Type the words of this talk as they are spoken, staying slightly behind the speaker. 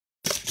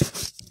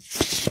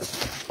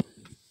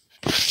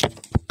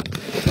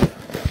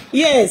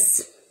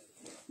Yes.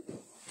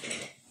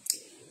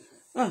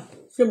 Ah,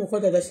 ṣé mo kọ́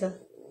dáadáa ṣá.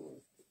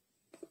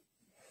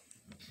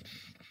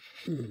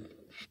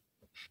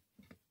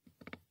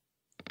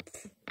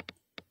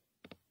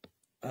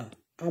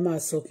 A máa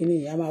sọ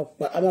kíní, a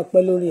máa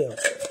pẹ́ lórí ẹ̀.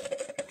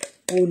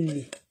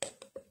 Only.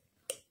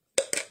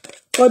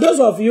 For those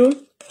of you,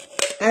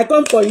 I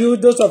come for you,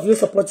 those of you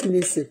supporting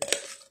Lizzy.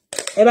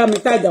 Ẹ bá mi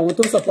tag àwọn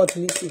tó support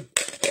Lizzy.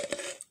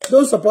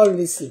 Don't support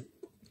Lizzy.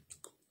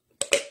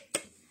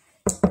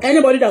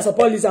 Anybody that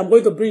support Lizzy, I'm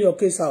going to bring your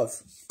case out.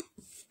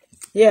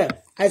 Yeah,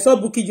 I saw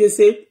Bukky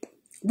Jesse.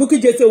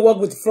 Bukky Jesse work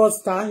with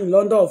fraudster in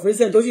London of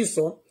recent. Don't you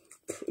saw?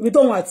 We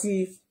don't want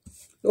to.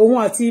 Òun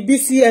àti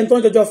BC ẹni tó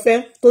ń jọjọ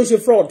fẹ́ tó ń ṣe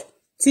fraud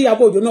tí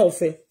Ìyábọ̀ Òjó náà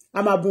fẹ́ a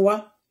máa bùn wá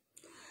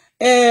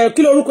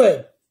kí lorúkọ ẹ̀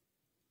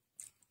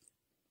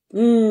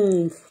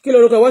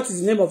what is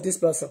the name of this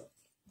person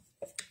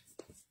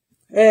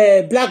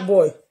black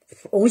boy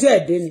òun ṣe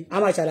ẹ̀dẹ́ ni a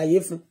máa ṣàlàyé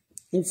fún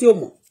ní tí ó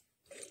mọ̀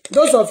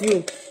those of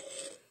you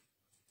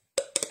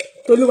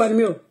Tolúwa ni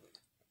mí o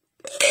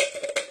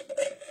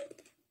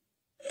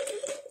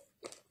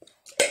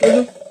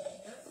Tolu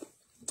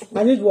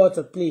I need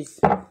water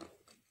please.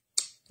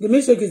 The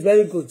milkshake is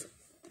very good.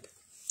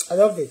 I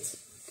love it.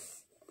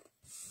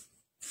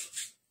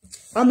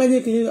 How many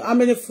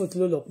fruits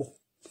lo lopo?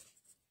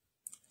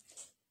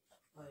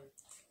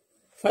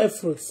 5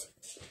 fruits.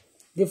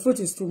 The fruit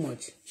is too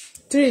much.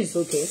 3 is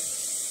okay.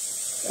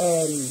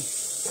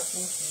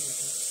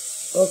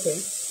 Okay.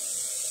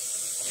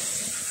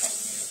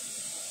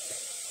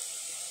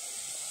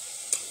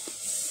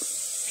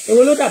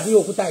 Èwo ló dàbí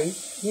òkúta yìí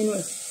nínú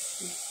ẹ̀?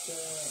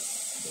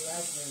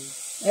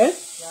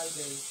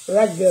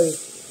 Raspberry.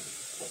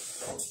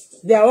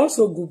 They are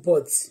also good,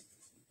 but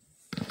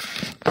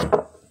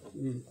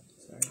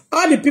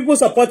all the people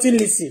supporting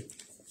Lizzy,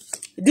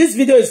 this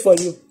video is for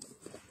you.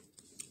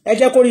 Ẹ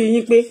jẹ́ kó rí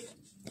yín pé,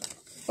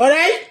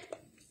 alright?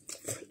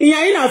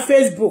 Ìyẹn in our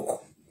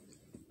Facebook,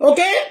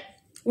 okay?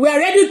 We are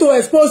ready to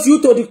expose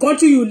you to the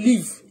country you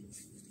live,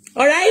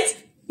 alright?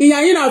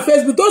 Ìyẹn in our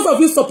Facebook, those of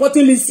you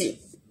supporting Lizzy,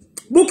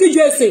 Bukky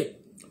Jesse.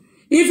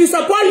 If you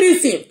support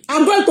Lizzy,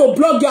 I'm going to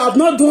blog you. I've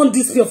not done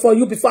this for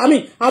you before.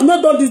 I've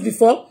not done this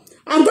before.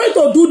 I'm going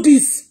to do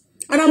this.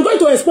 And I'm going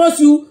to expose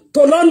you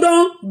to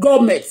London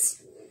government.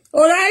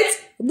 Alright?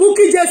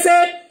 Bukky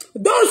Jesse,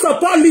 don't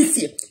support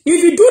Lizzy.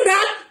 If you do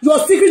that, your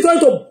secret is going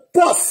to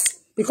burst.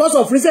 Because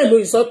of recent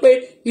you saw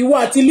ìwọ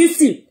àti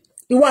Lizzy.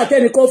 Ìwọ àti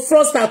ẹnìkan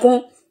fraudster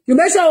kan. You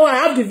make sure I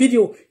have the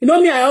video. You know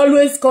me, I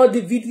always call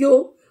the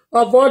video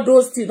of all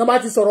those things.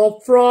 Nobody sort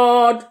of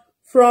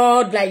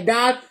fraud like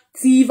that.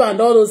 Thief and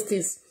all those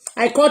things.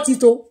 I caught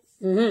it all.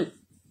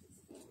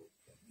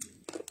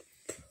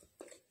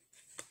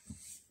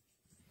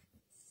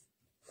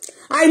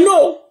 I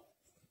know.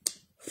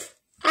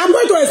 I'm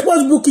going to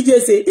expose Bukky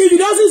Jesse. If he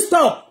doesn't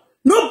stop,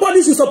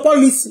 nobody should support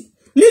Lizzy.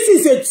 Lizzy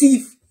is a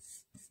thief.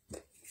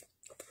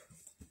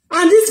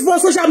 And this for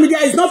social media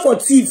is not for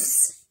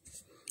thieves.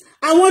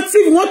 I want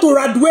thieves. We want to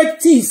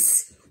graduate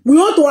thieves. We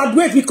want to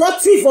graduate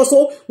because thief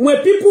also,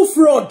 when people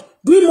fraud,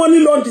 doing money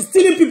laundering,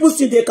 stealing people's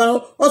things, they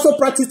can also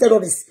practice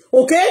terrorists.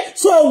 Okay?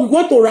 So we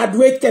want to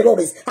graduate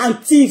terrorists and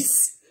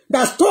thieves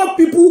that stole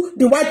people,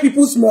 the white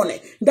people's money.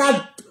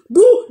 That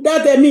do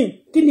that,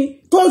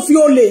 don't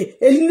feel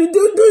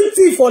doing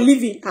thief for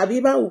living.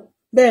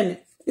 Ben,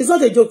 it's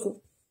not a joke.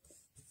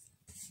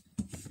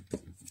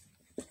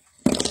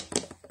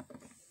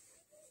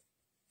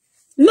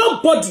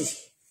 Nobody,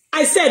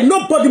 I said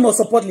nobody must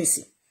support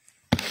Lizzy.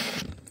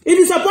 If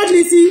you support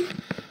Lizzy,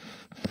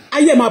 I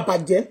am a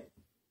badger.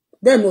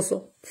 Then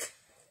also,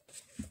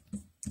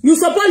 you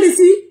support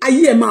Lizzy, I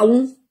hear my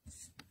own.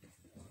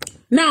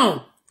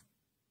 Now,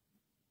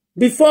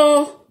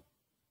 before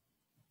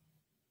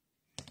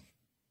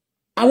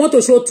I want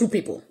to show 2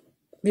 people.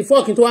 Before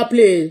I can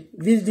play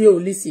video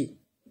Lizzy.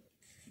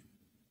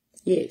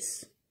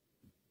 Yes.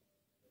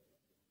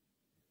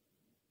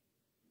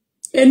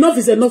 Enough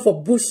is enough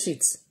of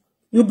bullshit.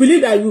 You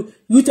believe that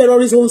you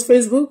terrorists own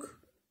Facebook?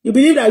 You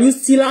believe that you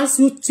stealers,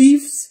 you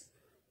thieves?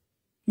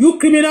 You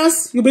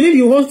criminals, you believe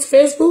you own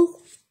Facebook?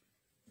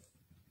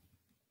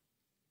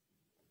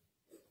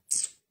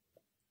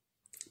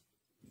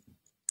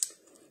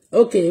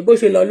 Okay, bó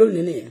ṣe lọ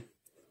lónìí nìyẹn.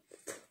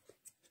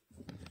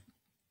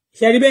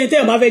 Ṣé rí bẹ́ẹ̀ tí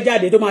ẹ máa fẹ́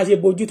jáde tó máa ṣe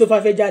bojú tó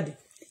fẹ́ jáde.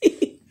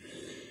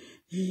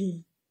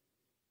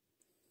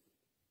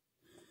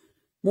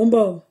 Mo ń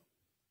bọ̀.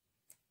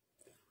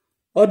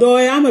 Ọ̀dọ̀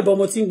ẹ àmọ́ ìbọn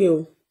mo ti ń gbé o.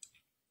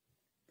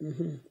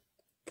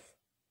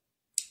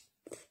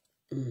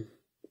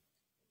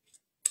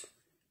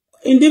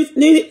 In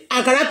the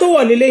Ankara tó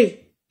wọ̀ lélẹ̀,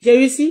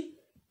 you see,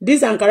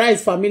 this Ankara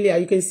is familiar,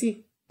 you can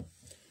see.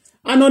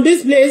 And on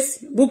this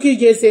place, Bukky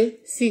Jesse,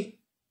 see.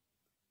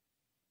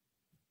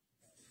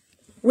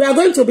 We are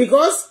going to,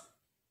 because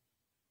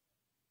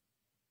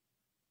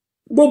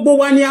gbogbo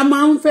wa ni a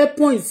máa ń fẹ́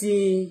point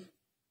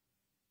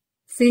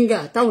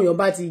finger táwọn èèyàn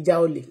bá ti ja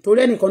olè.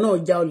 Torí ẹnìkan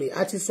náà ja olè,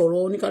 a ti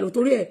sọ̀rọ̀ oníkàlù.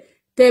 Torí ẹ̀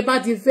tẹ́ bá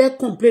ti fẹ́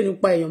complain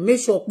nípa èèyàn, make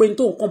sure pé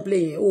tó ń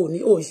complain yẹn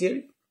ò ṣe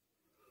rí.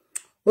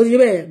 Ó ti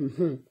bẹ́ẹ̀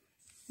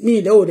mi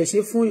ìdẹ́ ò dẹ̀ ṣe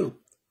fún yàn.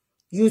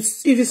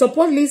 If you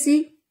support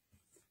Lizzy,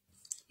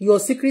 your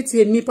secret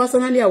here, me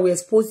personally, I will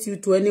expose you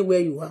to anywhere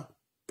you are.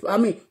 I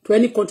mean, to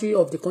any country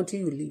of the country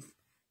you live.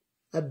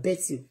 I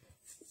bet you.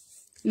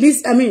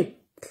 Lizzy, I mean,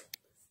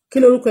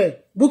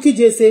 Bukky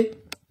J say,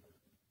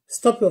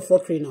 stop your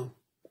fuckery now.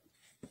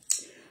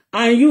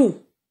 And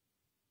you,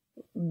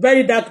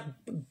 very dark,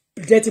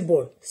 dirty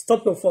boy,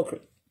 stop your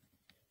fuckery.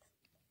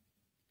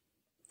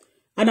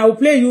 And I will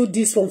play you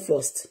this one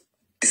first.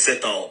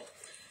 Set up.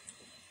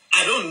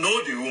 I don't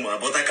know the woman,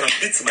 but I can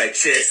beat my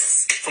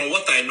chest from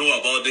what I know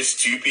about these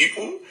two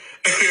people.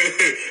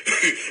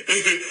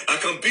 I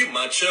can beat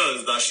my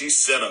chest that she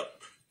set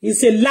up.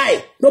 It's a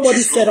lie. Nobody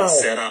set her up.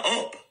 Set her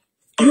up.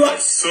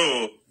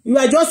 You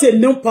are just a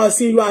new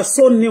person. You are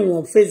so new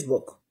on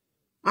Facebook.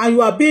 And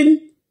you are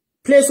being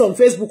placed on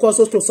Facebook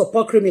also to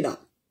support criminal.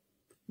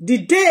 The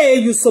day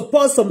you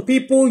support some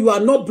people, you are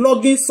not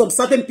blogging some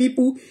certain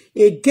people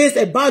against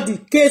about the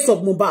case of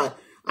Mohbad.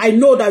 I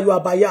know that you are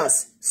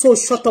biased, so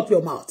shut up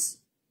your mouth.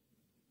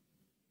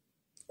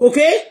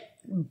 Okay?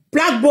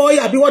 Black boy,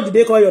 what did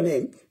they call your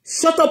name?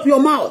 Shut up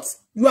your mouth.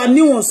 You are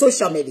new on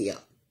social media.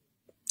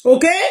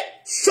 Okay?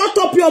 Shut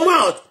up your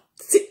mouth.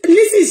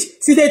 Listen,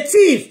 she's a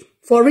thief,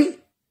 for real.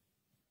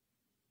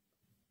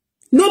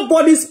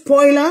 Nobody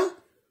spoiler,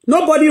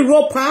 nobody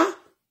rope her.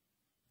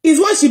 Is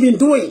what she been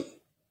doing.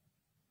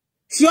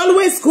 She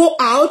always go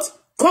out,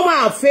 cover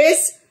her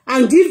face,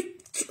 and give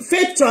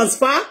fake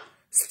transfer,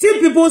 steal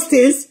people's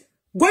things,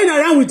 going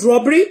around with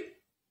robbery,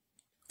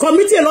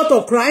 committing a lot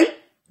of crime,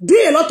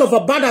 doing a lot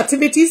of bad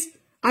activities,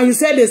 and you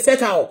said they set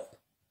her up.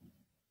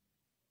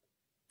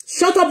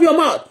 Shut up your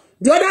mouth.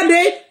 The other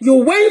day, you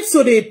went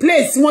to the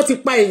place,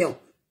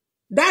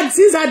 that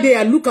since that day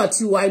I look at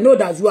you, I know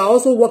that you are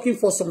also working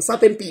for some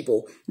certain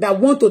people that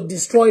want to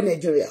destroy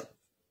Nigeria.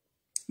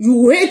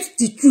 You hate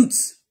the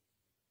truth.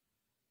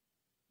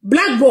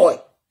 Black boy,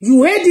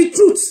 you hate the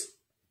truth.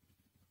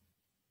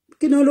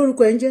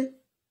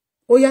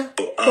 Oh yeah.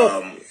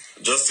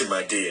 Just in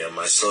my DM,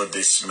 I saw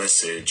this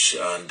message,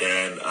 and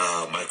then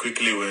I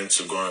quickly went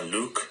to go and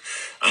look,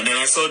 and then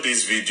I saw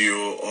this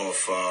video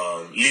of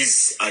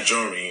Liz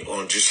Anjorin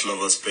on Just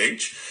Lovers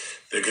page.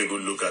 Take a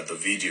good look at the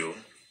video.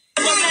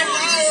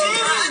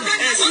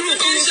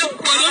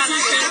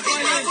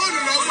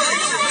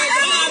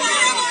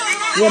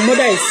 Your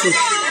mother is sick.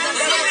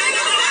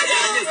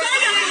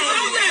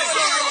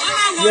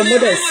 Your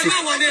mother is sick.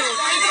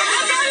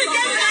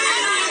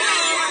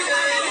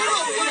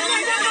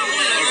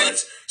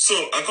 So,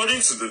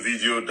 according to the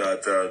video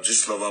that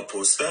Just Lover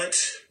posted,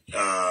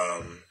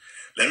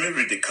 let me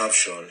read the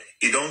caption.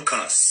 It don't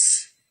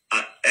cast.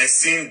 I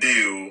seen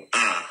Deo,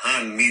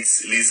 hand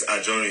meets Liz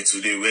Anjorin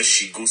today where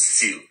she go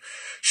steal.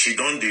 She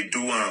don't they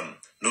do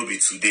no be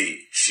today.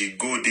 She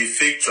go the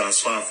fake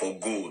transfer for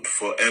gold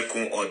for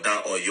Ekun or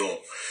that or yo.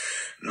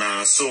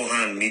 Now so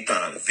hand meet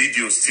her.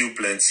 Video still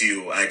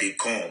plenty. I they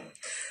come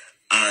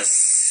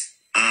as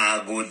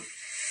I go.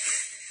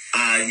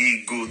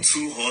 He go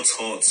too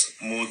hot,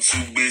 more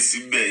too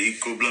basic,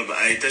 blah blah.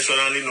 I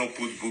intentionally not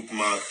put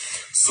bookmark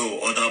so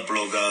other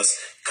bloggers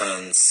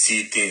can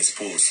see things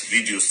post.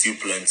 Video still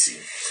plenty.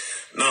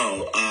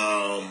 Now,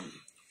 all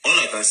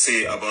I can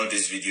say about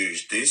this video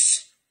is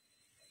this.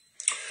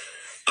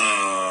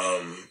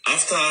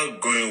 After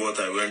going what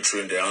I went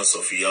through in the house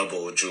of Iyabo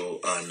Ojo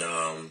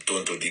and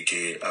Tonto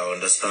Dike, I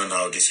understand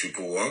how these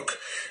people work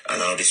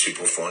and how these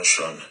people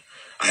function.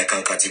 I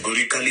can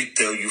categorically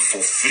tell you for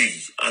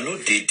free, I know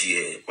they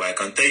there, but I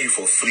can tell you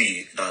for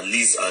free that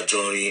Liz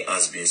Anjorin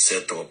has been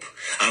set up.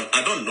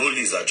 I don't know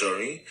Liz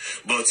Anjorin,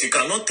 but you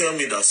cannot tell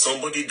me that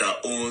somebody that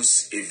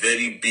owns a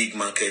very big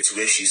market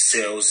where she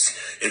sells,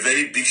 a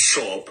very big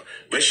shop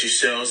where she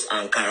sells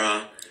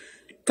Ankara.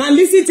 Can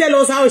Lizzy tell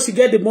us how she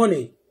get the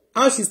money?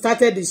 How she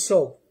started the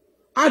shop?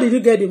 How did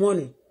you get the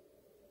money?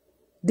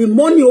 The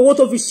money or what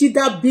of she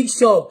that big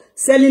shop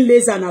selling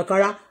lace and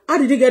Ankara? How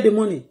did you get the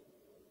money?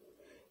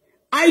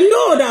 I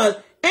know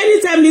that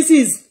anytime Lizzy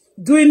is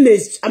doing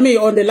this, on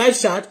the live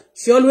chat,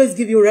 she always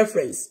give you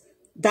reference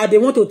that they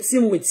want to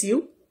team with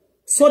you,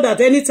 so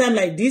that anytime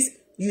like this,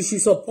 you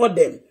should support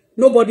them.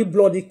 Nobody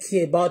bloody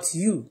care about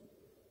you.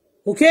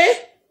 Okay?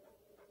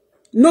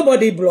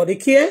 Nobody bloody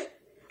care.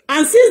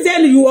 And since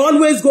then, you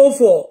always go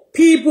for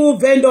people,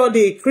 vendor,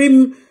 the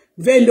cream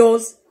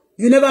vendors.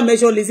 You never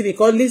mention Lizzy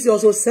because Lizzy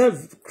also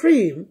serve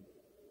cream.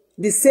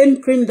 The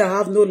same cream that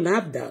have no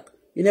NAFDAC.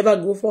 You never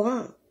go for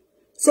her.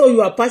 So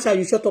you are partial,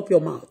 you shut up your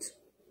mouth.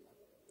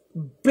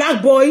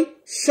 Black boy,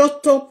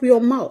 shut up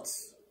your mouth.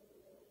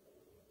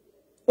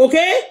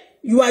 Okay?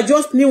 You are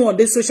just new on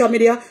this social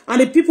media.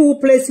 And the people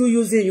who place you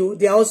using you,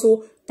 they are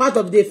also part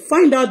of, they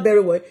find out very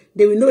well,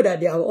 they will know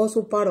that they are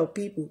also part of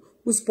people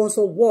who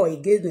sponsor war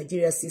against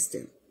Nigeria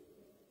system.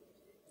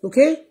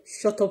 Okay?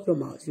 Shut up your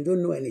mouth. You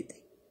don't know anything.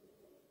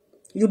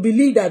 You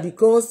believe that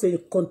because they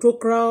control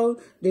crowd,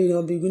 they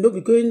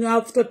be going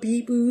after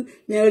people.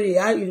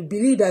 You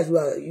believe that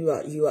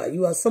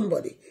you are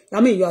somebody.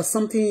 You are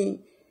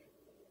something.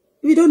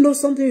 If you don't know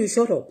something, you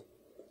shut up.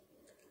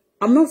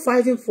 I'm not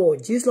fighting for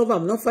Gist Lover.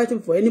 I'm not fighting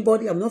for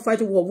anybody. I'm not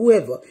fighting for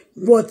whoever.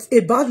 But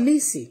about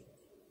Lizzy,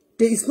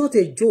 It's not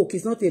a joke.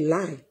 It's not a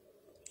lie.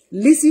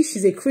 Lizzy,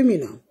 she's a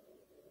criminal.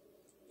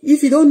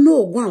 If you don't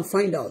know, go and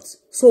find out.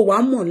 So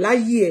one more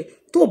láyé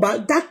tó bá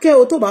dákẹ́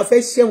o tó bá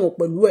fẹ́ ṣẹ̀wọ̀n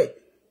pẹ̀lú ẹ̀.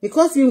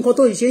 Because you nǹkan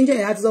tó ṣe ń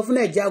jẹ́ àti sọ fún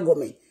Nigeria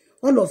government.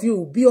 All of you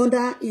will be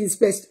under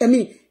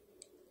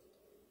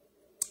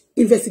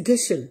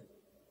investigation.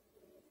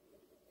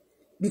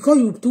 Because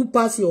you do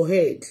pass your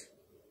head.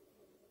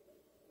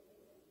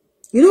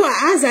 You know,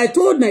 as I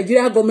told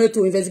Nigeria government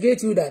to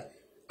investigate you that,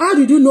 how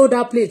did you know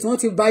that place? Wọ́n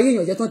ti bà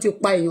èèyàn jẹ́, wọ́n ti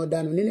pa èèyàn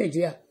dànù ní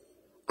Nigeria.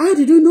 How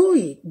did you know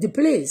it? The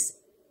place?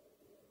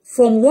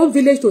 From one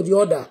village to the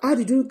other. How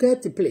did you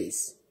get the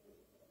place?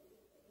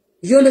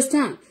 You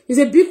understand? It's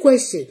a big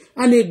question.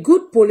 And a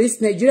good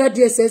police, Nigeria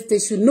DSS, they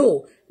should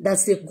know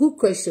that's a good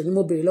question.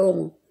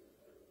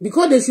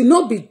 Because they should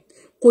not be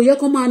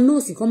come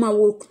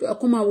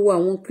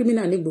out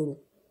criminal nígboro.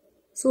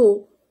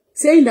 So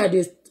saying that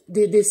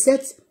they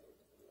set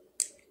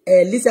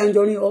Lizzy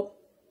Anjorin up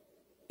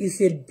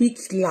is a big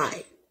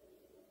lie.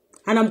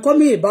 And I'm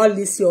coming about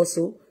Lizzy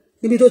also.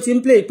 Níbi tó ti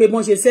ń play pé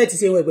wọ́n ṣe set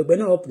ṣe ẹgbẹ̀gbẹ̀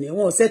náà up ni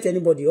wọ́n set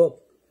anybody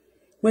up.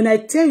 When I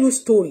tell you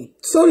story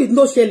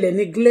no ṣẹlẹ̀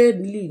ní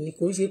gladly ni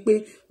kò ṣe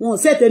pé wọ́n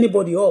set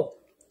anybody up.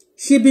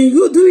 She been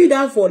doing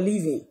that for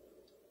living.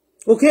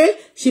 Okay?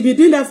 She been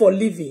doing that for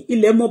living.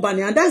 Ilẹ̀ mọ́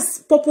bani, and that's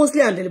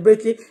purposely and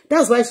deliberately.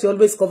 That's why she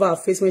always cover her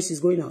face when she's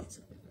going out.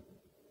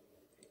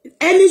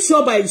 Any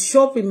shop I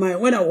shop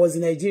when I was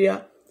in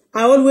Nigeria,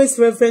 I always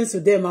reference to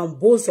them and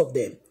both of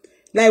them.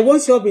 Like one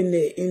shop in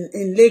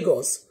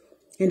Lagos,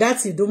 in that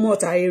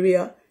Idumota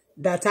area,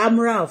 that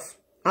Amraf,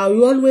 I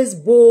will always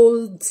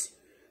bold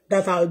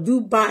that I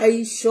do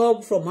buy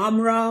shop from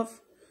Amraf.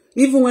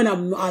 Even when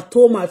I'm at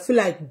home, I feel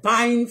like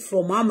buying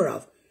from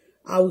Amraf.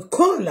 I will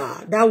call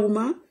her, that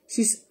woman.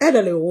 She's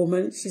elderly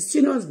woman.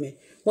 She knows me,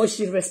 but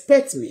she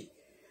respects me.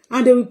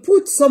 And they will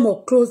put some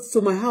of clothes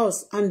to my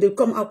house, and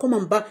I'll come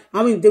and buy.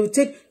 I mean, they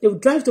will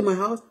drive to my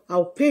house.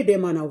 I'll pay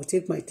them, and I will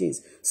take my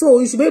things. So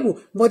you should be able.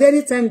 But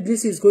anytime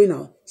this is going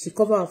out, she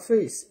cover her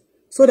face,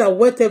 so that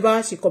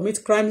whatever she commits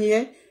crime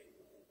here,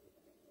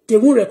 they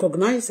won't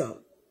recognize her.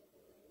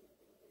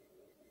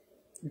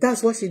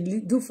 That's what she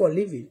do for a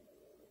living.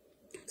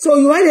 So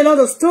you heard a lot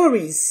of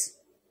stories.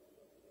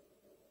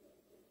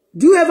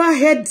 Do you ever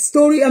heard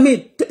story? I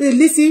mean,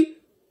 Lizzy,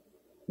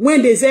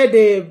 when they said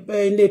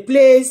in the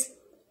place,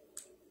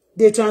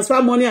 they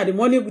transfer money and the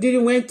money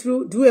didn't went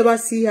through. Do you ever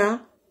see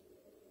her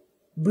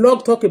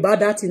blog talk about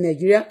that in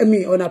Nigeria? I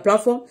mean, on her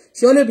platform,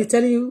 she always be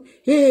telling you,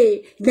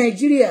 hey,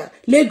 Nigeria,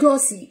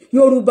 Lagos,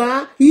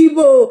 Yoruba,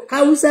 Igbo,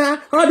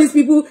 Hausa, all these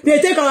people,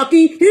 they take our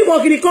king,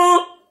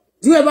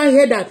 do you ever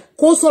hear that?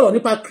 Kó sọ̀rọ̀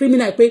nípa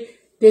criminal pé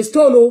they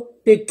stole,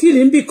 they kill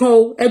him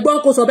because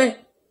ẹgbọ́n kó sọ bẹ́ẹ̀.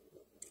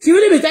 She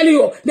will be telling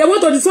you, they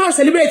want to destroy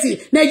celebrity,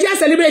 Nigeria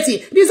celebrity.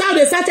 This is how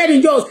they started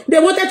in Jos. They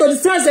wanted to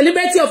destroy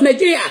celebrity of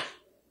Nigeria.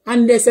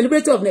 And the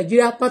celebrity of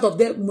Nigeria, part of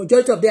the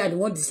majority of them are the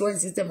one destroying the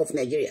system of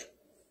Nigeria.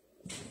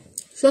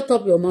 Shut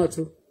up your mouth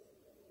too.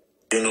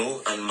 You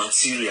know, and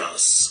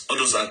materials. All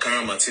those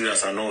Ankara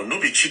materials are no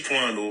be cheap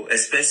one, no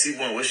expensive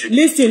one.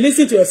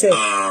 Listen to yourself.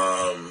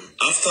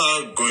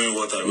 After going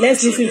what I went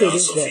to the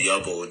house of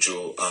Iyabo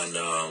Ojo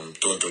and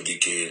Tonto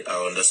Dike,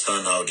 I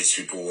understand how these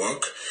people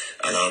work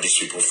and how these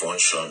people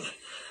function.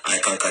 I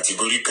can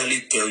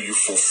categorically tell you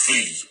for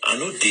free, I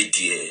know they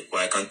there, but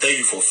I can tell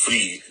you for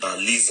free that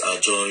Lizzy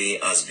Anjorin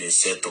has been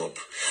set up.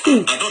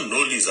 I don't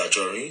know Lizzy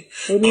Anjorin,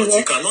 but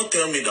you cannot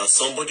tell me that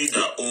somebody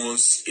that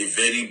owns a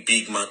very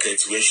big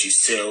market where she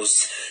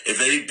sells, a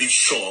very big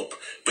shop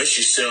where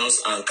she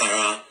sells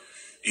Ankara,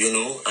 you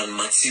know, and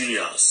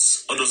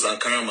materials. All those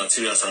Ankara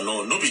materials are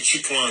no be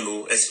cheap one,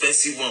 no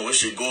expensive one where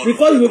she go.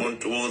 Because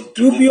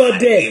you be your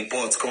day.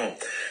 Import come.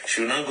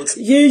 She will not go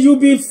to. Yeah, you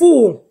be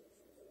fool.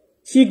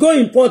 She go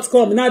import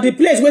come. Now the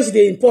place where she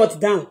they import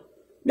down.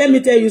 Let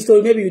me tell you a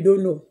story. Maybe you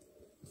don't know.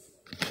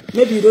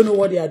 Maybe you don't know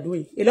what they are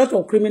doing. A lot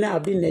of criminals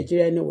have been in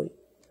Nigeria anyway.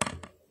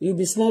 You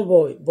be small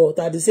boy, but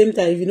at the same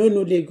time, if you don't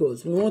know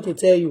Lagos, we want to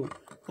tell you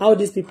how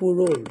these people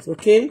roll.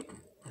 Okay?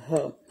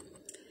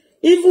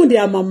 Even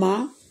their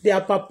mama, their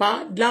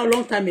papa,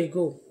 long time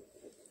ago.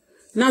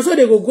 Now so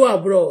they go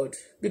abroad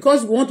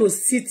because we want to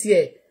sit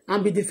here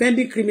and be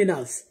defending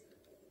criminals.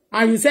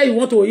 And you say you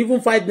want to even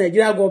fight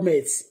Nigeria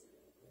government.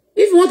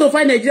 If you want to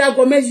fight Nigeria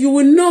government, you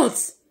will not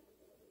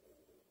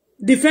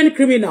defend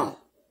criminal.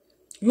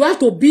 You have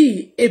to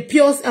be a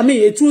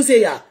true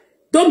sayer.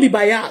 Don't be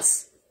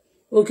biased.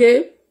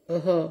 Okay?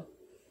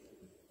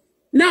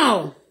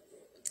 Now,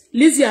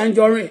 Lizzy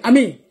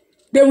Anjorin,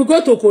 they will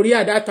go to Korea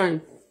at that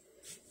time.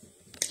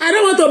 I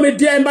don't want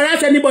to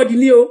embarrass anybody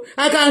new.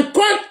 I can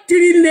call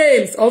 3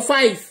 names or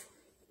 5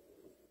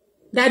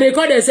 that they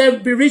call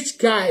themselves be rich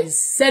guys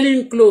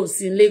selling clothes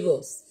in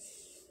Lagos.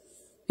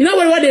 You know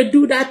what they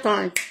do that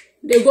time?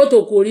 They go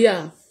to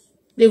Korea.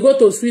 They go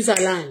to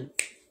Switzerland.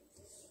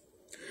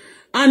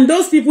 And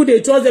those people,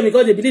 they trust them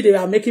because they believe they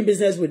are making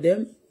business with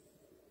them.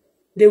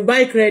 They will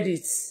buy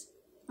credits.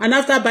 And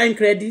after buying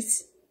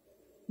credits,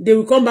 they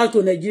will come back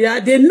to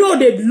Nigeria. They know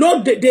they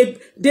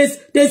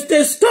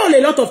stole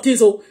a lot of things.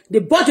 So they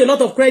bought a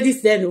lot of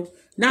credits then.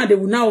 Now they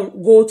will now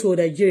go to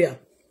Nigeria.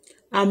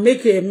 and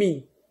make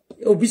me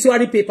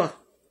obituary paper.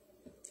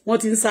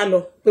 What in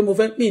salo? Pé mo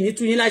fẹ́ mi ní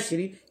tú yín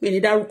láṣìírí, mi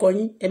ní dárúkọ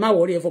yín, ẹ má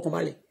worry ẹ fọkàn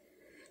balẹ̀.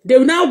 They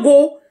will now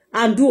go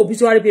and do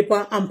obituary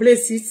paper and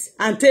place it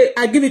and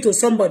I give it to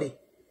somebody.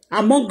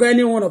 I'm not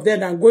any one of them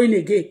that going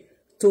again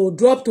to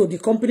drop to the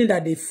company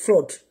that they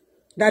fraud,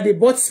 that they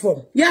bought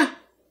from. Yeah.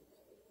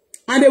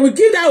 And they will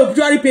give that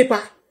obituary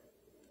paper.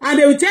 And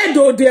they will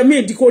tell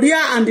the Korea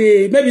and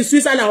the maybe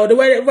Switzerland or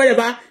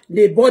wherever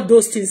they bought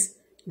those things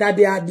that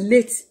they are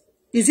late.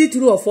 Is it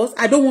true or false?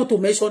 I don't want to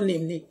mention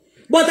name.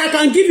 But I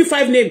can give you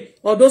 5 names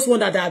or those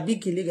ones that are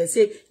big illegal.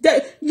 Say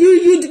that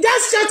you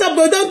just shut up,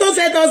 but don't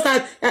say us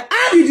that.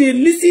 How did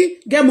Lizzy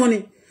get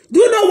money? Do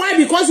you know why?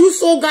 Because you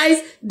saw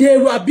guys, they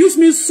abuse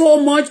me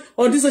so much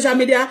on this social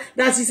media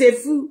that she's a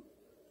fool.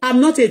 I'm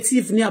not a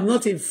thief, I'm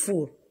not a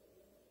fool.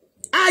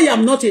 I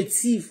am not a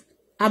thief.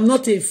 I'm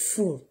not a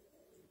fool.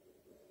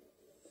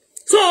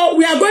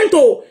 So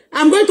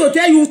I'm going to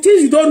tell you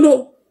things you don't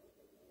know.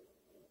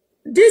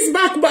 This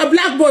black boy,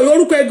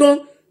 don't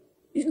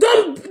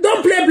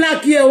play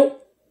black here,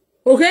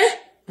 okay?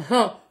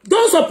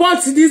 Don't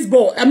support this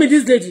boy. I mean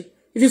this lady.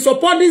 If you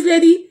support this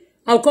lady,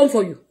 I'll come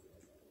for you.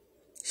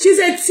 She's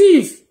a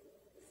thief.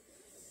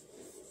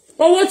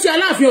 Or what you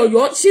laugh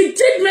your she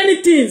did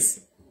many things.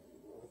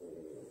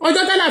 Or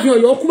don't laugh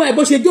your kuma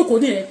bo ṣe jókòó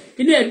ni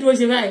ilé ẹ dúró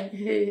ṣe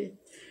báyìí.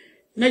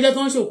 Nejo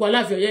ton ṣe ko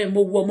laugh your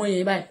mo wo ọmọ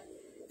yẹn báyìí.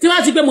 Tí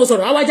wá ti pé mo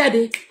sọ̀rọ̀ àwa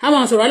jáde, a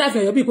máa sọ̀rọ̀ laugh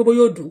your bí pé bó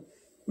yóò dùn.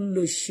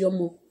 Lo ṣe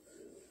ọmọ.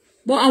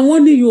 But I'm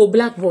warning you,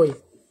 black boy.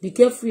 Be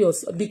careful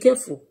yourself. Be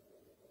careful.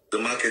 The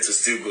market is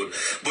still good.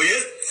 But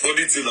yes,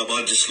 funny thing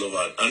about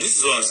Gistlover, and this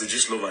is why I say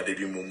Gistlover, they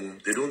be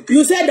mumu. They don't think.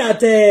 You said that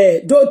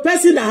the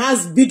person that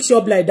has big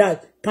shop like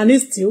that, can he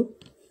steal?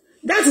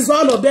 That is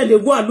all of them. They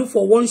go and look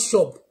for one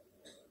shop.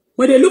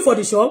 When they look for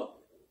the shop,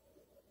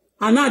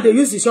 and now they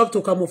use the shop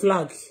to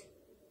camouflage,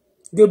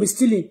 they'll be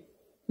stealing.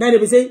 Now they'll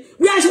be saying,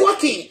 we are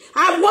working.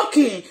 I'm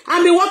working.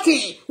 I'm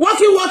working.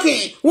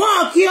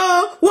 Work,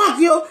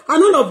 yo.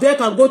 And none of them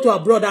can go to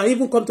abroad and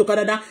even come to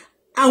Canada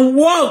and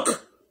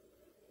work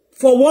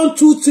for 1,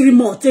 2, 3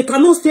 months. They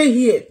cannot stay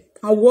here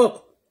and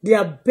work. They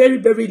are very,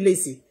 very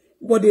lazy.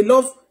 But they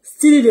love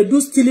stealing. They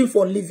do stealing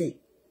for living.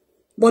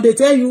 But they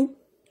tell you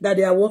that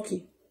they are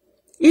working.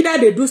 Either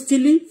they do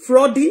stealing,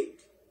 frauding,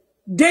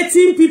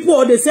 dating people,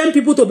 or they send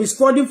people to be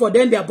frauding for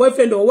them, their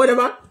boyfriend or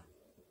whatever.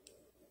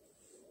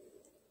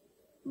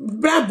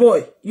 Black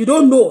boy, you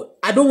don't know.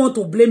 I don't want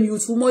to blame you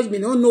too much. You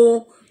don't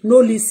know, no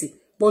Lizzy.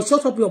 But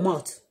shut up your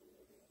mouth.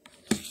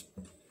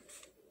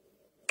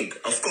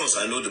 Of course,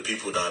 I know the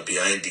people that are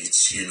behind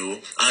it, you know,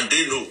 and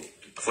they know.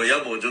 For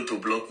Yabo Ojo to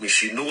block me,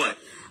 she know why.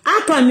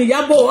 How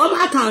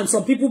can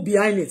some people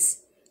behind it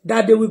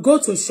that they will go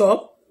to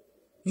shop,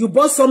 you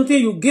bought something,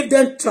 you give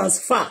them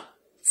transfer,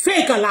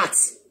 fake a lot.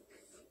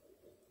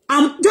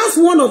 I'm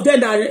just one of them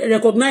that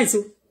recognize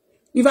you.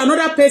 If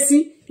another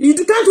person, you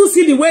can't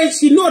see the way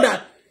she know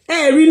that.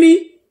 Hey,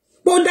 really?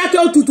 But that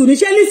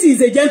Lizzy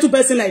is a gentle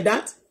person like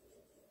that.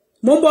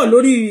 Mombo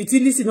lori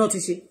Lizzy not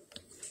she.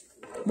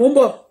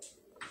 Mombo.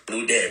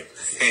 Know them.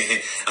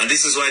 And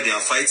this is why they are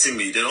fighting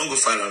me. They don't go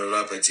find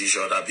another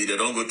petition. They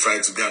don't go try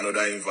to get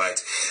another invite.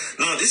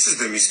 Now, this is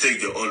the mistake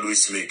they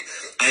always make.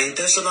 I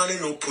intentionally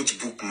no put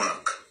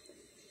bookmark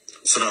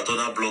so that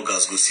other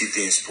bloggers go see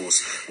things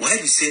post. Why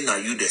we say now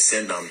you they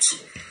send them to?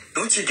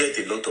 Don't you get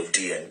a lot of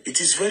DM?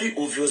 It is very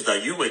obvious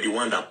that you were the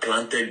one that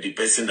planted the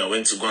person that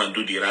went to go and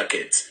do the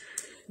racket.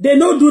 They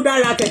don't do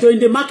that racket or in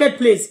the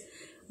marketplace.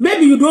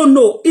 Maybe you don't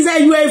know. It's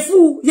like you are a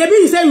fool. Maybe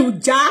you say you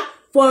jar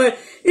for.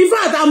 In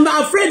fact, I'm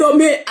afraid of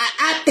me.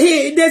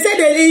 They said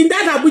that in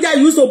that Abuja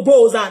you used to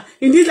boast that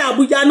in this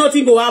Abuja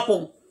nothing will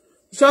happen.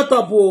 Shut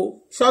up,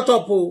 oh. Shut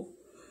up, oh.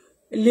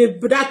 The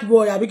black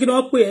boy, I begin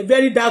up with a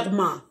very dark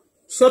man.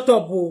 Shut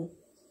up, oh.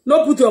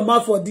 No put your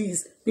mouth for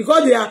this.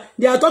 Because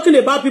they are talking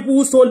about people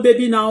who sold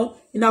baby now.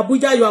 In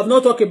Abuja, you have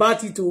not talked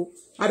about it too.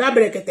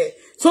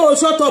 So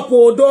shut up,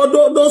 oh.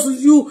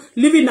 Those you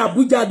live in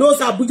Abuja, those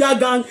Abuja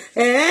gang,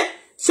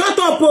 shut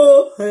up,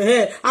 oh.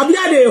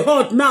 Abuja they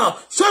hot now.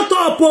 Shut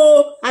up,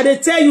 oh. I they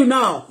tell you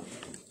now.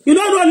 You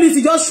don't know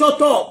Lizzy, just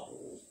shut up.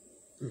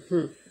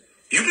 You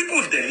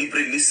people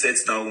deliberately set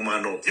that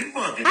woman up.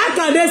 How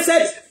can they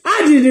set?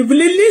 How did they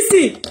believe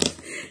Lizzy?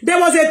 There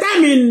was a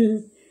time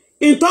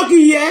in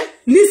Turkey here,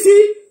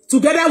 Lizzy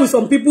together with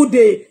some people,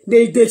 they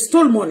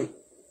stole money.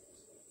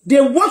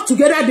 They work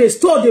together, they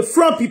stole, they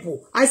fraud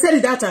people. I said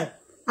it that time.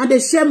 And they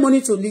share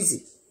money to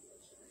Lizzy.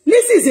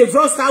 Lizzy is a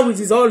fraudster with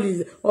his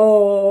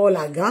all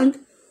a gang.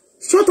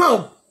 Shut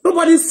up.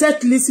 Nobody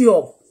set Lizzy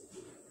up.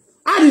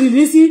 How did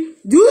Lizzy?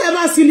 Do you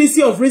ever see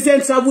Lizzy of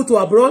recent travel to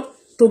abroad?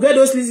 To get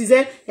those Lizzy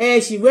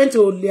said, she went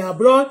to the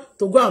abroad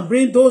to go and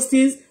bring those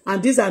things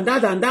and this and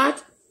that and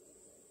that.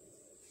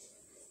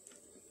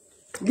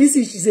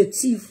 Lizzy, she's a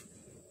thief.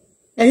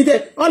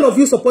 And all of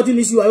you supporting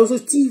Lizzy, you are also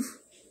thief.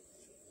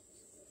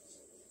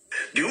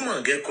 The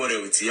woman get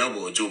quarrel with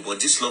Yabo Ojo, but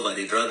this lover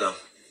they drag her.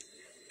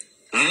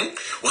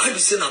 Why do you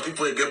say now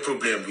people get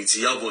problem with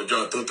Yabo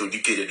Ojo and Toto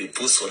Dike they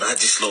post for that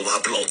this lover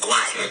blog?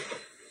 Why?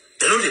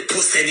 They don't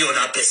post any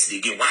other person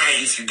again. Why?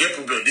 If you get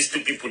problem, these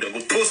two people, they go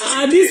post.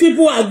 And these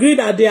people agree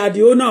that they are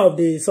the owner of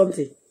the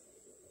something.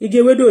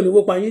 There are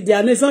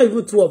not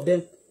even two of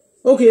them.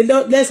 Okay,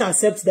 let's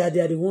accept that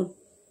they are the one.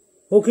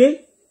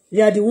 Okay?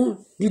 They are the one.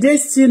 Did they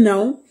steal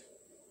now?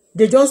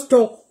 They just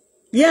talk.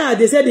 Yeah,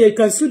 they said they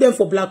can sue them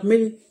for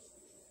blackmailing.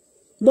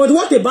 But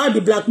what about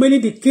the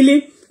blackmailing, the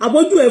killing?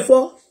 About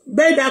UFO?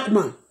 Very dark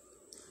man.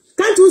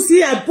 Can't you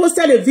see I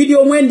posted a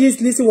video when this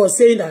Lizzy was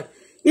saying that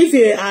if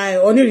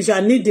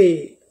Anjorin need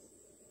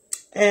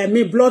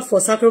me blood for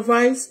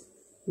sacrifice,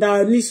 that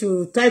I need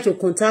to try to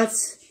contact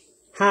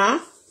her,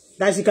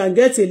 that she can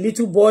get a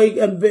little boy,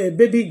 a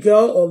baby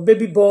girl or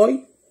baby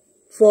boy,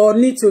 for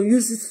need to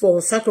use it for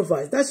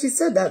sacrifice. That she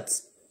said that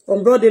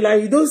on broad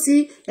daylight. You don't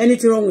see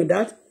anything wrong with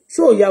that.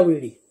 Show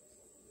Yahweh.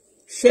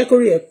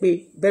 Shekori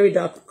ekpe, very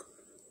dark.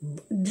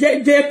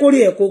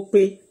 Jekori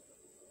ekpe.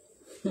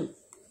 Do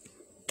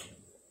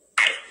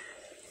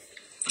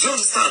you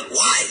understand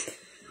why?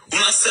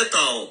 When I set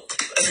out,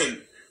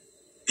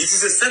 it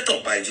is a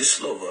setup by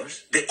just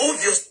lovers.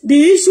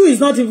 The issue is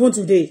not even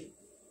today.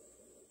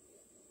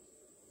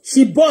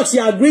 She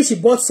agreed she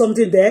bought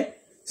something there.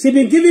 She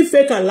been giving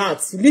fake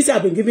alerts. Lizzy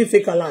have been giving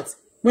fake alerts.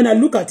 When I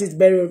look at it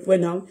very well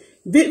now,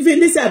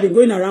 Lizzy have been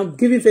going around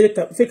giving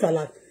fake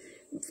alert.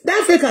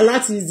 That fake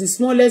alert is the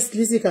smallest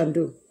Lizzy can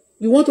do.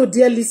 You want to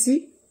dear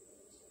Lizzy?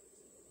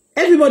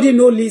 Everybody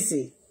know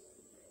Lizzy.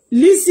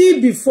 Lizzy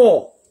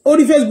before.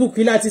 Only Facebook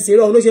killer ti say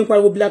ló ṣe ń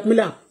pariwo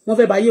blackmailer wọ́n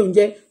fẹ́ báyé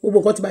oúnjẹ gbogbo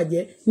nǹkan ti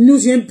bàjẹ́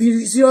news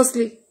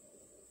seriously.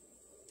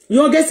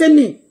 You understand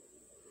me?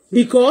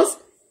 Because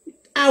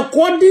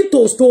according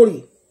to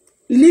story,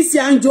 Lizzy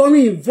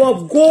Anjorin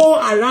involved go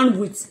around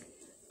with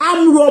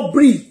armed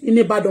robbery in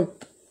Ibadan.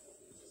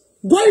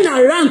 Going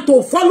around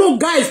to follow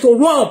guys to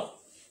rob.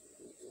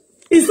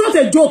 It's not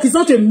a joke, it's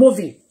not a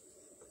movie.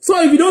 So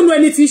if you don't know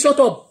anything, shut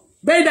up.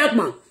 Very dark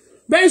man.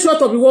 Very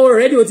shut up, you were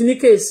already in the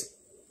case.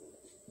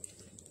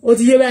 So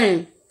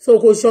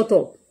go shut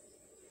up.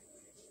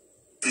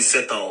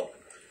 Set up.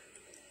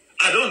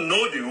 I don't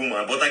know the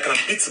woman, but I can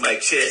beat my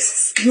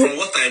chest from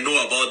what I know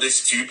about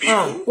these two people.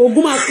 I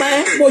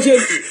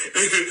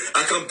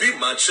can beat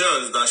my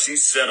chest that she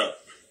set up.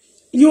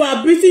 You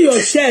are beating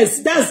your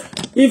chest. That's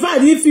in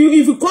fact, if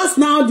you cause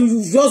now,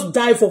 you just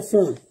die for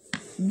fun.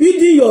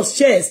 Beating your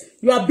chest.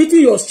 You are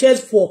beating your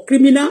chest for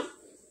criminal.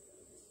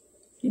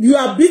 You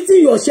are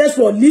beating your chest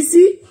for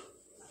Lizzy.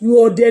 You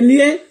are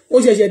Denier.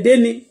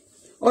 Deni.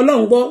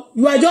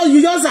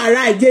 You just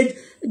arrived.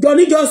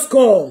 Johnny just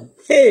come.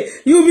 Hey,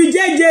 you be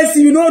JJC,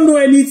 you don't know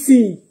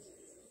anything.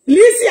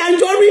 Lizzy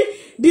Anjorin,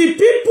 the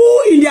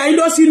people in their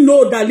industry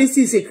know that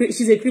Lizzy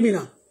she's a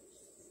criminal.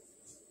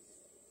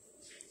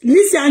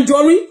 Lizzy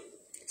Anjorin,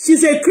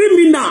 she's a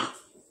criminal.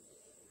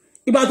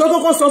 If I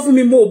don't suffer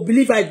me more,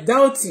 believe I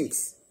doubt it.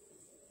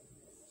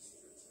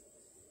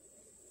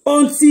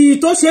 Until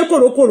to ṣe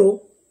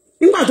korokoro,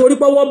 nígbà tó rí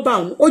power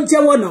bound, ó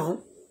jẹ́wọ́ now.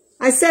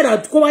 I said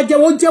that kó wá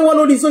jẹ́wọ́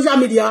lórí social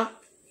media.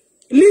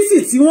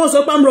 Lizzy tí wọ́n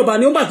sọ pam robber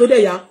ni ó gbà tó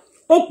dé ya.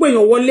 Ó pè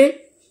yàn wọlé.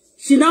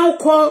 She now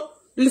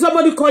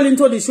somebody call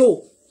into the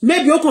show.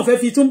 Maybe ó kàn fẹ́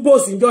fi tún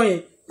boss njo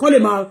yẹn. Kàn lè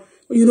máa,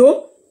 you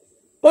know.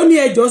 Ó ní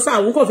ẹjọ́ sá,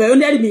 wọ́n kàn fẹ́ ó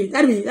ní ẹ̀rí mi.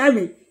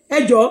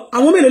 Ẹjọ́,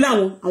 àwọn mélòó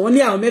làwọn? Àwọn ní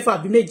àwọn mẹ́fà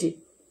àbí méje.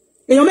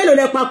 Èèyàn mélòó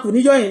lẹ pa kù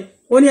níjọ́ yẹn?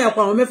 Ó ní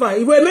àpò àwọn mẹ́fà.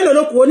 Ìwé mélòó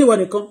ló kù ó ní ìwọ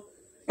nìkan.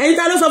 Ẹ̀yin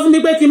ta ló sọ fún mi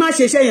pé kí má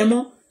ṣe iṣẹ́ yẹn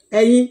mọ́.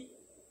 Ẹ̀yin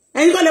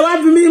kọ́ lè wá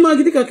fi mí mọ́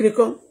gidi kankiri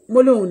kan.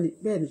 Mo lóhùn ni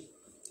bẹ́ẹ̀ ni.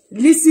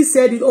 Lizzy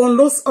said it on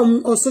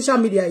social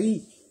media.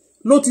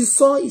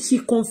 She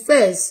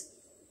confessed.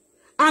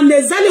 And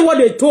exactly what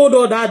they told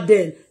her that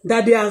then,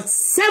 that they are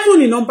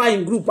 7 in number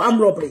in group armed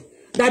robbery,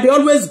 that they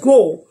always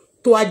go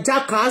to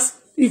hijack us.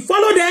 You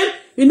follow them,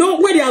 you know,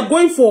 when they are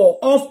going for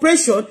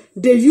operation,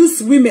 they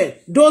use women.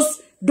 Those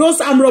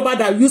armed robbers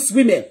that use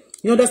women.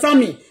 You understand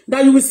me?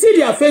 That you will see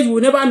their face, you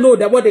will never know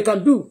that what they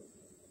can do.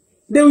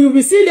 They will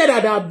be seeing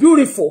that they are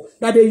beautiful,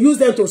 that they use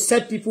them to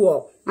set people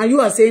up. And you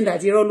are saying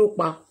that you don't look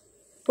back.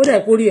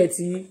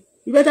 You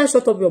better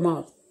shut up your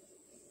mouth.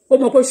 Oh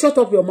my God, shut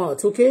up your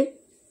mouth, okay?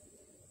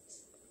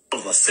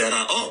 Set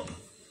her up.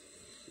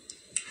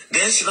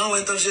 Then she now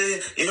went on say,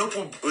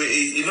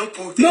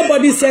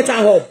 nobody set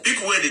her up.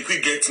 People where they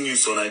quick get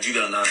news on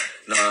Nigeria now,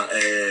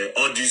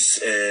 all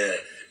this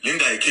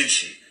Linda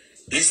Ikechi,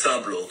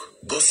 Insta blog,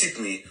 gossip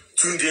me,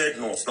 Tunde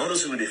Edmonds. Now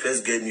those people they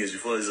first get news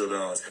before these other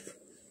ones.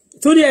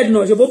 Tunde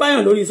Edmonds, you go buy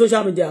on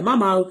social media,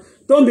 Mama.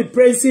 Don't be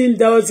praising.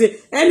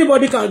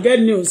 Anybody can get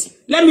news.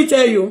 Let me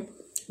tell you,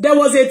 there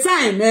was a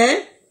time,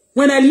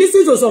 when I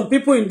listen to some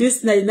people in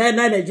this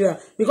Nigeria,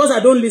 because I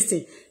don't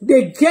listen,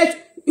 they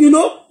get, you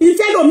know,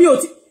 instead of me,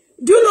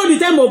 do you know the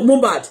time of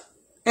Mohbad?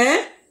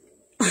 I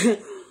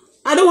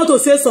don't want to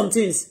say some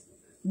things.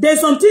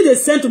 There's something they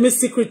sent to me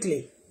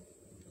secretly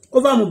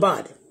over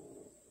Mohbad.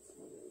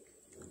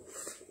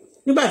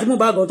 You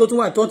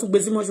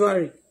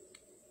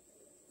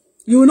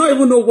will not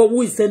even know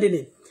who is sending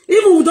it.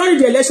 Even during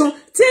the election,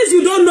 things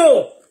you don't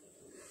know.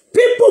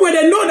 People, when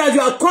they know that you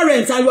are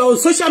current and you are on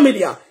social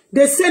media,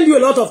 they send you a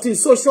lot of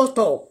things. So shut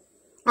up.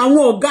 And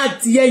what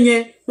God,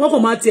 wọ́n wọ́n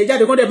kàn máa tiẹ̀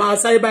jáde kán dẹ̀ máa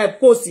sáré báyìí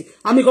post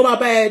àmì kán máa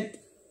bá ẹ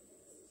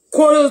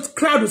kó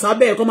crowd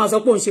sábẹ́ ẹ̀ kán máa sọ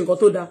pé òun ṣe nǹkan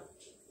tó dáa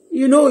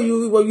you know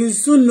you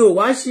soon know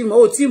wàá ṣì mọ̀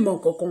ó tí mọ̀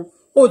kankan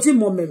ó tí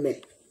mọ̀ mẹ̀mẹ̀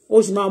ó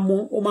sì máa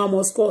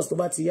mọ̀ scores tó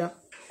bá ti yá.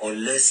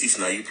 Unless if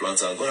now you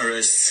plant and go and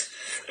rest.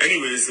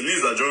 Anyways,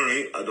 Liz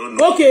Anjorin, I don't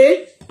know.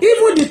 Okay,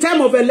 even the time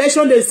of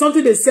election, there's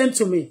something they sent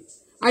to me.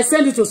 I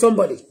sent it to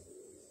somebody.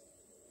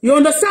 You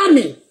understand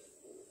me?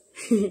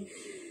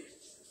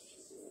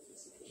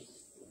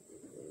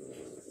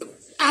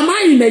 Am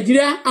I in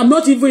Nigeria? I'm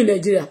not even in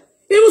Nigeria.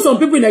 Even some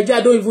people in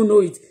Nigeria don't even know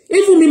it.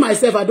 Even me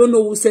myself, I don't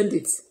know who sent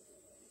it.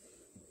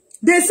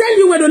 They send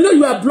you when they know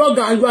you are a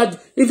blogger and you are,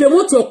 if they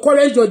want your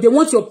courage or they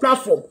want your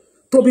platform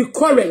to be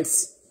current,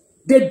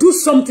 they do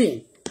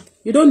something.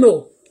 You don't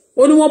know.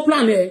 Only one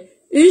plan here.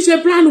 It's a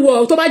plan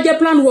work. To buy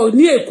plan work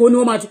near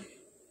Kono.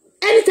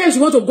 Anytime she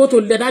want to go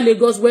to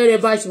Lagos,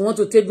 wherever she want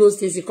to take those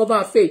things, she cover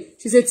her face.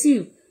 She's a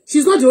thief.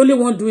 She's not the only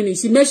one doing it.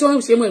 She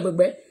mentioned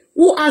Shemwe.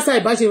 Who asked her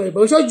about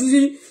Shemwe?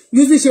 She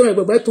using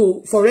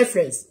Shemwe for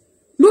reference.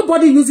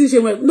 Nobody uses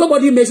Shemwe.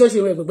 Nobody mentions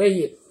Shemwe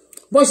here.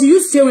 But she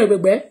used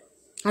Shemwe.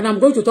 And I'm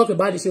going to talk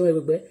about the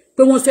Shemwe.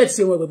 Don't want to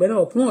set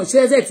Shemwe. No, she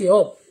set it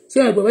up.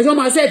 Shemwe. She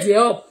want set it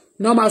up.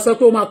 No, my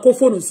circle, my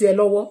co-phone, see a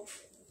lower.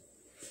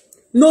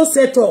 No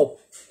setup.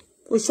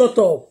 Oh, shut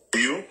up.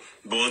 You,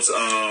 but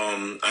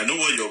I know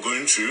what you're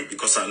going through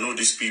because I know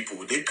these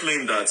people. They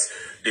claim that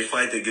they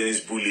fight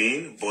against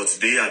bullying, but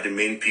they are the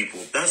main people.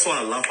 That's why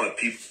I laugh at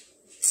people.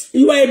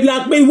 You are a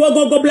blackmailer. You are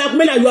go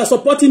blackmailer. You are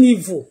supporting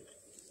evil.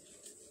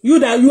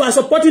 You are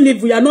supporting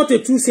evil. You are not a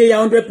true sayer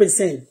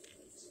 100%.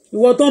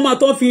 You are talking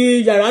about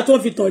yàrá tó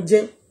fi tàn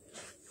jẹ.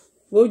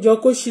 Wo jọ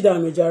kó shida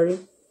no jàre.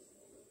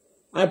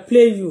 I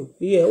play you.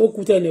 Yeah,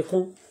 okute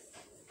nìkan.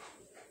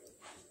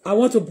 I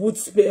want to put,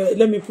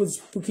 let me put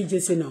Bukky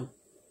Jesse now.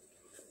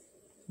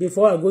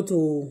 Before I go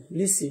to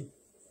Lizzy.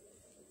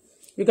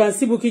 You can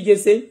see Bukky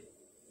Jesse.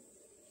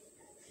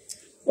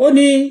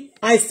 Only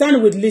I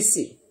stand with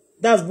Lizzy.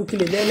 That's Bukky.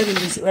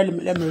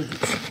 Let me read it.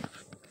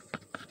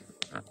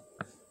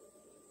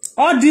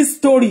 All this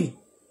story.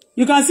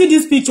 You can see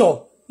this picture.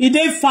 It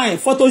ain't fine.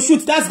 Photo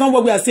shoot. That's not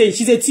what we are saying.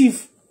 She's a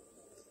thief.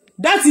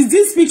 That is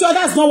this picture.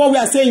 That's not what we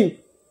are saying.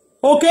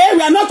 Okay?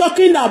 We are not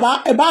talking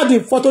about the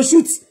photo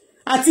shoot.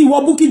 Àti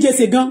ìwọ Bukky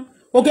Jesse gan.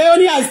 Okay,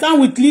 only I stand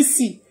with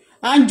Lizzy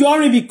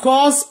Anjorin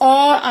because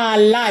all her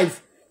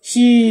life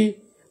she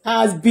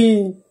has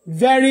been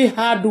very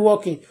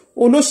hardworking.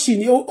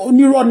 Olóṣì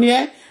onírọ́ ni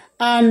ẹ́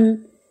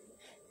and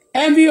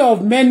envy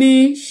of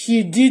many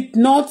she did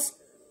not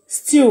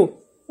steal.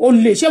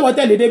 Olè ṣé wọ́n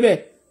tẹ̀lé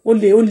débẹ̀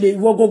olè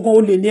ìwọ gangan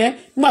olè ni ẹ́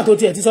nígbà tó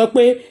tiẹ̀ ti sọ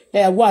pé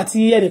ẹ̀wọ́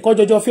àti ẹnìkan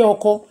jọjọ fẹ́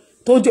ọkọ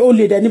tó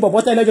olè dẹ̀ ní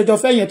bọ̀bọ̀ tẹ́lẹ̀ jọjọ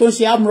fẹ́ yẹn tó ń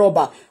ṣe arm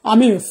robber I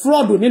mean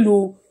fraud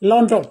nílùú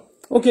London.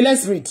 Okay,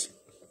 let's read.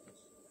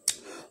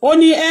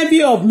 Only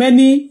envy of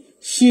many,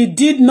 she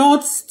did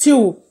not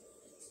steal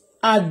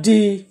at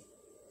the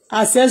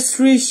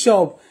accessory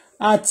shop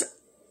at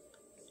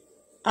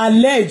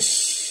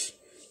alleged.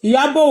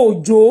 Iyabo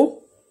Ojo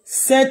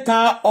set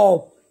her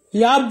up.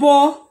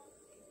 Iyabo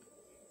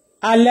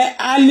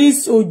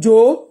Alice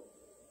Ojo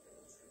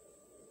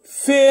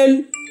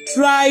fail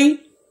try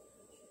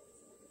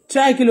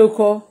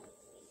kiloko.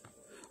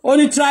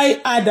 Only try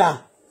harder.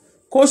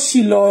 Ko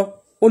she lo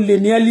olè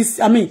ní Alice,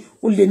 I mean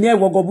olè ní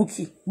ewogo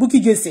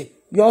Bukky Jesse.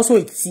 You're also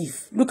a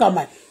thief. Look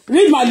at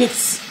read my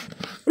lips.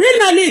 Read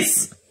my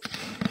lips.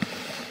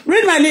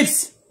 Read my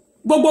lips.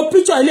 Gbogbo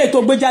picture ilé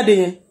tó gbé jáde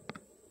yẹn.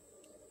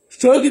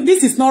 So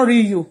this is not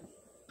real you.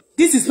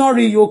 This is not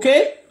real you,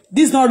 okay?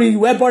 This is not real you.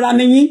 Ebora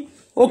niyin,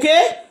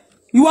 okay?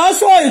 You are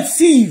also a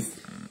thief.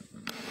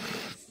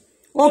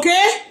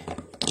 Okay?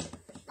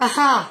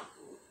 Aha.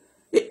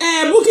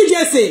 Bukky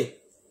Jesse.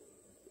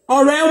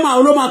 Ọ̀rẹ́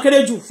o ma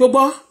kéré jù,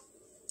 ṣùgbọ́n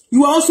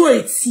you are also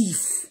a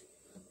thief.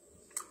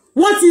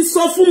 What is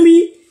so for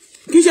me?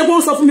 Kì ṣe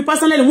wọ́n sọ fún mi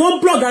personally. One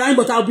blog around,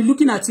 but I'll be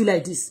looking at you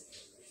like this.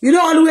 You know,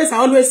 I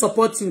always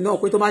support you. No,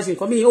 pé tó bá ṣe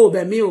nǹkan mi, ó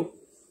bẹ̀ mí o.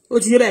 Ó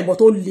ti yé bẹ́ẹ̀, but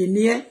ó lè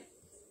ní ẹ́.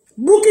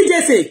 Bukky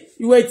Jesse,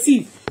 you are a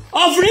thief.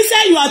 Of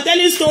recent, you are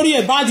telling story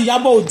about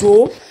Iyabo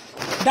Ojo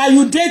that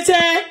you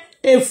dated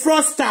a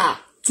fraudster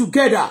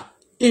together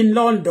in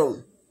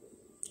London.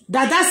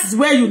 That's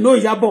where you know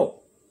Iyabo.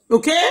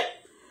 Okay?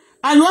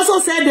 And you also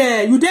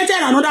said you dated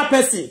another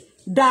person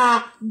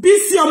that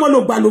BC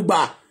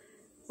Omologbalugba,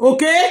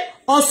 okay,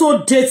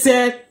 also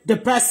dated the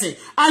person.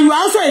 And you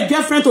are also a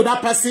girlfriend to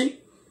that person.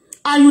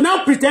 And you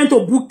now pretend to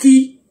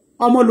Bukky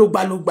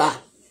Omologbalugba.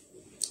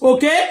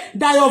 Okay?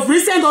 That of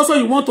recent also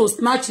you want to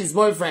snatch his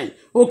boyfriend.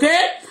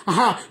 Okay?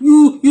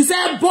 You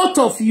said both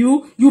of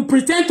you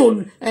pretend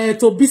to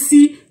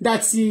BC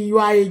that you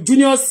are a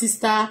junior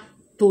sister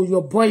to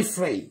your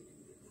boyfriend.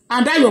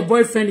 And that your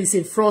boyfriend is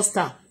a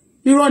fraudster.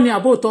 Irọ́ ni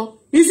àbótọ́.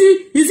 Is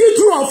it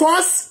true of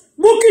us?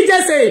 Bukky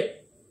Jesse,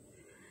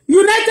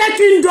 United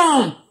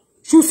Kingdom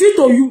should see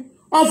to you.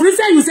 Of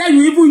recent, you said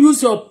you even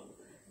use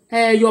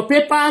your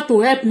paper to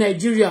help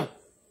Nigeria.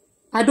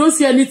 I don't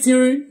see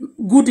anything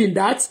good in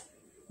that.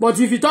 But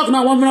if you talk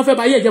now, one minute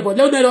by year, but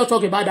let me not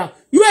talk about that.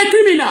 You are a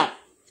criminal.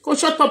 Go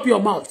shut up your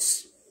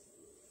mouth.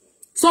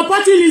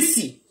 supporting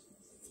Lizzy.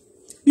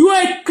 You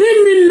are a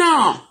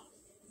criminal.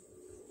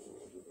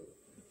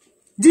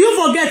 Do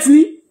you forget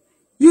me?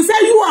 You say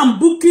you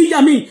and Buki,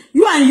 I mean,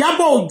 you and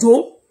Yabo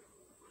Ojo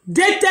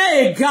dated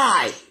a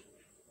guy.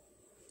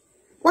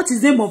 What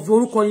is the name of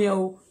Yoruko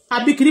yẹn?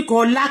 Abikiri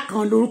ko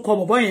Lakan lorúkọ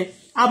bobo yẹn.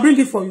 I'll bring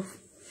it for you.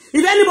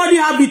 If anybody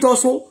have it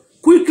also,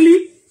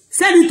 quickly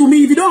send it to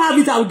me. If you don't have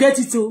it, I'll get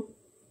it too.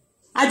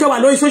 I just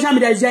want to know social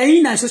media.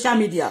 Jain and social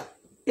media.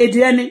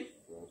 Adrienne.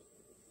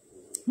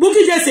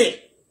 Buki just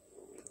say,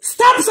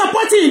 stop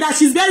supporting that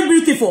she's very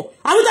beautiful.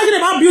 Are we talking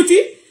about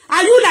beauty?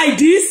 Are you like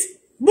this?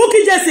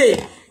 Buki just say,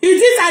 is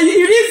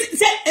this,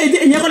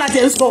 say, Nyekola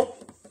Tenso.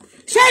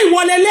 Say,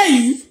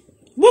 Walele,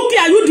 Buki,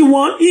 are you the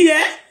one?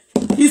 Yeah.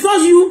 It's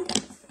not you.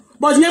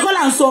 But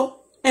Nyekola so,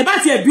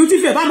 about you're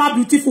beautiful, about my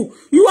beautiful.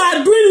 You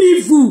are doing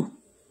evil.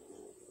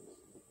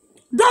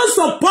 Don't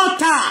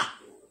support her.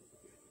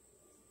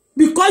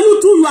 Because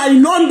you two, you are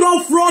in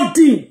London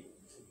frauding.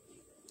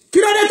 Kí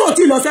ló dé tó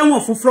ti lọ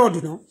sẹ́wọ̀n fún fraud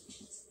náà?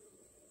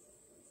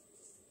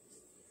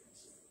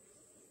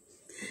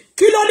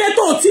 Kí ló dé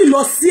tó ti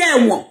lọ sí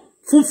ẹ̀wọ̀n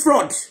fún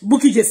fraud?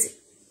 Buki Jesse.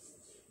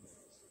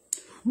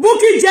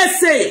 Buki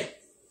Jesse.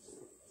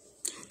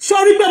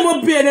 Sorry pé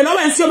mo béèrè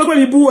lọ́wọ́ en si o mo pé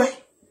mi bú ẹ.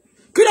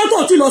 Kí ló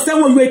tó ti lọ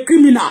sẹ́wọ̀n, you a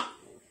criminal.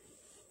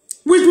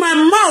 With my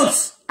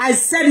mouth, I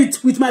said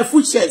it with my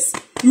full chest.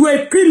 You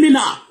a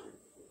criminal.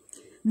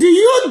 Do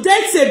you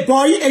date a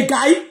boy, a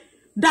guy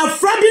that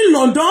fraud in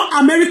London,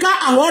 America,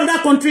 and other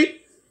country?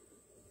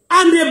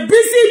 And they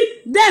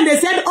busy, then they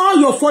said all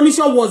your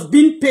furniture was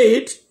being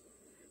paid,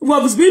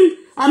 was being,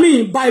 I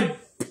mean, by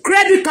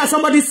credit card,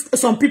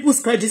 some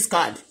people's credit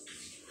card.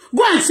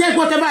 Go and check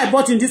whatever I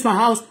bought in this my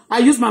house. I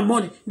use my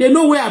money. They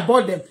know where I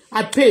bought them.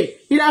 I pay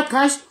either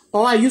cash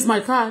or I use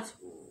my card.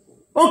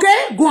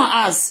 Okay? Go and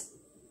ask.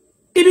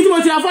 If you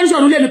want to have furniture,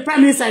 only the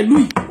Prime Minister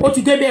Louis, or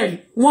to Deberi,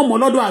 one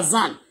Molodo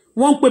Azan,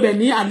 one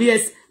Kwebeni,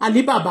 alias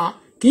Alibaba,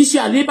 Kishi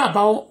Alibaba,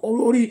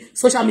 or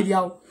social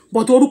media,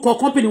 but Oruko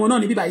company will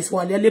not be by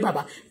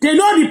Alibaba. They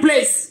know the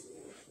place.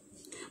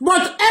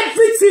 But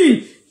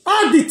everything,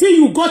 all the thing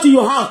you got in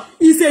your house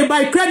is a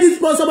by credit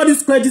for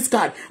somebody's credit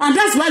card. And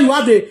that's why you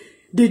have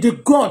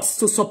the guts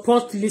to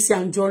support Lizzy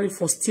and Anjorin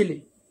for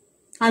stealing.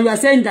 And you are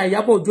saying that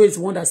Iyabo Ojo is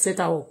the one that set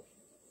her up.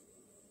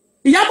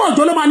 Iyabo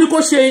Ojo ló máa ní kó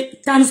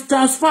ṣe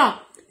transfer.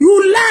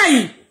 You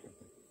lie.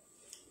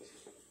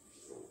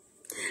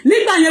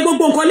 Nígbà yẹn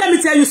gbogbo nǹkan, let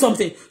me tell you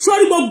something.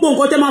 Sorry gbogbo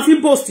nǹkan tẹ́ máa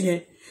fi post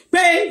yẹn.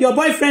 Pé your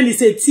boyfriend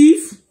is a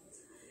thief.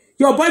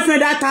 Your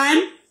boyfriend that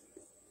time,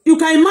 you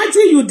can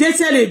imagine you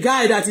dated a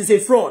guy that is a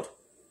fraud.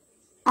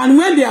 And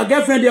when their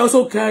girlfriend, they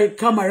also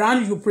come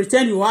around, you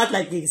pretend you act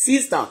like a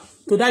sister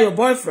to that your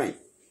boyfriend.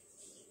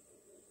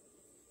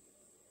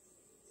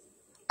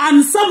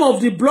 And some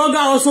of the bloggers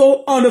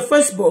also on the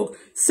Facebook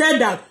said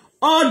that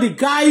all the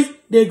guys,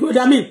 they go,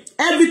 I mean,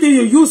 everything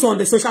you use on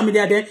the social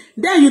media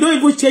then you don't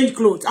even change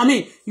clothes. I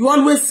mean, you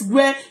always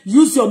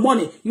use your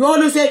money. You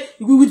always say,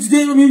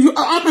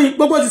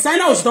 but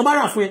designer was not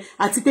bad for you.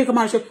 I think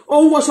what's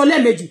your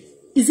lemon?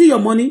 Is it your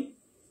money?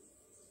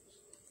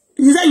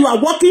 You say you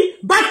are working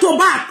back to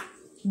back.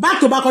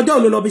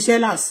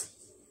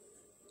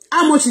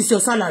 How much is your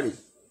salary?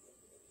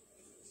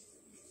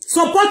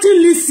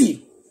 Supporting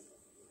Lizzy.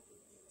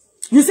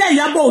 You say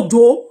Iyabo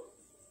Ojo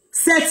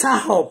set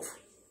her up.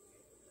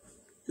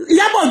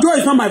 Iyabo Ojo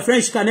is not my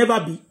friend. She can never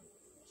be.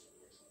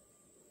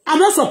 I'm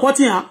not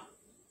supporting her.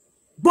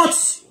 But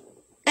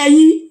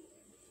only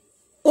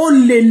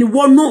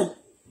one no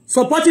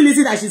supporting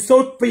Lizzy that she's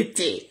so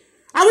pretty.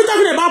 Are we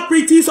talking about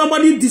pretty?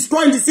 Somebody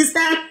destroying the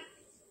system?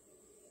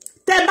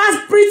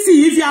 That's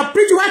pretty. If you are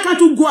pretty, why can't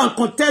you go and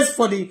contest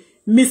for the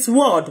Miss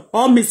World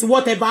or Miss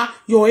whatever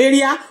your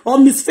area or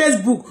Miss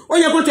Facebook? Or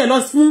you're going to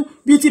lost full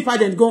beauty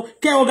pageant go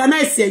can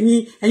organize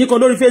any and you can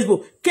do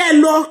Facebook.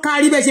 Can lo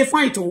carry be she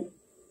fine too.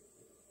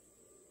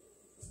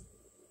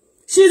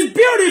 She's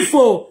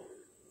beautiful.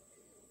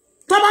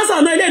 Thomas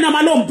no ile na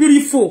ma lo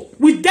beautiful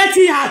with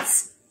dirty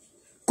hearts.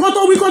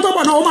 Koto we koto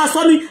bo na o ma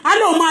so ni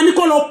alo ma ni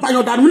ko lo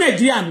payan danu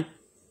Nigeria ni.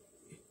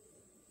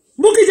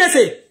 Buki just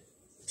say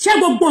ṣé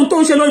gbogbo nǹkan tó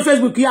ń ṣe lórí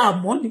Facebook yà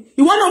mọ́ ni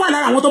ìwọ náà wà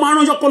lára àwọn tó máa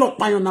ránṣọ́ kó lọ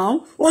pààyàn náà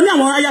ó ní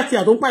àwọn ayáfíà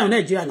tó ń pààyàn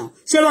Nàìjíríà náà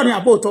ṣé rọ ni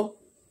àbó tọ́.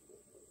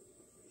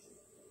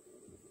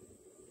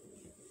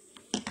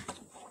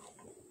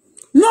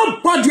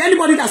 Nobody,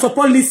 anybody that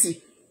support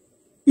Lizzy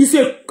she's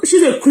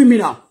a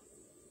criminal.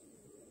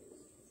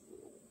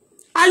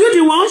 Are you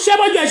the one? Ṣé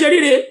bọ́jú ẹ̀ ṣe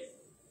ríre?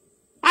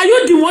 Are you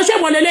the one? Ṣé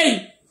bọ́ lélẹ́yìí?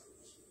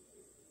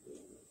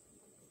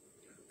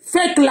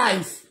 Fake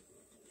life.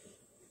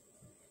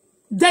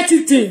 Dirty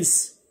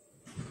things.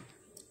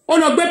 Oh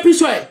no, gbé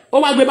picture ẹ̀,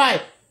 ó wá gbé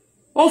báyìí.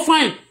 Oh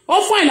fine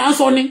là ń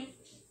sọ ni.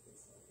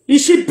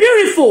 Is she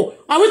beautiful?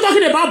 Are we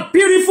talking about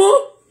beautiful?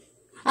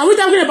 Are we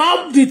talking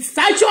about the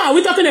statue? Are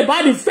we talking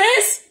about the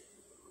face?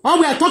 Or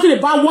we are talking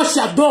about what she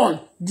has done,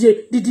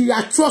 the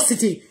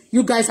atrocity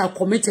you guys have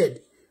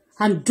committed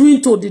and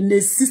doing to the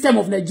system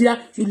of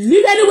Nigeria? You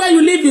live anywhere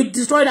you live, you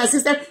destroy that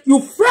system, you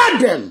fraud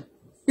them.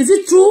 Is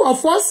it true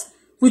of us?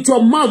 With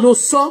your mouth, no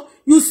sir.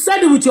 You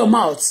said it with your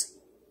mouth.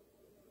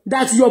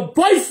 that your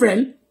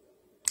boyfriend,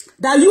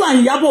 that you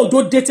and Iyabo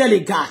Ojo dated a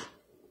guy.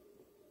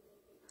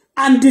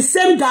 And the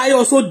same guy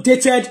also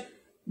dated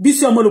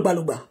Bisi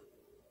Omolubaluba.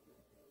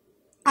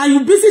 And you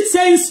busy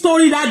saying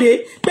story that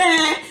day,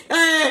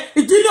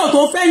 did you know to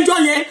offend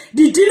John?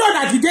 Did you know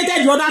that he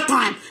dated the other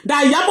time?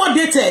 That Iyabo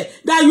dated?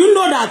 That you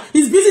know that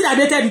he's busy that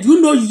dated? Did you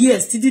know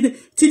yes? Did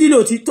you know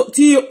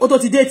Auto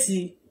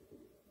date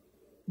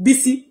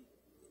Bisi?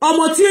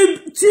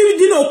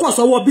 Dino course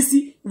or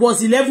Bisi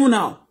was 11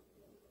 now.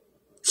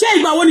 She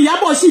ìgbà wo ni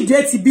Iyabo she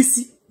date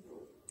Bisi.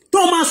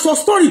 Thomas so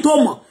story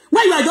Thomas.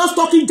 When you are just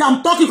talking,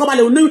 talking about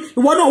you know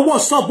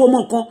what's up,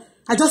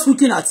 I just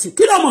looking at you.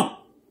 Kilomo.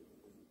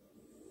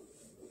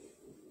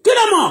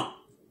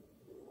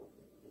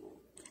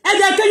 And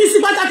then can you see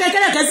what I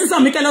can see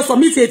some Michael for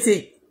me tete.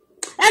 And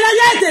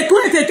I get the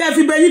quite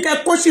everybody you can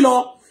push it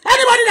all.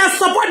 Anybody that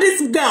support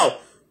this girl,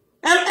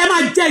 am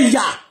I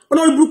deya?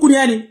 Olori buruku ni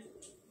ẹni.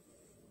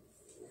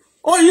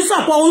 Oh, you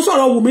support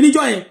sọ̀rọ̀ Wùmí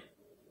níjọ́ yẹn.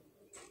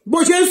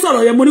 Bó ṣe ń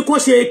sọ̀rọ̀ yẹn mo ní kó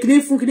ṣe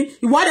kíní fún kíní.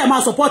 Ìwọ dẹ̀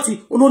máa support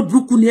olori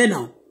buruku ni ẹ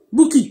now.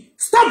 Buki,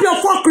 stop your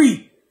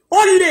fuckery.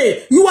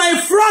 Only you are a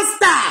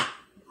fraudster.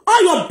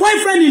 All your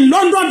boyfriend in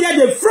London, they're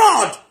the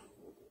fraud.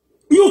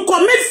 You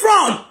commit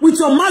fraud with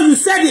your mouth. You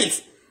said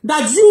it.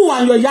 That you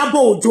and your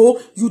Iyabo Ojo,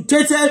 you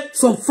dated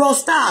some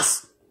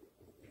fraudsters.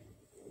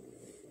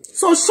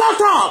 So shut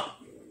up.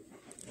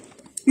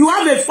 You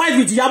have a fight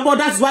with Iyabo.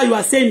 That's why you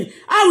are saying it.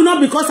 I will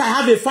not, because I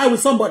have a fight with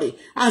somebody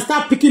and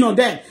start picking on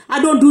them. I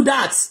don't do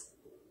that.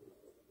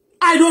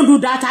 I don't do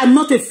that. I'm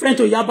not a friend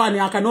to Iyabo and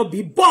I cannot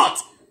be.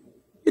 But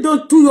you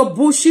don't do your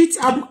bullshit.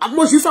 I'm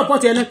most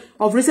support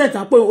of recent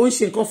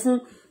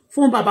fún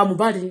Baba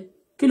Mohbad.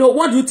 Kilo,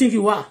 what do you think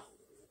you are?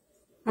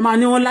 I'm a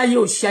neon lie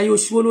or shy or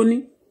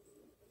swallowing.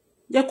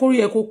 You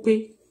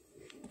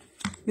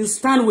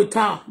stand with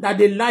her that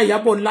they lie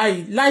about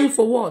lie. Lie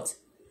for what?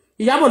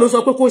 Iyabo ló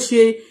sọ pé kó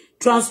ṣe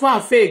transfer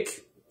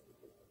fake.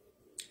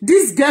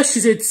 This girl,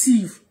 she's a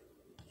thief.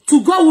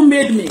 To God who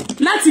made me.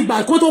 Láti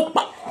ìgbà kó tó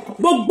pa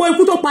gbogbo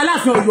ikú tó pa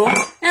Aláàfin Ọ̀yọ́.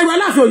 Ẹ̀rù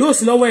Aláàfin Ọ̀yọ́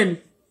sí lọ́wọ́ ẹni.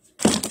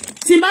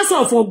 Tí bá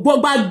sọ for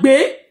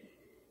gbàgbé,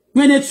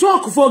 when they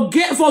talk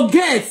forget.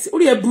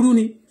 Orí ẹ burú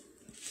ni.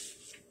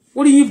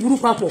 Orí yín burú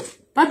papọ̀.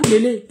 Papi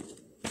lele.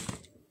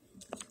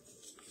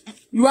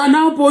 You are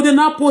now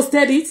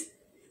posted it.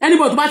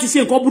 Anybody bá ti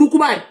ṣe nǹkan burúkú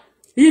báyìí.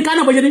 Yínká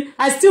náà bó ṣe ní,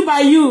 I still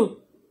buy you.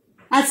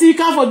 Àti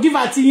Yínká forgive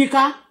àti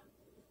Yínká.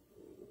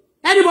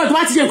 Anybody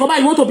bá ti ṣe nǹkan báyìí,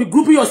 you want to be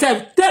grouping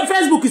yourself.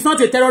 Facebook is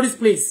not a terrorist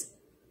place.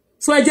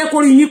 So ẹ jẹ́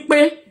kó rí yín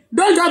pé,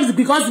 don't just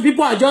because the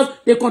people are just,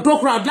 they control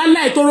crowd.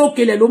 Lálẹ́ tó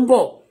rókèlè ló ń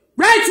bọ̀.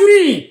 Right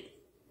me.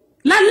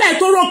 Lálẹ́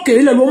tó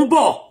rókèlè ló ń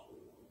bọ̀.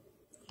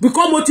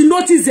 Because mo ti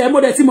notice ẹ, mo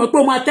dẹ̀ ti mọ̀ pé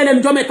o máa tẹ́lẹ̀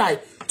níjọ́ mẹ́ta yìí.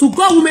 To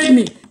God who made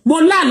me. Mo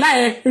lálá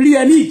ẹ rí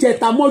ẹ ní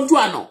ìjẹta mọ́jú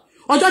àná.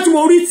 Ọjọ́ tí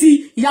mo rí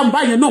ti ìyá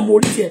Mohbad yẹn náà mo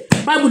rí ti ẹ.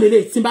 Bible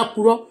lele tí n bá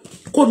purọ́.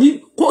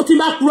 Tí n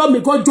bá purọ́,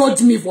 may God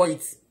judge me for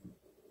it.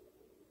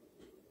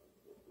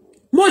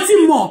 Mo ti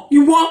mọ̀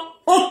ìwọ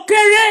ó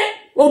kéré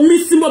omi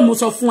sí mo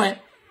sọ fún ẹ.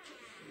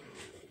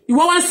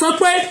 Ìwọ wá sọ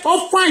pé ó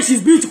fine,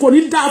 she's beautiful, kò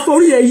ní dá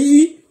forí ẹ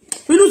yí.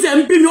 Inú tẹ̀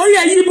ń bí mi, orí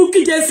ẹ yí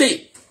Bukky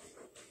Jesse.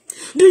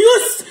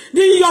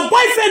 Your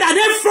boyfriend, are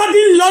they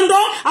frauding in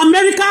London,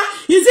 America?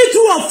 Is it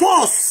true or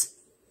false?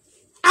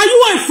 Are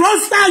you a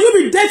fraudster? You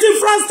be dating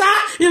fraudster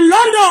in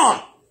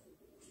London?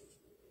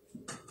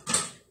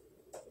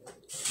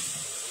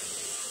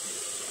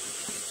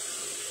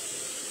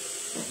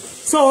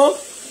 So,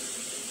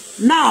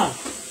 now,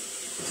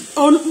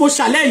 mo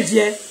challenge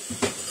ye.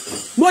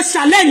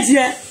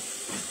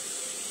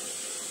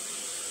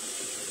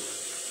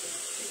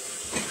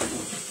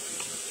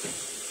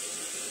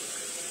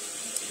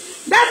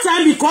 That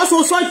time, because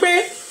also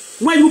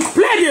when you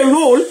play the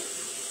role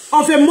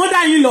of a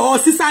mother-in-law or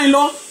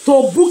sister-in-law to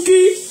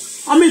Bukky,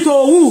 to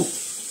who?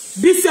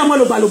 Bisi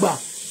Omolubaluba.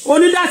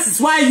 Only that is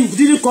why you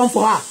didn't come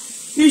for her.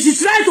 If she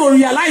tried to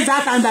realize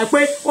that and that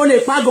way, only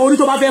pago, only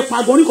to have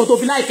pago, only to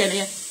like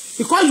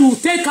because you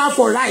take her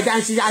for ride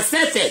and she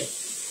accepted.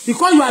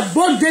 Because you are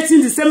both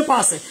dating the same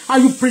person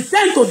and you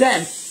pretend to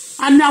them.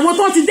 And now what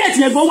want to date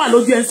you go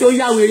and say, oh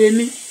yeah, we're in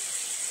me.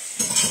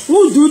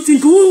 Who do you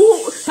think?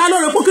 Who?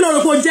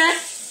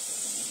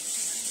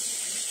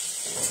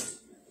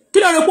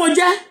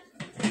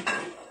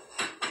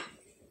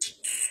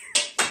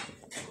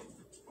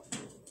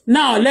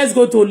 Now let's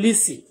go to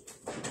Lizzy.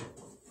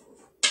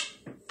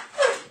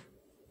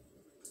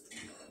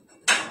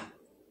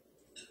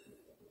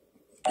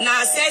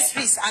 Now access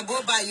fees I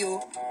go by you.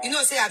 You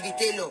know say I be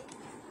tailor.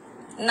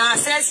 Now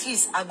access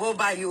fees I go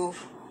by you.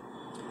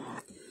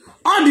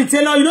 All the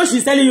tailor, you know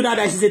she's telling you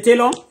that she's a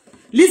tailor.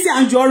 Lizzy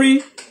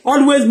Anjorin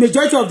always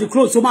majority of the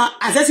clothes so ma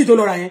access it all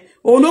right.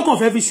 Oh no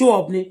confess show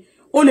up ni.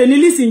 Oh le ni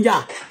Lizzy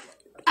nja.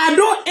 I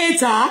don't hate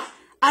her.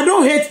 I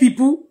don't hate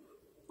people.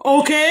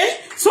 Okay?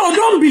 So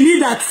don't believe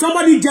that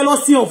somebody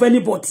jealousy of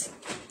anybody.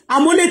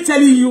 I'm only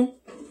telling you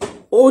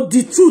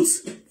the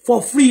truth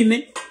for free,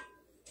 ne?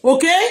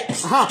 Okay?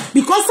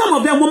 Because some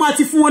of them want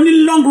to fún wọn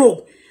ní long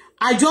rope.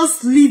 I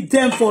just leave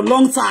them for a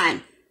long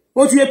time.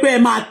 Ó ti yé pé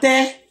ẹ máa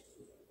tẹ́.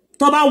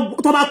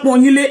 Toba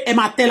ponyile e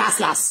ma tell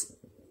last.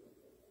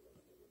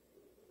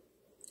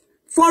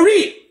 For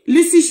real,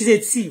 Lizzy, she's a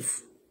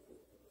thief.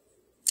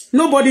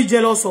 Nobody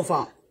jealous of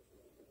her.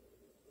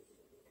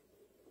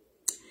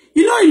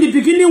 You know, in the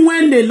beginning,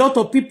 when a lot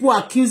of people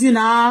accusing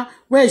her,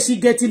 where is she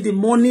getting the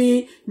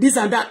money, this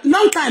and that,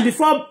 long time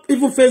before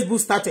even Facebook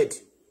started.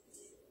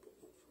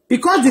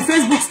 Because the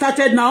Facebook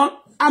started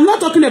now, I'm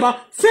not talking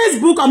about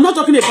Facebook, I'm not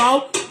talking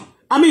about,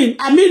 I mean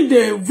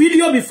the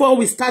video before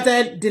we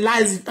started the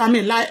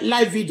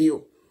live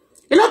video.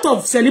 A lot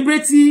of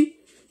celebrity,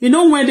 you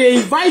know, when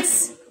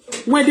Lizzy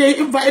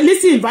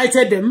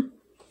invited them,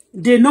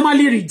 they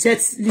normally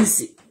reject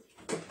Lizzy.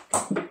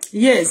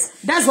 Yes,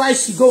 that's why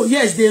she go.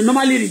 Yes, they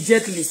normally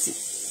reject Lizzy.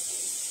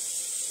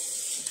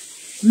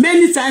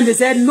 Many times they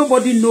said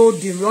nobody know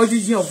the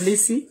origin of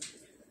Lizzy.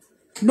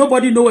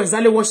 Nobody know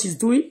exactly what she's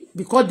doing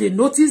because they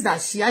noticed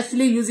that she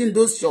actually using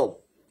those shop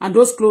and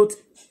those clothes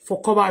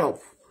for cover up.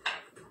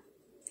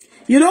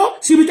 You know,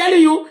 she'll be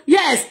telling you,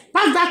 yes,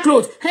 pack that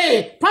clothes.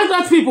 Hey, pack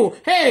that people.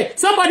 Hey,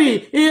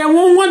 somebody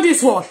won't want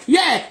this one.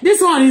 Yeah,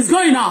 this one is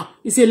going now.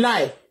 It's a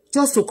lie.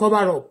 Just to cover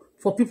up.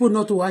 For people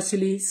not to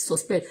actually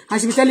suspect.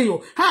 And she'll be telling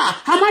you, I'm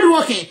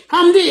hardworking,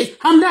 I'm this,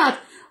 I'm that.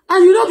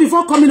 And you know,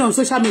 before coming on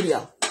social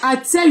media, I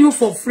tell you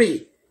for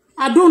free,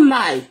 I don't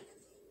lie.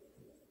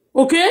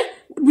 Okay?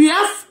 We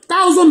have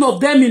thousands of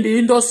them in the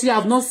industry. I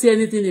have not said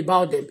anything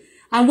about them.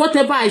 And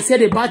whatever I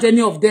said about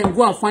any of them,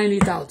 go and find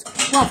it out.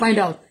 Go and find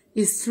out.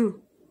 It's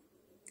true.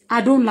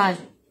 I don't lie.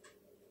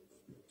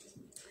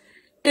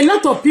 A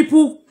lot of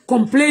people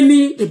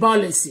complaining about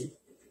Lizzy.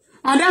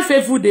 And that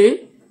fateful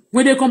day,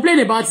 when they complain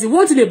about it,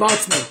 one thing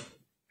about me,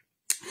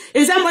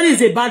 if somebody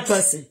is a bad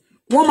person,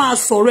 one man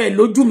sorry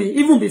lójú mi,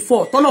 even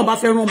before, tọ́lọ́run bá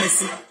fẹ́ rán mi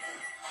sí.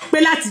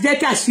 Pé láti jẹ́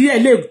kí àṣírí ẹ̀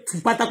lè tú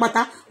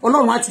pátápátá,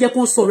 Ọlọ́run á ti jẹ́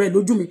kó sọ̀rọ̀ ẹ̀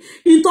lójú mi.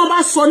 In tó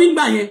bá sọ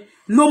nígbà yẹn,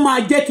 ló máa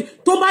jẹ́ kí,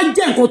 tó bá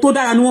jẹ́ nǹkan tó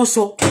dára ni wọ́n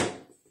sọ.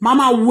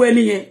 Màmá wo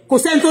ẹni yẹn, kò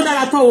sẹ́ni tó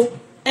dára tán o,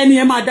 ẹni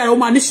yẹn máa dára, ó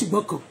máa ní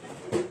ṣùgbọ́n kan.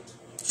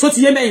 So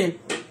ti yé mẹ́yẹn.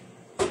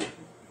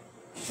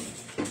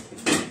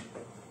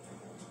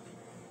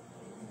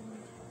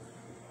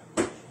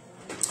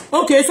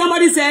 Okay,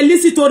 somebody said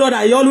Lizzy told her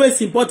that he always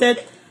import her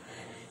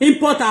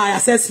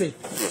accessory.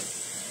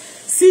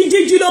 Si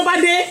jíjí ló bá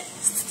dé,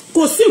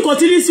 kò sí nǹkan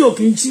tí Lizzy ò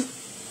kì í jí.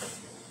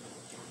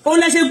 Ó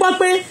lè ṣe gbọ́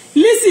pé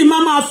Lizzy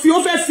máa fi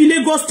ó fẹ́ fi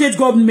Lagos state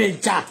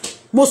government jà.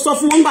 Mo sọ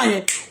fún wọn gbà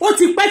yẹn. Ó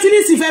ti pẹ́ tí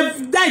Lizzy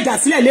fẹ́ dá ìjà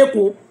sílẹ̀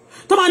l'Ékòó.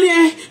 Tó bá ní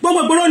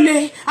gbogbo ìgboro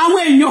le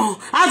àwọn èèyàn,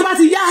 àti bá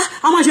ti yá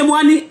àwọn àṣemọ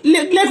wa ní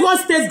Lagos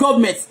state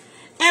government.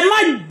 Ẹ má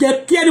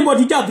jẹ́ kí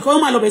anybody jà because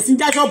wọ́n máa lọ bẹ̀ sí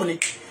já shop ni.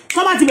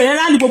 Come to the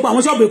rally gbogbo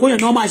àwọn shop Èkó yẹn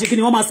náà máa ṣe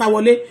kíni wọ́n máa sá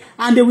wọlé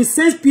and they will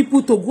send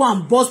people to go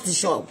and bust the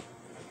shop.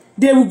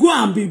 They will go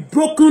and be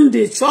broken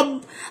the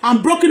shop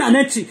and broken an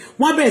entry.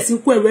 Wọ́n bẹ̀rẹ̀ sí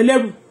kó ẹrù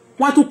ẹlẹ́rù.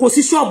 Wọ́n tún kó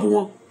sí shop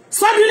wọn.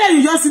 Suddenly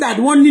you just see that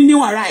one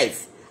new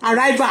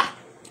arrival.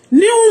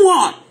 New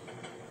one.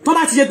 Tó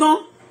bá ti ṣe tán,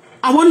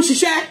 àwọn ní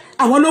ṣiṣẹ́,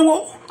 àwọn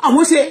lówó,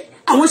 àwọn ṣe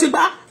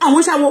gbá,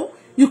 àwọn ṣàwo.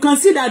 You can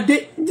see that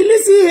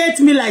Lizzy hates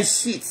me like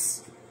shit.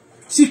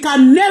 She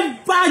can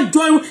never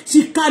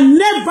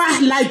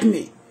like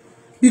me.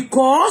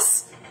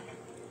 Because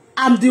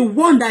I'm the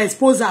one that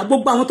expose her.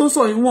 Gbogbo àwọn tó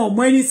sọ ìwọ̀n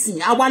ọmọ anything.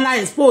 Àwa la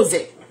expose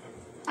ẹ̀.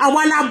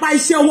 Àwa la bà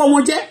iṣẹ́ ọwọ́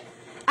wọn jẹ́.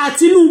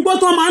 Àti inú igbó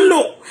tó máa ń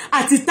lò.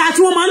 Àti ìta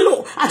tí wọ́n máa ń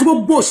lò. Àti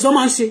gbogbo òṣì tó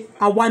máa ń ṣe.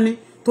 Àwa ni.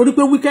 Torí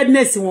pé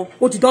wickedness wọn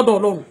ó ti dọ́dọ̀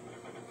Ọlọ́run.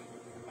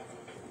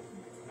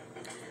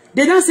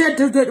 They now said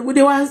they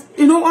were,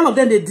 you know, all of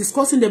them, they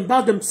discussing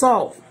about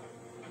themselves.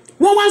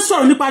 Wọ́n wá ń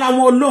sọ̀rọ̀ nípa ara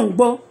wọn Ọlọ́run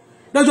gbọ́.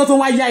 Lọ́jọ́ tó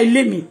wá yá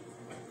ilé mi.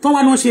 Tó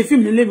wá náà ṣe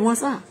fíìmù nílé mi wọ́n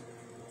sá.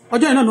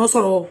 Ọjọ́ yẹn náà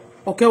sọ̀rọ̀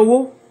ọ̀kẹ́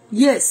owó.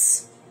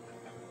 Yes.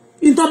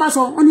 In tó bá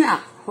sọ wọ́n ní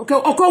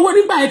ọ̀kẹ́ owó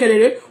nígbà yẹn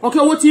kẹ̀lẹ̀rẹ́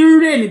ọ̀kẹ́ owó ti ń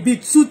rè ní bí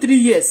 2-3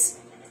 years.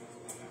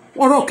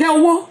 Ọ̀rọ̀ ọ̀kẹ́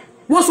owó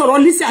wọ́n sọ̀rọ̀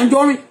Lizzy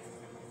Anjorin.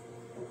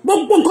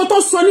 Gbogbo nǹkan tó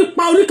sọ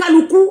nípa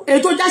oníkálukú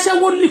èyí tó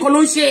jáṣẹ́wó nìkan ló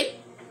ń ṣe.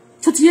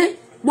 Tó ti yé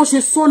bó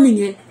ṣe sọ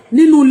nìyẹn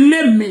nínú ilé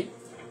mi.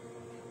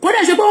 Kò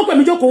dẹ̀ ṣe pé wọ́n pè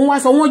mí jókòó wá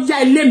sọ wọ́n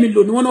já ilé mi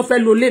lò ní wọ́n náà fẹ́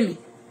lo ilé mi.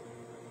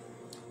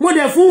 Mo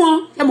dẹ̀ fún wọn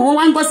ẹmọ̀ wọn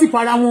wá ń gossip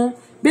ara wọn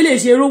bẹ́lẹ̀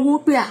ṣe rówó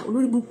pé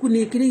olórí burúkú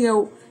ni kiri yẹn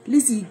o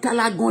Lizzy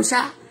gala gan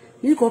ṣá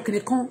ní kan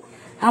kiri kan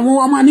àwọn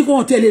ọmọ ní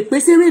kò tẹ̀lé pé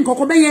ṣeré nǹkan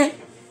kan bẹ́yẹn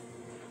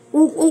ó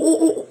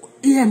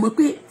ìyẹn mọ̀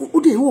pé ó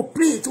dẹ̀ ó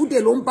pray ó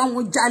dẹ̀ ló ń bá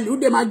wọn jalè ó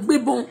dẹ̀ máa gbé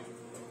bọn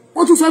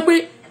wọ́n tún sọ pé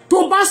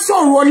tó bá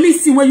sọ̀rọ̀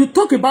Lizzy when you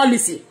talk about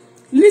Lizzy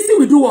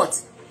will do what?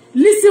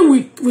 Lizzy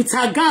with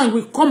her gang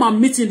will come and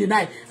meet in the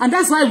night and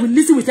that's why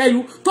Lizzy will tell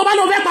you tó bá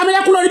lọ fẹ́ pa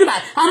mẹ́lẹ́kú lórí bíbá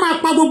a máa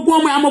pa gbogbo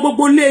ọmọ àmọ́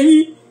gbogbo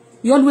lẹ́yìn.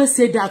 You always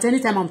say that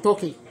anytime I'm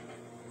talking.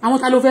 Àwọn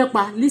ta ló fẹ́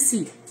pa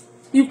Lizzy.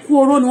 Ikú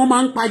oró ni wọ́n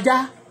máa ń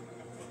pajá.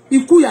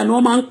 Ikú ìyà ni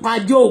wọ́n máa ń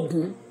pajá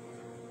Ògún.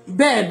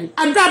 Bẹ́ẹ̀ ni.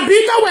 Àdàbí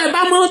tọ́wọ́ ẹ̀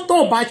bá mọ́ tó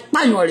bá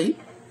pààyàn rí.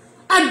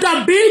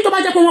 Àdàbí tó bá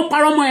jẹ́ pé wọ́n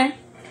parọ́ mọ́ ẹ.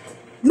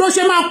 Ló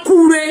ṣe máa kú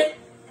re.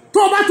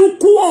 Tó bá tún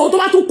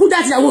kú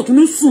jàtìyàwó òtún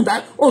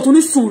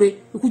ní sùn re.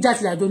 Ikú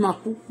jàtìyàwó máa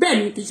kú. Bẹ́ẹ̀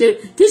ni kì í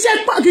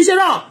ṣe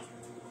rọ̀.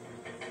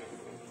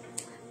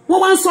 Wọ́n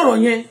wá ń sọ̀rọ̀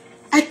yẹn.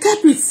 I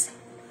kept it.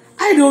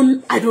 I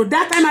don't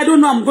that time I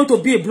don't know I'm going to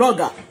be a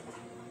blogger.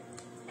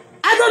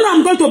 don't know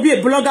I'm going to be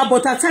a blogger,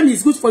 but at times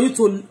it's good for you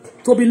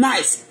to be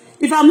nice.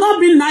 If I'm not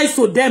being nice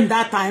to them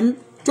that time,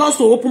 just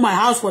to open my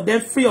house for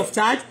them free of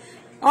charge,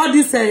 all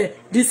this,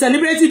 the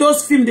celebrity,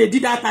 those films they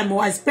did that time,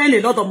 I spend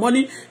a lot of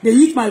money, they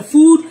eat my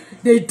food,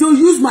 they do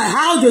use my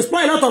house, they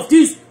spoil a lot of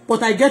things,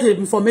 but I get the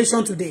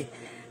information today.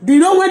 Do you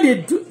know when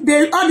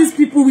all these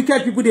people,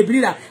 wicked people, they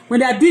believe that when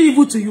they are doing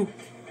evil to you,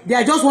 they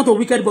are just want to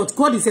wicked, but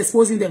God is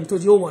exposing them to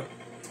the whole world.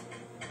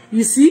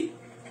 You see?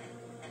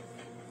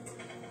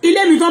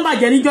 Ilé mi tán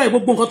bàjẹ́ níjọ́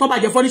gbogbo nǹkan tán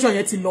bàjẹ́ furniture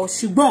yẹn ti lọ,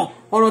 ṣùgbọ́n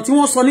ọ̀rọ̀ tí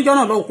wọ́n sọ níjọ́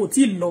náà lọ kò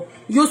tí ì lọ,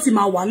 yóò sì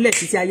máa wà nílẹ̀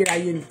títí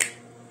ayérayé ni.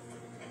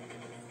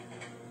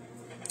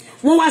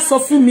 Wọ́n wá sọ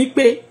fún mi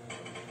pé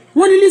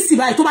wọ́n ní Lizzy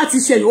báyìí tó bá ti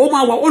ṣẹlẹ̀ ó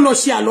máa wà ó lọ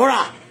ṣe àlọ́rà.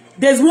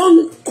 There's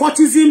one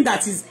courtesan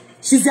that is,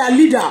 she's their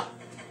leader.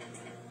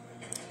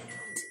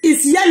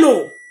 It's yellow.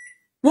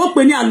 Wọ́n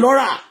pè ní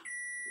àlọ́rà.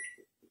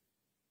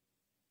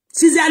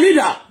 She's their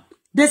leader.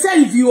 They said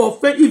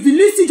if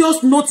Lizzy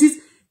just notice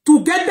to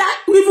get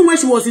that, even when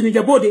she was in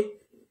Ijebode,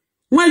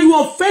 when you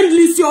offend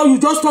Lizzy or you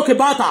just talk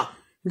about her,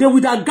 they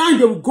with a gun,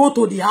 they will go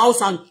to the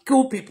house and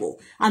kill people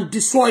and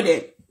destroy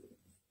them.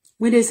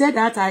 When they said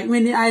that,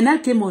 when I now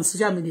came on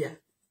social media,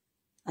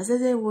 I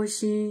started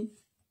watching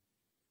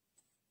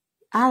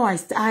how I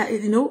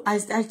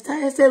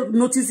started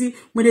noticing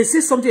when they say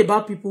something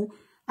about people,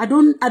 I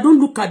don't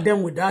look at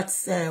them with that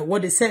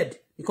what they said,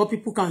 because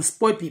people can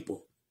spoil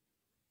people.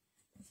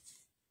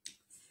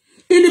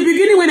 In the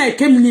beginning, when I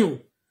came new,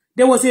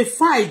 there was a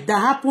fight that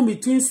happened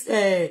between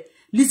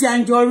Lizzy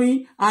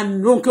Anjorin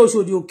and Ronke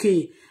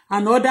Oshodi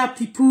and other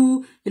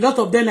people, a lot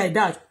of them like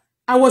that.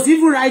 I was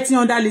even writing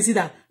under Lizzy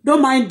that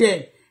don't mind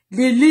them.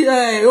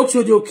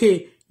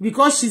 Oshodi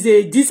because she's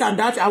a this and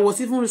that. I was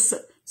even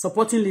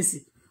supporting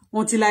Lizzy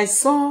until I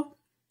saw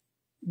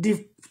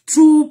the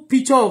true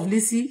picture of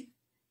Lizzy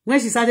when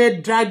she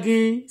started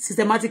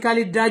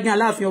systematically dragging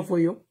Alaafin for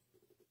you.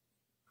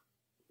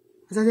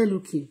 I started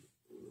looking.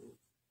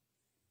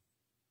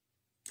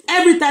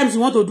 Every time she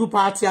want to do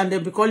party and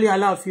then be calling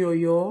Alaafin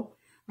Oyo,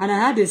 and I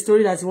had a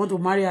story that she want to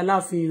marry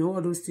Alaafin, you know,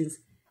 all those things,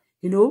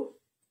 you know,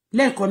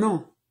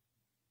 no.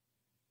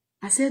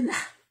 I said,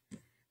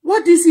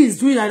 what this is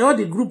doing, and all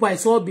the group I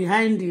saw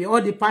behind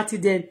all the party,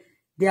 then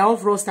they are all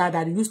fraudsters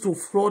that used to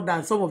fraud,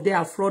 and some of them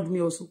have fraud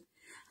me also.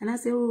 And I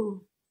said,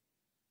 oh,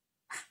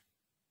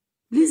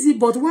 Lizzy,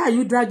 but why are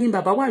you dragging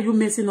Baba? Why are you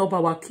messing up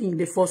our king,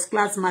 the first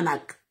class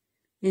monarch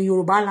in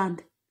Yoruba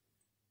land?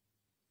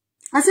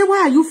 I said, why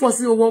are you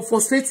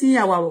frustrating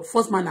our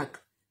first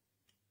monarch?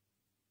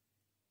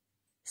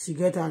 She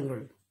get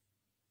angry.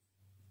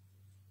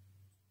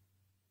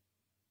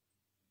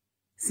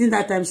 Since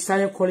that time, she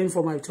started calling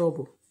for my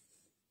trouble.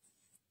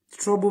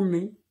 Trouble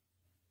me.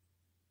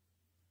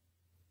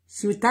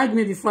 She would tag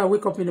me before I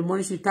wake up in the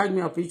morning. She would tag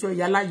me a picture,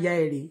 Yala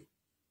Yaeri.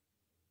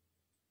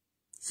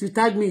 She would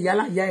tag me,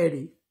 Yala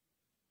Yaeri.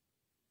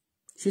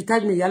 She would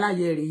tag me, Yala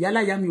Yaeri.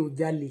 Yala Yami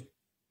Ojale.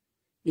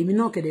 Èmi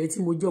náà kẹ̀dẹ̀ tí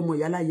mo jẹ́ ọmọ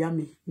ìyá láyá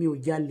mi ò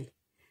jalè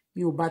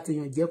mi ò bá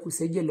tèèyàn jẹ́ kù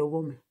sẹ́jẹ̀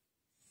lọ́wọ́ mi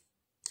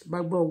bá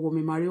gbọ́ owó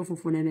mi máa rí ó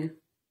funfun nẹ́nẹ́.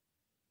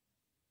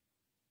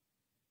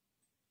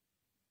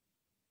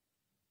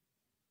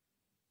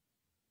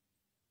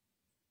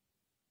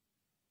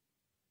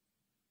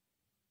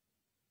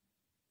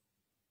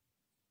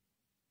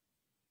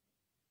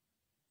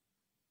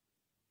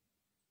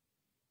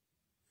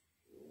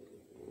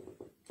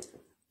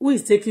 Who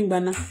is taking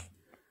gbana?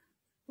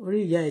 Orí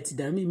ìyá ẹ̀ ti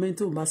dà mí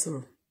mẹ́tò bá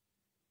sọ̀rọ̀.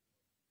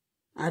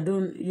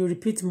 You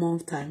repeat more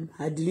time,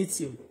 I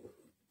delete you.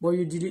 But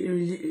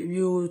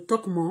you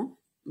talk more,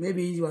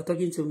 maybe you are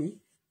talking to me,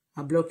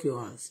 I block your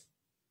ass.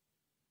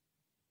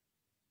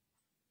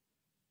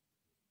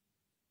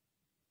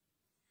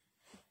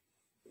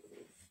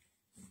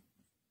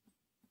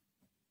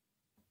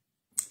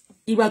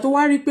 Ìgbà tó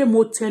wá rí pé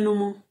mo tẹnu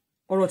mọ́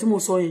ọ̀rọ̀ tí mo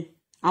sọ yẹn,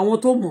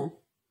 àwọn tó mọ̀,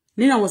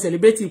 nínú àwọn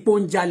celebrity pé ó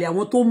ń jalè,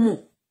 àwọn tó mọ̀,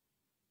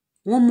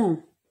 wọ́n mọ̀,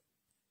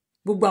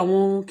 gbogbo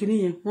àwọn kinní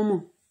yẹn, wọ́n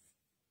mọ̀.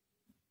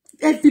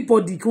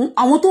 Everybody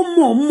àwọn tó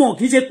mọ̀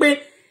kì í ṣe pé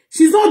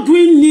she's not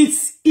doing it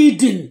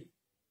hidden.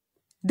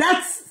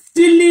 That's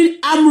stealing,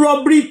 armed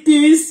robbery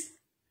things,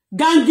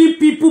 ganging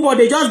people, but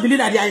they just believe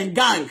that they are in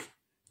gang.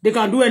 They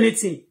can do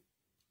anything.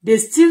 They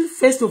steal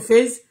face to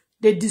face.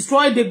 They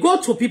destroy. They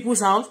go to people's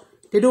house.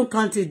 They don't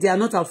count it. They are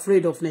not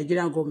afraid of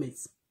Nigerian government.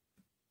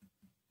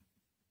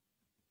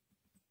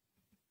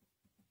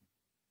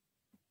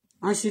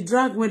 And she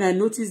dragged when I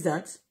noticed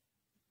that.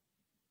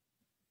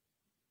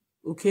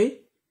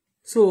 Okay?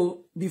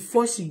 So,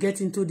 before she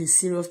gets into the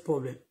serious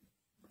problem.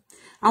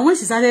 And when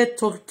she started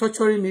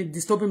torturing me,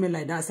 disturbing me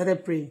like that, I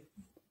started praying.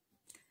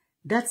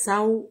 That's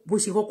how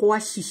she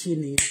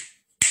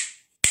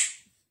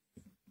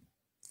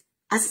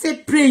I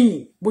started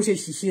praying.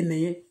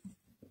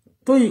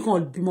 Tony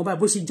can't be mobile,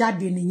 but she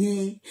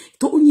jaded.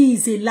 Tony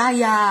is a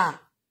liar.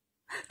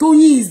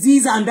 Tony is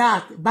this and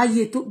that.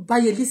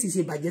 This is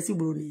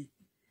a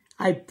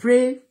I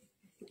pray.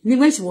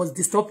 When she was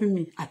disturbing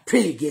me, I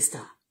pray against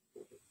her.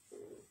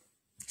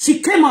 She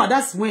came out,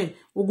 that's when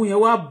ogun yẹn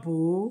wá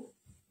bò.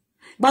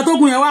 But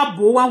ogun yẹn wá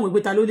bò, wá wọ́n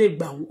pé ta ló lè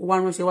gbà wọ́n, wá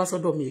ránṣẹ́ wá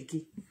sọ́dọ̀ mi èké.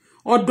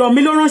 ọ̀dọ̀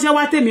mi ló ránṣẹ́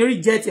wá tèmi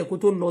reject ẹ kó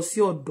tó lọ sí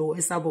ọ̀dọ̀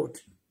Esabod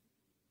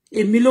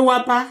èmi ló wá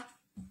bá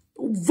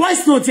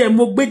voice note ẹ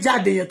mo gbé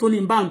jáde yẹn tó ní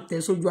bá ń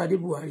tẹ̀ sójú Adé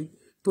Buhari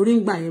torí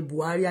ń gbà yẹn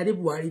Buhari Adé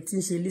Buhari tí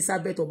ń ṣe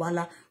Elizabeth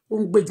Ọbánlá ó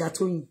ń gbèjà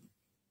Tóyìn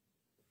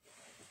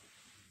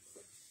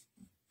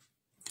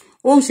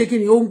ó ń ṣe kí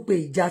ni ó ń gbé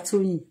ìjà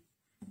Tóyìn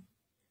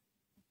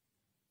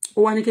ó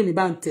wá ní kémi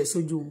bá ń tẹ̀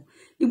sójú wọn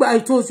nígbà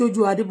tó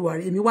sójú Adé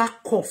Buhari èmi wá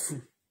kọ̀ fún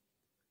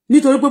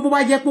nítorí pé bó bá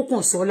jẹ́ pé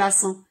kàn sọ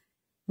lásán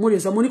mo lè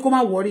sọ mo ní kó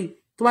má worry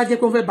tó bá jẹ́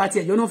pé wọ́n fẹ́ bá ti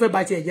ẹ̀jọ́ náà fẹ́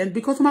bá ti ẹ̀jẹ́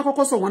because tó má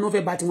kọ́kọ́ sọ wọn náà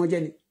fẹ́ bá ti wọn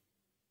jẹ́ ni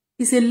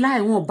it's a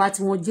lie wọn bá ti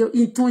wọn jẹ́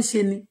in tó ń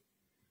ṣe ni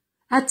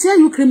I tell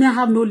you criminal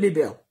have no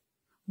label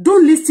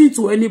don't listen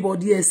to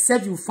anybody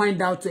except you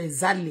find out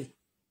exactly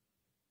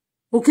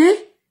okay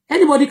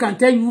anybody can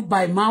tell you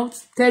by mouth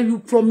tell you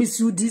promise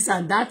you this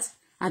and that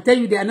and tell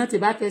you they are not a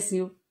bad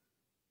person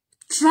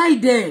try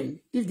them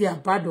if they are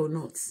bad or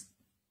not.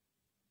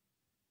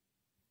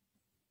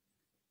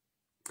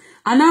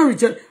 And now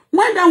return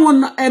when that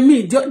one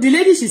the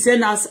lady she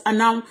said us and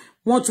now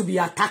want to be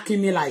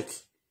attacking me like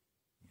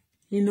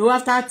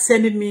after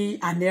sending me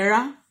an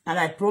error that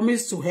I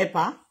promised to help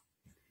her,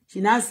 she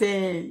now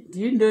said, do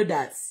you know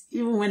that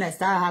even when I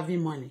started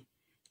having money,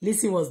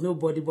 Lizzy was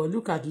nobody, but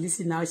look at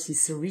Lizzy now,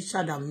 she's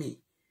richer than me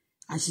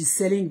and she's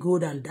selling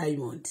gold and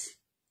diamond,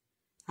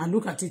 and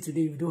look at it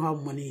today, you don't have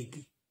money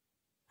again.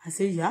 I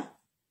say, yeah,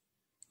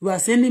 you are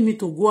sending me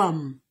to go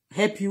and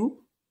help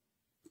you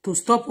to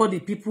stop all the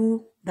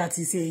people that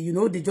is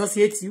they just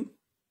hate you.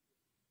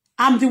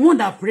 I'm the one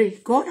that pray.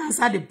 God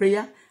answered the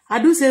prayer. I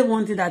do say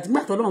one thing that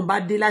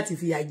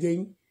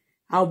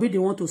I'll be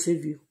the one to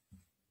save you.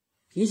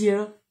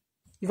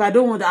 If I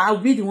don't want, I'll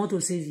be the one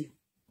to save you.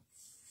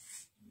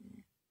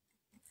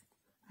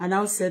 And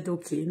I said,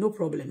 okay, no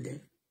problem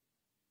then.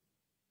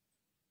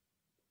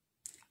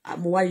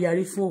 I'm why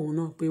yari phone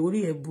no pe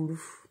ori e buru.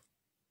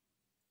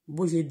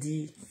 Bó ṣe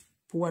di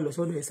ó wá lọ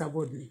sọ́dọ̀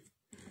Esabod ni.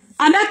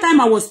 And that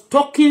time I was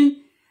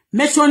talking,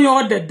 mentioning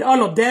all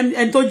of them,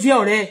 and tó jẹ́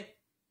ọ̀rẹ́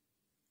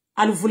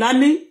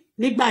Alufulani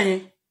nígbà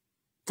yẹn.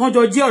 Tọ́n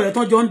jọ jẹ́ ọ̀rẹ́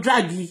tọ́n jọ ń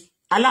dragi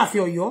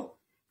Aláàfin Ọ̀yọ́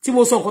tí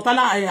mo sọ nǹkan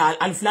tá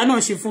Alufulani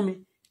náà ṣe fún mi.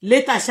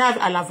 Later ṣá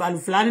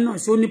Alufulani náà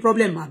ṣe ó ní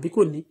problem àbí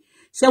kò ní.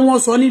 Ṣé wọ́n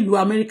sọ nílùú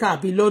America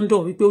àbí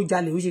London wípé ó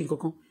jalè ó ṣe nǹkan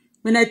kan.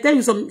 When I tell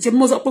you some ṣe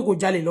mo sọ pé kò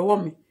jalè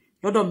lọ́wọ́ mi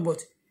lọ́dọ̀ mi but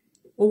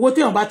owó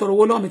téèyàn bá tọrọ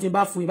owó lọ́wọ́ mi tí n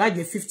bá fún ìbá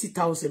jẹ́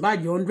 50,000 bá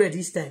jẹ́ 100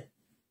 each time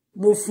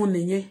mo fún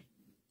nìyẹn.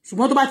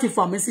 Ṣùgbọ́n tó bá ti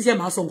fà mí síṣẹ́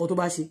máa sọ nǹkan tó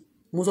bá ṣe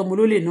mo sọ mo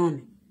lólè náà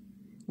ni.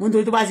 Mo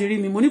nítorí tó bá ti rí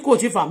mi mo ní kò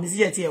tí fà mí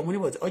síṣẹ́ tiẹ̀ mo ní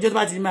but ọjọ́ tó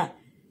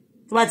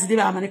bá ti dé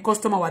bá àmà ní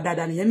customer wa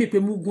dáadáa nìyẹn mi pé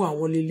mú gun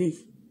àwọn lélẹ̀.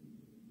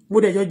 Mo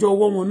dẹ̀ jọjọ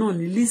ọwọ́ wọn náà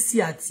ní Lizzy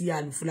àti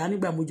Alufulani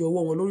nígbà mo jọ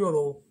ọwọ́ wọn lórí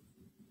ọ̀rọ̀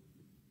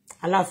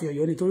Aláàfin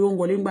Ọ̀yọ́ nítorí ó ń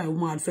wọlé ńgbà yẹn ó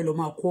máa fẹ́ lọ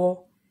máa kọ́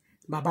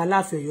bàbá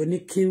Aláàfin Ọ̀yọ́ ní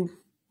kéwù.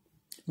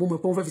 Mo mọ̀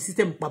pé wọ́n fẹ́ fi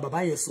system pa bàbá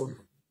yẹn sọnù.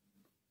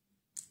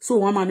 So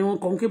wọ́n máa ní wọ́n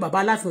kọ́ pé bàbá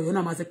Aláàfin Ọ̀yọ́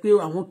náà máa ṣe pé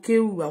àwọn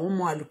kéwù àwọn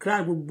ọmọ àlùkìrá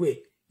gbogbo ẹ̀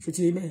ṣe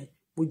ti rí bẹ́ẹ̀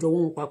mo jọ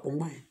wọn papọ̀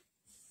ńgbà yẹn.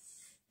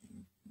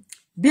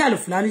 Bí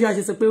Alufulani yá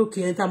ṣe sọ pé òkè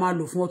ẹni tá máa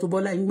lò fún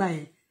Auto-Bola ńgbà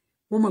yẹn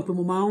wọ́n mọ̀ pé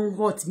mo máa ń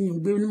hot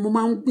mo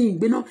máa ń gbìn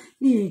ìgbé náà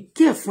ní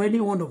care fún any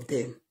one of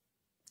them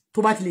tó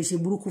bá ti lè ṣe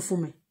burúkú fún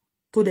mi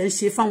tó dẹ̀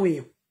ṣe fáwọn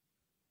èèyàn.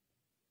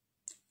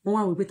 Wọ́n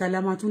wá wí pé ta la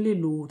máa tún lè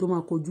lò tó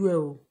máa kojú ẹ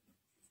o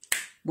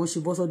mo ṣe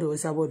bọ́ sọ́dọ̀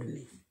Esabod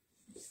ni.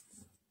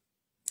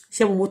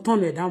 Ṣé mo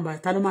tọ́nù ẹ̀ dáhùn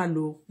báyìí ta ló máa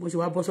lò mo ṣe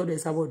wá bọ́ sọ́dọ̀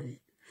Esabod ni.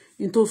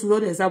 In tó sùn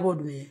lọ́dọ̀ Esabod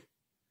nìyẹn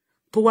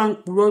tó wá ń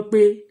purọ́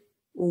pé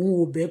òun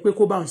ò bẹ́ pé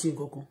kó bá òun ṣe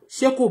nǹkan kan.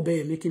 Ṣé kò bẹ́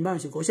ẹ̀mí kí n bá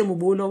òun ṣe nǹkan ṣé mo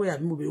gbowó lọ́wọ́ ẹ̀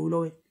àbí mo béèrè owó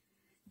lọ́wọ́ ẹ̀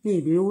ní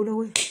ìbéèrè owó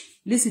lọ́wọ́ ẹ̀.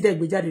 Lizzy dẹ̀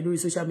gbé jáde lórí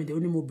social media ó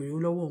ní mo béèrè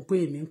owó lọ́wọ́ òun pé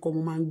èmi ń kọ́ mo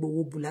máa ń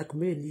gbowó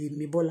blackmail ní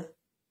èmi Bọ́lá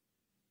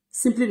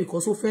simply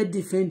because ó fẹ́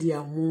defend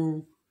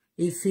àwọn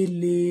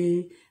Efele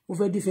ó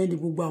fẹ́ defend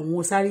gbogbo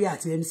àwọn Sáré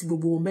àti MC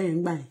gbogbo wọn bẹ́ẹ̀ ń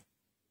gbà yẹn.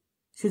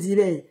 Ṣé ti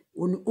bẹ́ẹ̀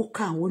ó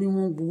kà wọ́n ní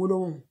wọ́n gbowó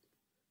lọ́wọ́ òun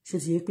ṣé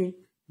ti yẹ pé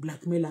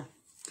blackmailer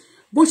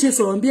bó ṣe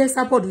sọ̀rọ̀ bí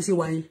Esabod ṣe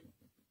wà yẹn.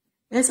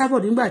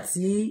 Esabod nígbà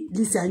tí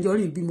Lizzy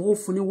Anjorin bímọ ó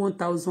fún ní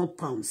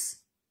 £1,000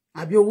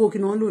 àbí owó kí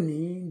wọ́n lò ní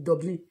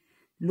Dublin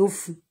ló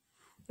fún.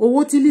 Owó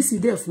tí Lizzy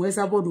dẹ̀ fún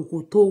Esabod kò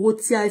tó owó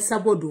tí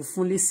Esabod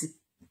fún Lizzy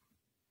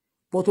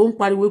but ó ń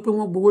pariwo pé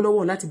wọ́n gbowó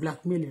lọ́wọ́ láti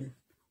blackmail ni.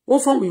 Ó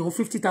fọ́ọ̀mù èèyàn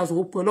 50,000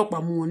 ó pe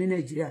ọlọ́pàá mú wọn ní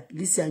Nàìjíríà.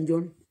 Lizzy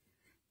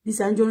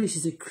Anjorin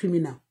she's a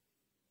criminal.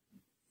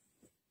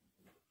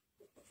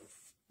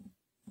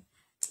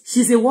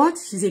 She's a what?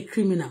 She's a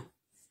criminal.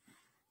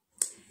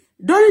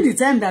 During the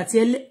time that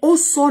ó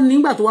sọ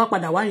nígbà tó wá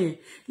padà wá yẹn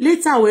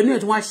later when ẹ̀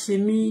tó wá ṣe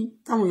mí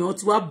táwọn èèyàn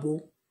ti wá bò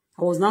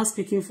I was now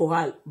speaking for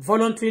her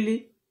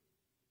voluntarily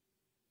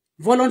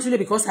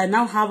because I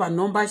now have a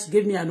number. She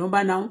gave me a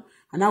number now.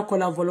 I now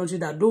call her voluntarily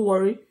that don't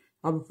worry,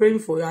 I'll be praying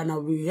for you and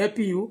I'll be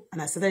helping you.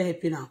 And I started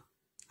helping her.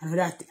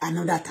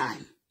 Another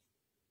time.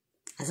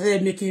 I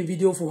started making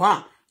video for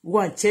her. Go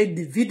and check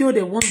the video,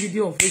 the one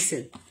video of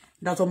recent.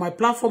 That on my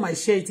platform, I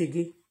share it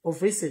again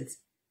of recent.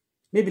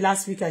 Maybe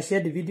last week I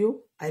shared the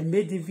video. I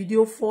made the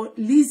video for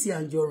Lizzy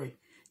Anjorin.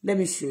 Let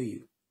me show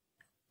you.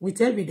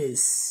 With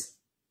evidence.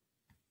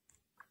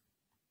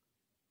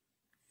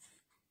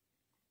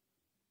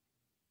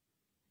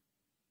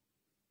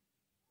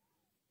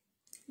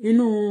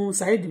 inú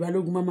Saheed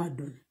Balogun máa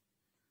dùn.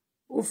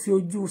 Ó fi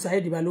ojú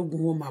Saheed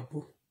Balogun wọn máa bò.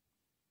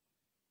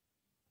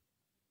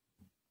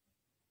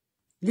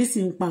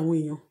 Lizzy ń pa àwọn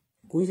èèyàn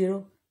kò ń ṣe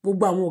rọ́.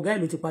 Gbogbo àwọn ọ̀gá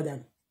ẹ̀ ló ti padà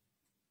nù.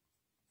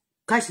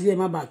 Káṣírí ẹ̀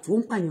má bàa tó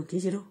ń pààyàn kì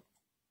í ṣe rọ́.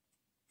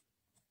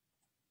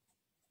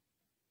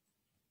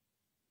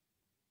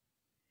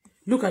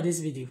 Look at this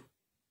video.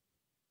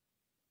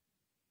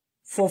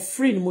 For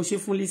free ni mo ṣe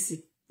fún Lizzy.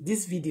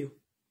 This video.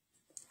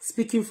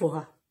 Speaking for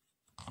her.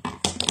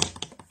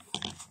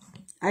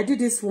 I did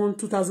this one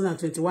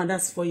 2021.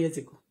 That's 4 years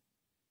ago.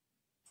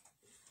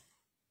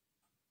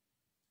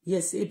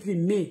 Yes, April,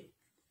 May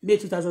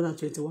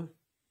 2021.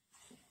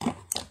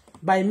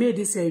 By May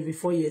this year, it'll be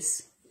 4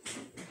 years.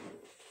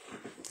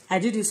 I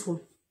did this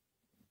one.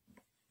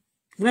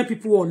 When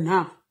people were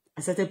now,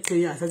 I started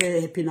praying, I started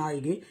helping her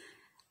again.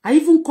 I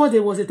even called,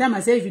 there was a time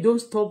I said, if you don't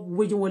stop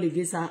waging war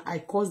against her, I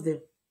caused them.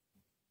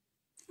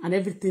 And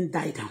everything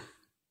died down.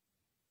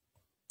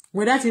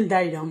 When that thing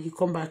died down, he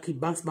come back, he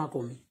bounced back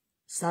on me.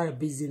 Started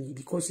abusing me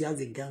because she has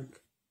a gang.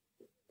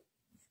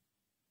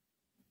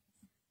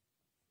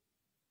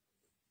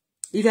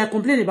 If I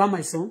complain about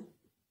my son,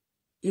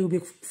 he will be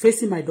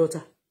facing my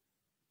daughter.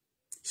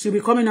 She'll be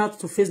coming out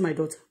to face my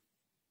daughter.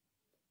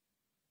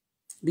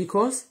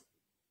 Because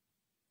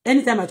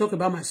anytime I talk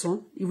about my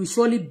son, he will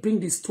surely bring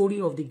the story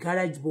of the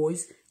garage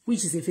boys,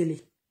 which is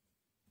Efele.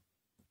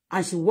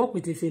 And she work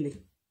with Efele.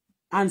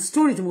 And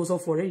story to most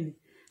of foreign.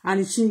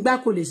 And she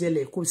back ko le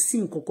ṣẹlẹ̀, kò sí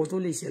nǹkan tó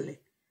lè ṣẹlẹ̀.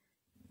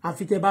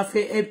 Àfi tẹ́ bá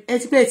fẹ́ ẹ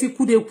ti pé ti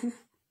kú de kú.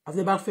 Àfi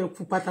tẹ́ bá fẹ́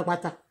kú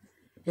pátápátá.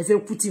 Ẹ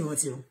fẹ́ kú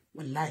tìrantìran.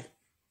 Wallahi.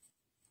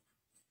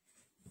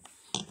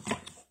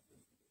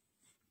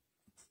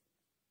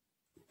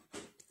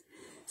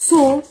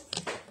 So,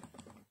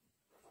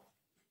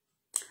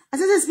 I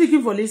started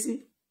speaking for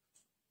Lizzy.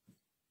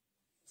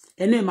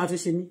 And then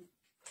me.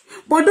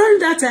 But during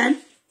that time,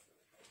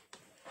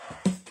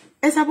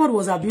 Esabod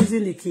was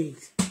abusing the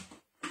kids.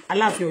 I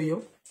laugh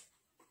yo.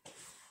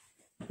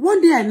 One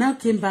day I now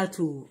came back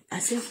to, I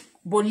said,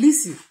 but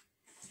Lizzy,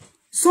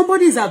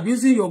 somebody is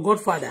abusing your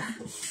godfather.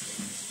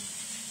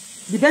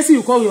 The person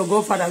you call your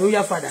godfather,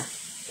 your father.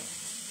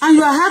 And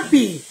you are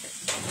happy.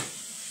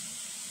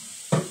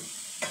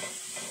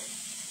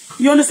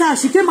 You understand?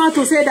 She came out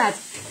to say that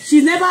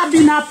she's never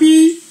been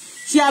happy.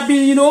 She have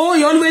been, you know,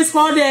 you always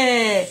call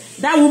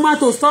that woman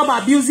to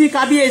stop abusing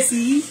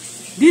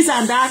Kabiyesi, this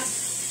and that.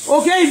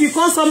 Okay, if you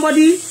call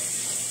somebody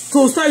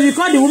to stop, if you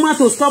call the woman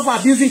to stop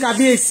abusing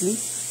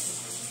Kabiyesi,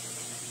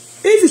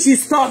 if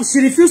she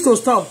refused to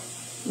stop,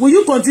 will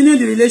you continue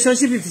the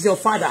relationship if it's your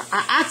father?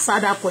 I asked her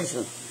that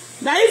question.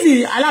 That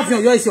if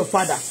Alaafin Oyo is your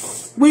father,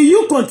 will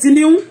you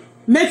continue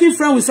making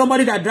friends with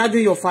somebody that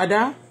dragging your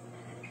father?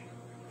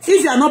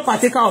 If you are not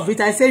partaker of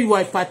it, I say you are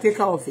a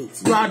partaker of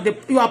it.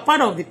 You are part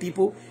of the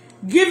people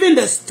giving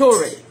the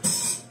story.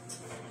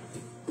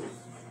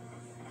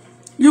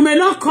 You may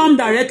not come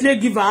directly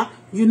give her.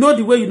 You know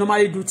the way you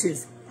normally do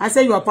things. I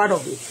say you are part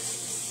of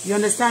it. You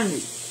understand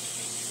me?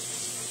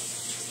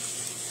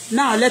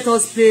 Now let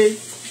us play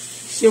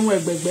Shehu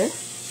Egbegbe.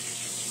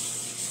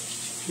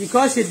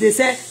 Because she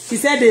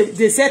said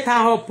they set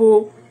her up,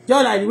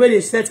 just like the way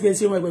they set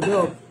Shehu Egbegbe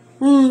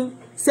up.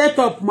 Set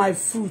up my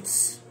foot.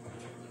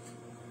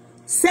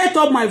 Set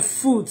up my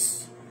foot.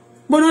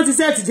 But not to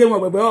set Shehu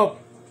Egbegbe up.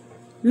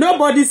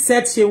 Nobody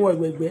set Shehu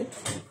Egbegbe.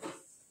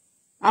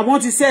 I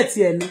want to set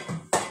here.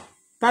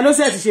 Ta ló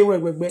set Shehu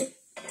Egbegbe.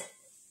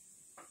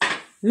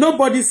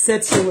 Nobody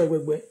set Shehu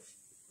Egbegbe.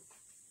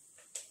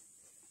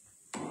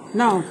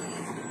 Now.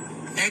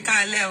 Ẹ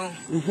káalẹ́ o.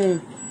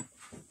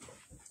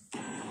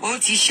 Ó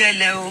ti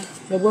ṣẹlẹ̀ o.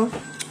 Ebo.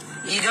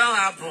 It don't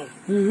happen.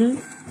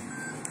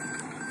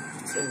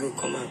 So we'll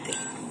come out there.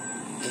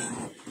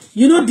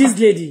 You know this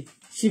lady,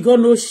 she got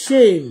no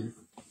shame.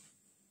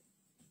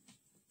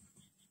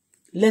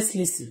 Let's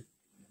listen.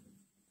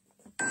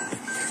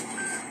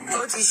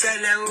 Ó ti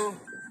ṣẹlẹ̀ o.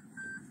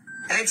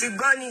 Ẹ ti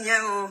gbọ́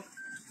nìyẹn o.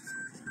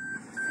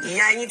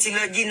 Ìyá yín ti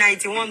lọ jí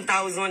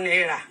 91,000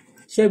 naira.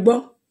 Ṣé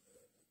gbọ́?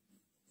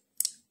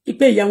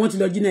 Ipe ìyá wọn ti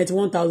lọ jí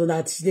 91,000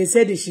 that they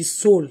said that she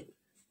stole.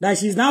 That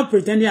she's now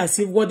pretending as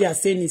if what they are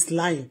saying is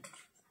lying.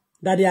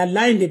 That they are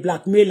lying, the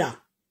blackmailer.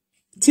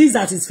 Things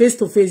that is face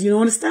to face. You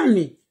understand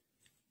me?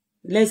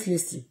 Let's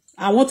listen.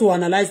 I want to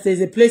analyze. There's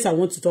a place I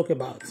want to talk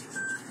about.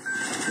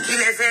 Kí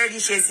lẹ fẹ́ rí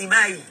ṣe sí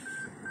báyìí?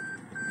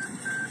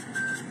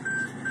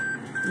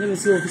 Let me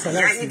see officer.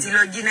 Ìyá yín ti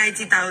lọ jí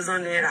 90,000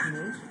 naira.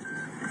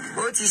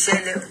 Ó ti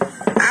ṣẹlẹ̀.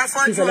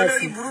 Afọ́jú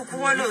olórí burúkú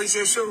wọn ló ń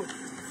ṣe show.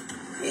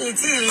 Ní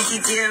tí ìrìn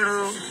títí ẹ̀rọ.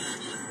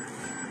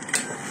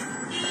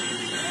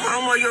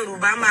 Ọmọ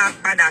Yorùbá máa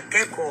padà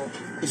kẹ́kọ̀ọ́.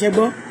 Ṣé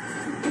gbọ́?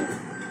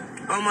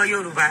 Ọmọ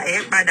Yorùbá ẹ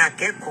padà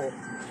kẹ́kọ̀ọ́.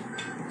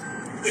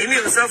 Èmi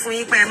ò sọ fún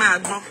yín pé ẹ máa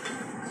gbọ́n.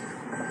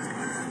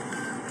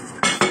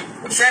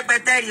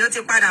 Ṣẹ́pẹ́tẹ́rì ó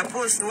ti padà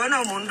post wọn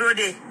náà mò ń dúró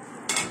dè.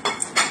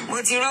 Mo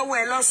ti rọ́wọ́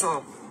ẹ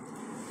lọ́sàn-án.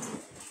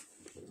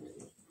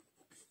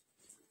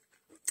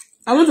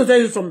 I want to tell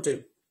you something.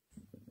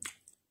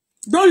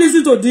 Don't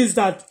listen to this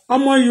that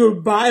ọmọ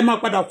Yorùbá ẹ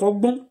máa padà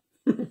kọ́gbọ́n.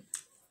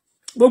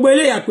 Gbogbo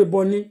eléyà pé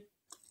bọ̀ ni.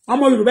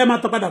 ọmọ Yorùbá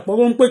máa tọ́ padà pọ̀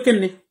wọ́n ń pé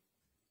kíni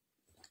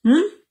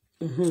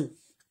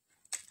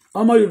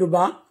ọmọ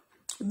Yorùbá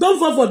don't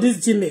fall for this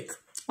gimmick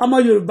ọmọ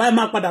Yorùbá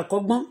máa padà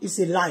kọ́gbọ́n it's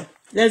a lie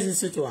let's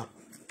listen to her.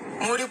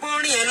 mo rí pé ó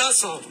rìn ẹ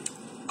lọ́sàn-án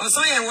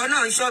ọ̀sán yẹn wọ́n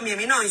náà ń ṣọ́ mi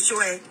èmi náà ń ṣọ́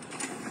ẹ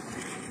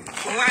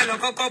mo wá lọ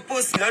kọ́kọ́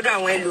post lọ́dọ̀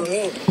àwọn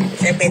ẹlòmíì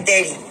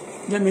ṣẹpẹtẹ́rì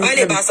wọ́n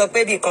lè bá sọ pé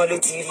bìkan ló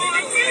ti rí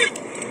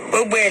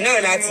gbogbo ẹ̀ náà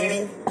láti rí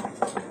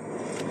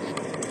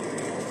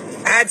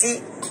àti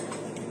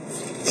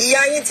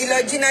ìyá yín ti lọ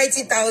jí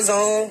 90,000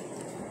 o.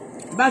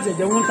 bá ṣe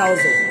jẹ́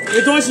 1,000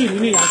 ètò wọn sì rí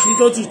ní àti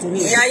tó ti tún ní.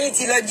 ìyá yín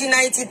ti lọ jí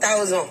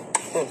 90,000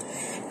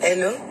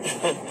 hello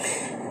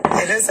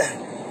hello sir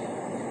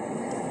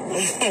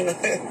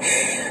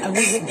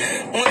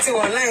mo ti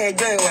wọ̀ láyé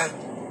ẹjọ́ ìwà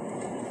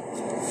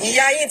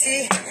ìyá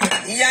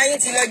yín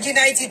ti lọ jí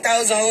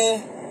 90,000 o.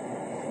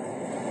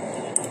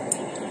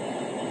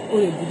 ó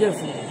lè bú jẹ́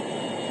fún mi.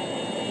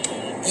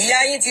 ìyá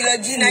yín ti lọ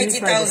jí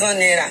 90,000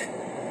 naira.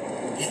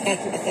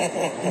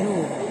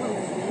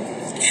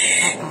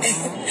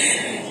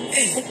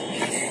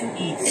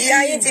 ìyá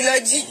yín ti lọ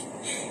jí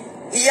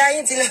ìyá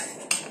yín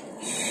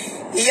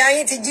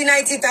ti jí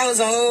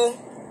 90,000 o.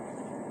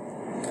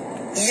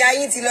 ìyá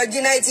yín ti lọ jí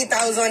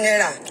 90,000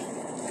 naira.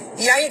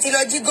 ìyá yín ti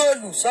lọ jí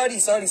góòlù sorry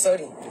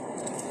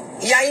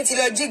ìyá yín ti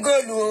lọ jí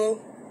góòlù o.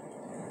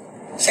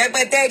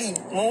 ṣẹpẹtẹ́rì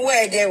mo ń wọ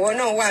ẹ̀dẹ̀ ìwọ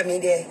náà wà mí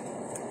dẹ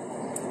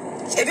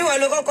ṣebí wọn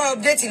ló kọ́kọ́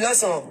update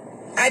lọ́sàn-án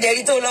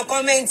adẹ̀rí tó lọ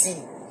kọ́mẹ́ǹtì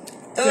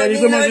tó ní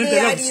lórí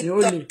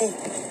àdìtọ̀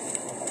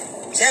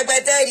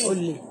ṣẹpẹtẹ́rì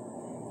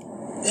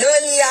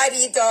lórí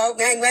àdìtọ̀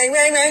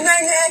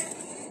gbẹ̀ngbẹ̀ngbẹ̀ngbẹ̀ngbẹ̀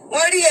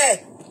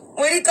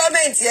mo rí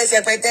kọ́mẹ́ǹtì ẹ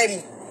ṣẹpẹtẹ́rì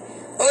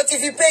ó ti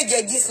fi péjì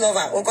ẹ gist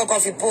lover ó kọ́kọ́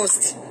fi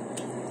post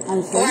ó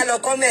wá lọ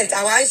kọ́mẹ́ǹtì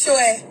àwa ń ṣó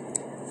ẹ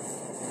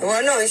ìwọ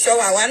náà ń ṣọ́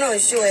àwa náà ń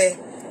ṣó ẹ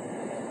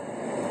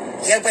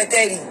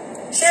ṣẹpẹtẹ́rì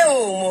ṣé o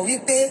mọ̀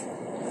wípé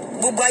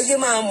gbogbo ayé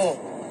máa mọ̀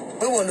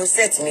pé wọ́n ló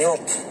set me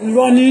up.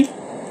 irọ́ ni.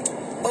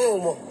 o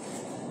mọ̀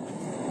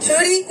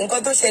sórí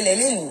nǹkan tó ṣẹlẹ̀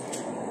lẹ́yìn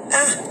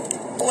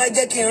ó wá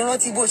jẹ́ kí n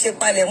rántí bó ṣe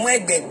palẹ̀ mọ́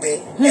ẹ̀gbẹ̀gbẹ́.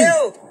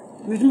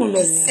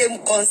 the same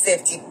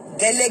concept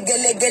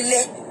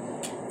gẹ́lẹ́gẹ́lẹ́gẹ́lẹ́.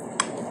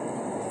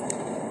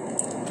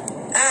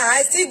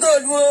 I see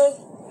góòlù o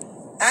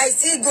I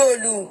see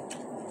góòlù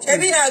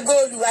ṣebí na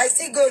góòlù I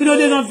see góòlù. kí ló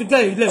dé náà fi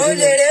tẹ̀ ilé ìwé.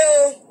 olè rẹ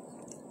o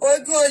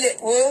ojú olè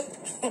wo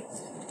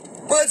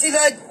mo ti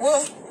lọ wo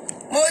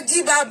mo jí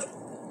bàbá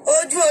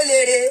ojú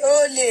olèrè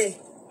olè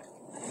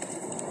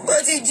ó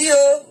ti jí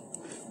o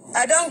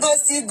I don go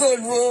steal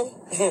gold o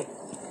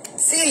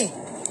see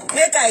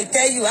make I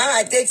tell you how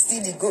I take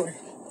steal the gold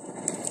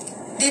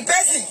the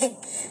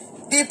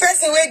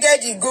person wey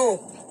get the gold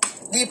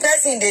the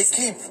person dey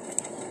sleep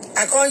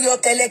I come yọ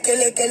kele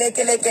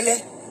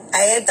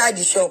I enter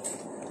the shop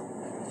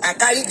I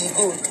carry the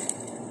gold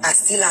I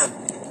steal am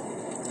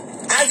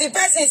as the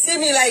person see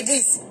me like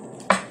this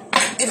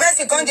the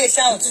person come dey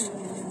shout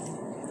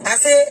I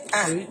say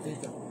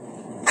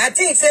I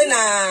think say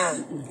na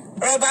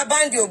rubber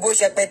band obo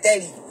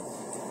ṣẹpẹtẹ́rì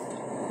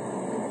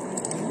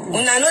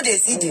una no dey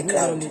see the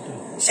crowd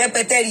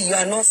ṣẹpẹtẹ́rì you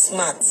are not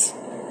smart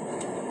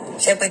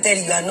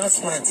ṣẹpẹtẹ́rì you are not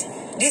smart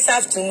this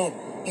afternoon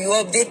you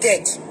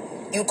updated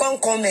you come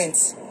comment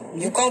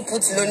you come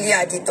put lonely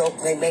at the top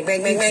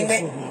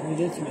gbẹgbẹgbẹgbẹgbẹ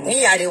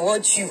me I dey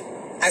watch you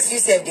as you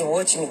sef dey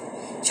watch me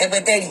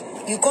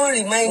ṣẹpẹtẹ́rì you come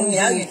remind me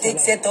how you take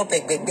set up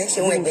ẹgbẹgbẹ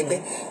ṣeun ẹgbẹgbẹ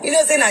you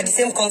know say na the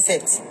same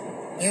concept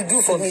you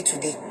do for me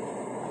today.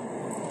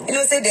 You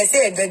know, say they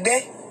say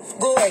Egbegbe,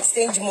 go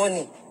exchange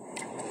money.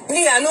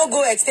 Me, I no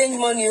go exchange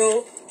money,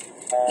 oh.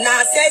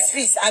 Na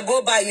accessories I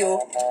go buy you.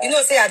 You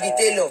know, say I be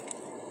tailor.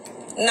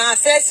 Na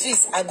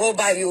accessories I go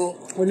buy you.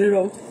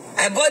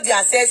 I bought the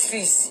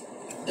accessories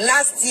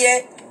last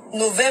year,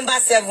 November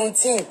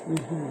 17.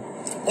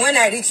 When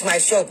I reach my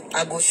shop,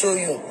 I go show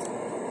you.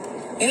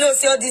 You know,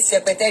 see all these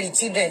secretary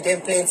children,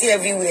 them plenty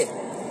everywhere.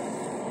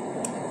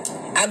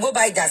 I go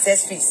buy the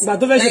accessories.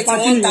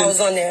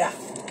 91,000 naira.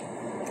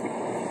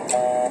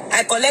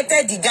 I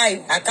collected the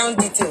guy account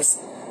details.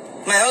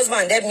 My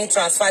husband helped me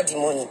transfer the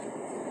money.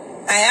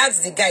 I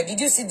asked the guy, did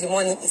you see the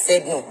money? He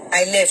said no.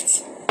 I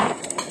left.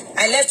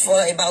 I left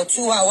for about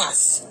 2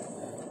 hours.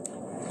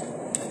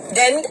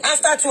 Then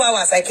after 2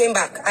 hours, I came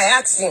back. I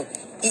asked him.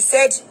 He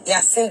said he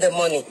has seen the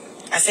money.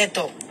 I said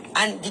no.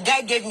 And the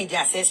guy gave me the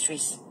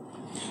accessories.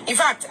 In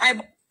fact,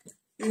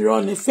 You're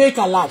on a fake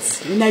alert.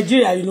 In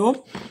Nigeria, you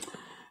know.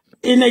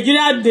 In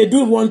Nigeria, they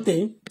do one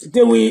thing.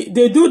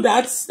 They do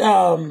that.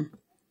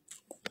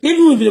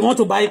 Even if they want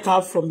to buy a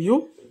car from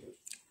you,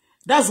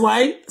 that's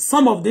why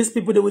some of these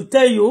people, they will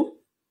tell you,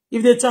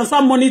 if they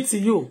transfer money to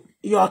you,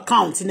 your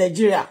account in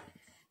Nigeria,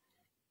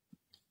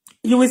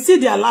 you will see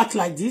the alert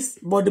like this,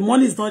 but the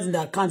money is not in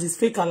the account. It's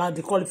fake alert.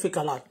 They call it fake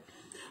alert.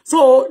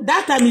 So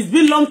that time, it's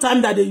been a long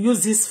time that they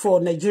use this for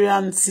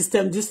Nigerian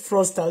system, these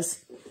fraudsters.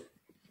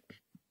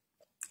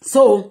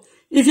 So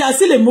if you are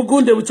still a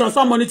Mugun, they will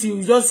transfer money to you.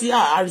 You just see,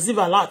 I receive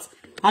a lot.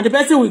 And the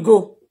person will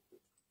go.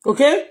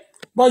 Okay?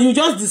 But you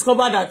just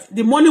discover that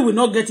the money will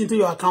not get into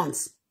your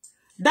accounts.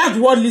 That's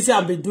what Lizzy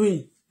has been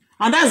doing.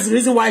 And that's the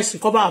reason why she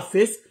covered her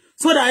face.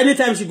 So that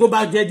anytime she go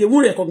back there, they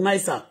won't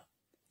recognize her.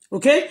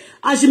 Okay?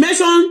 And she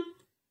mentioned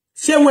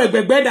Shehu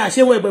Egbegbe, that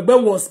Shehu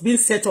Egbegbe was being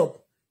set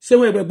up.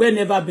 Shehu Egbegbe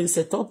never been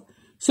set up.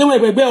 Shehu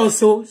Egbegbe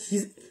also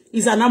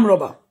is an arm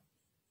robber.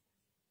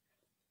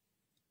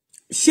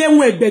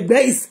 Shehu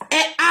Egbegbe is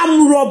an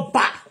arm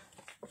robber.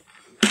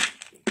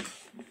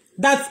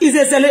 That is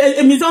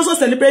he's also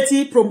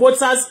celebrity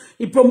promoters.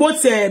 He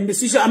promotes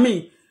musician. I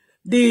mean,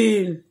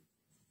 the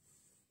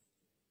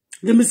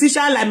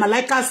musician like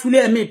Malaika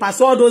Sule. I mean,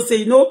 Pastor all those say,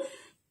 you know,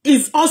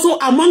 is also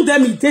among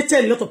them. He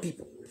dated a lot of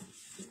people.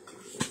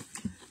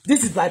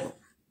 This is Bible.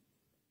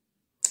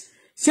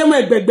 Shehu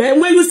Egbegbe.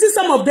 When you see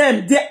some of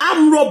them, they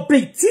arm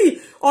robbery,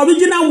 the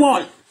original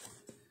one.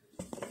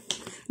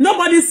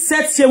 Nobody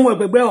set Shehu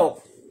Egbegbe up.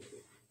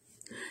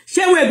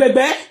 Shehu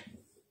Egbegbe,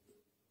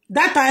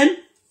 that time,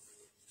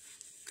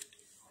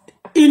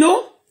 you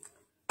know,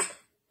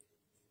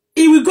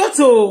 he will go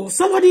to,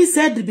 somebody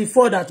said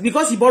before that,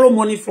 because he borrowed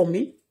money from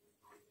me,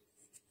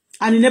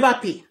 and he never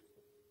pay.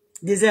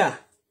 They say,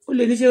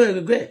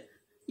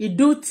 he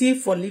do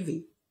thief for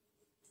living.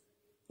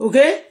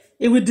 Okay?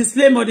 He will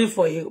display money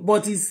for you,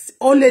 but it's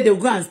only the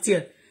go and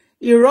steal.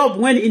 He robbed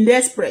when in the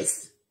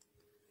express.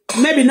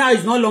 Maybe now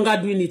he's no longer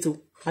doing it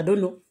too. I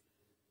don't know.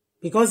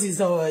 Because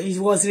he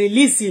was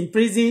released in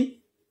prison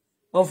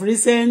of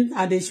recent,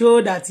 and they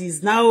show that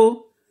he's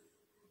now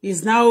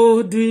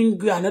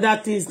doing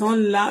another thing. He's no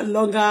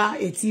longer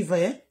a thief.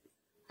 I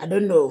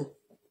don't know.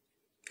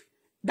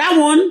 That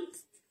one,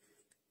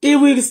 he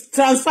will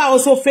transfer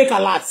also fake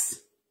alerts.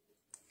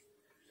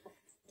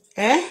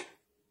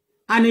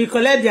 And he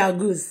collect their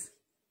goods.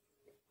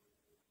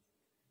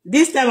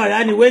 This time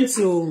around, he went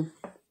to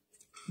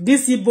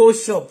this Igbo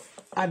shop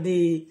at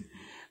the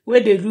where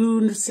they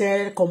do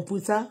sell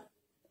computer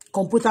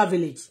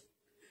village.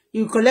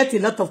 You collect a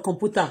lot of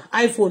computer,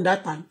 iPhone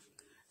that time,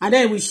 and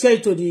then we share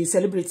it to the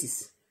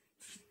celebrities.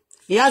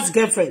 He has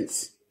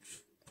girlfriends.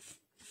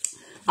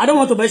 I don't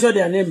want to mention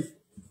their name.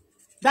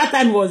 That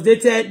time he was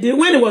dated.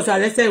 When he was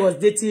arrested, he was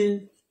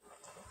dating.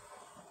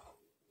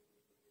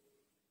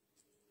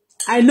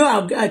 I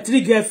know I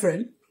 3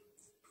 girlfriends.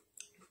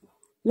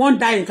 One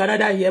died in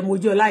Canada here,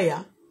 Moji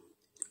Olaya.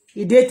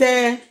 He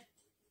dated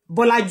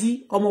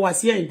Bolaji, Omo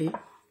Wasiende.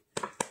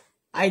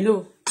 I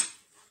know.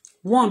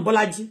 One,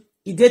 Bolaji.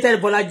 He dated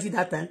Bolaji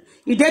that time.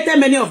 He dated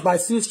many of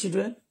Basu's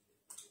children.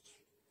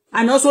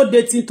 And also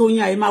dating Tony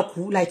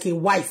Aimaku like a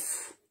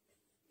wife.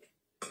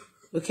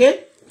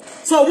 Okay?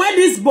 So when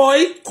this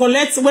boy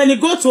collects, when he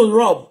goes to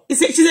rob,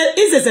 he's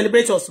a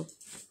celebrity also.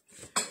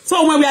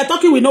 So when we are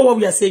talking, we know what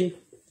we are saying.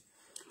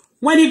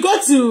 When he go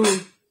to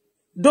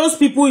those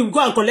people, he go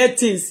and collect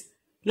things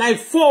like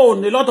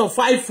phone, a lot of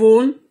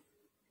iPhone,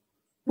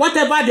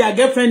 whatever their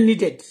girlfriend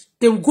needed,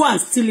 they will go and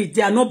steal it.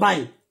 They are not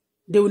buying.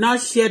 They will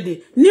not share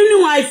the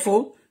new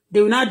iPhone.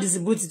 They will not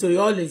distribute it to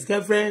all his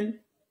girlfriend.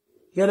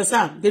 You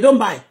understand? They don't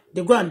buy.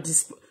 They go and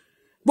distribute.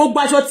 But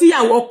Bashoti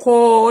ya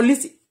wako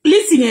listen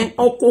yẹn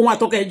ọkọ wọn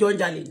àtọkọ ẹjọ ń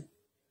jalè ni.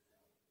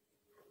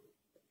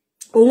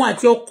 Òun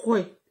àti ọkọ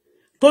ẹ̀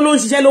tó ló ń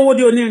ṣiṣẹ́ lówó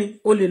dé onírin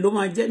olè ló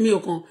máa jẹ́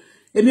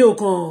èmi ò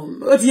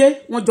kàn ó ti yé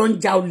wọ́n jọ ń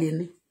ja olè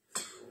ni.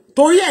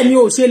 Torí ẹ̀ ni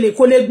ò ṣe lè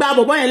kó lè gbá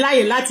bọ̀bọ́ yẹn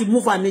láyè láti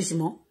move vanish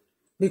mọ́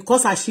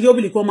because àṣírí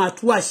obìnrin kan máa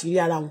tú àṣírí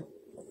ara wọn.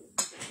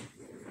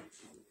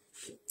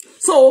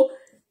 So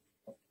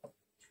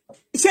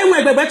Shehu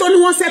Egbegbe tó ní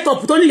wọ́n set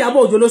up tó ní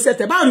Ìyábọ̀ Òjó ló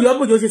set up. Báwo ni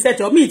Ìyábọ̀ Òjó ṣe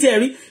set up? Mi ti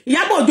rí.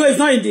 Ìyábọ̀ Òjó is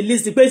not in the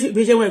list pé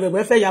Shehu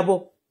Egbegbe fẹ́ Ìyábọ̀.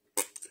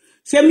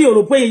 Ṣé mi ò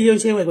rò pé iye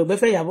Shehu Egbegbe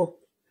fẹ́ Ìyábọ̀.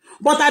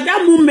 But at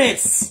that moment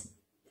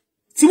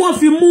tí wọ́n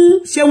fi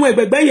mú Shehu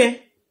Egbegbe yẹn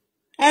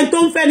en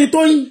tó ń fẹ́ ni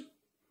Tóyìn.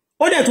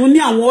 Ó dẹ̀ tún ní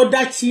àwọn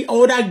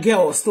other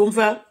girls tó ń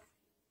fẹ́.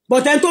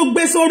 But en tó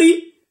gbé sórí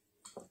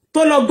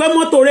tó lọ gbé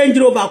mọ́tò Range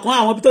Rover kan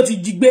àwọn bí tó ti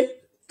jí gbé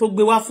tó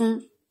gbé wá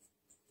fún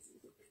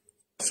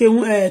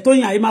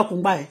Tóyìn Ayémákù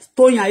gbà ẹ̀.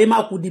 Tóyìn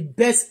Ayémákù the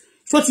best.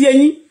 So ti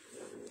ẹ̀yin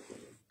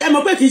ẹ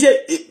mọ̀ pé kì í ṣe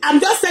I'm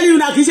just telling you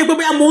now kì í ṣe pé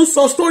bóyá mo ń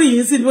sọ story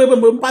yìí sí pé mo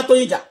ń bá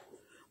Tóyìn jà.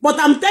 But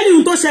I'm telling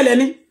you tó ṣẹlẹ̀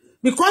ni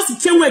because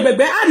Shehu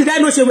Egbegbe, how did I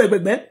know Shehu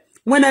Egbegbe?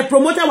 When I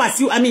promoted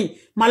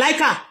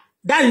Malaika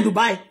down in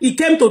Dubai, he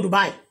came to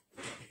Dubai.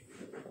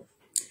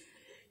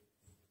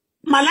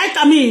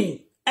 Malaika,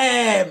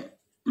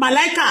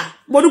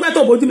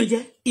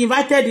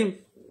 invited him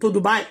to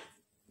Dubai.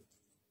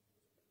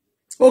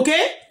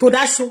 Okay? To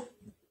that show.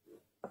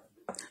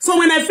 So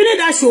when I finished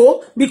that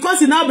show, because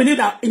he now believe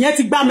that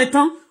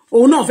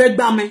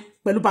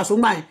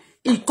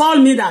he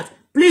called me that,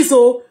 please,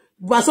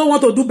 Baso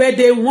want to do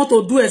birthday, we want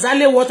to do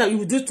exactly what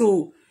you do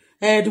to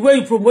the way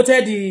you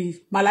promoted the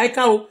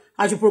Malaika,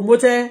 as you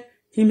promoted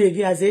him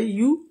again. I say,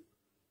 you?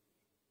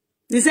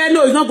 He said,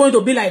 no, it's not going to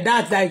be like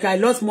that. Like I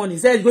lost money. He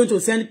said he's going to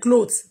send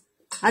clothes.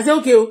 I said,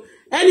 okay,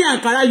 any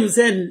Ankara you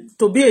send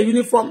to be a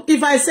uniform,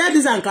 if I sell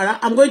this Ankara,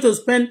 I'm going to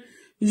spend,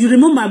 you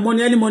remove my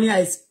money, any money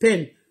I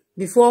spend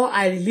before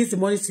I release the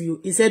money to you.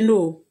 He said,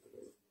 no.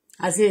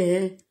 I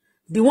said,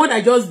 the one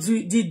I just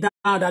did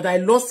now that I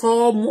lost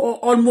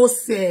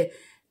almost, I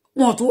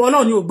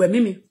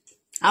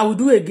will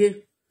do again.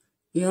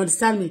 You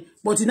understand me?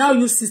 But you now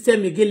use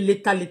system again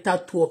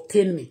later to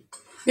obtain me.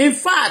 In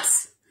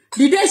fact,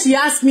 the day she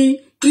asked me,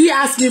 he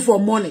asked me for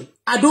money.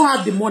 I don't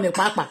have the money,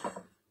 Papa.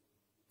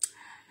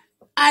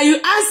 I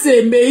asked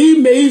him,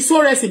 may he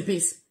so rest in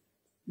peace.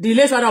 The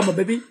last one of my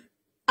baby.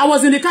 I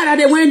was in the car that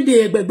day when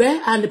the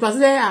baby and the person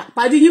said,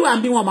 "Paddy, you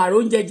and me want my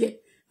own jeje."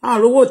 Ah,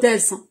 rowo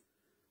tẹ̀sán.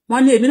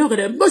 Wọ́n ní èmi náà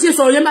kede. Bó ṣe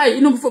sọ yẹn báyìí,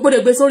 inú bó de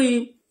gbé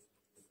sórí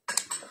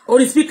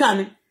speaker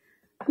ni.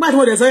 Nígbà tí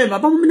mo de sọ yẹn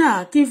bàbá mi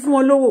náà kí fún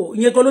wọn lówó.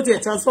 Ìyẹn kan ló ti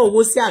transfer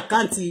owó sí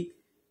account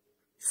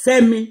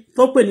Fẹ́mi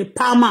tó pè ní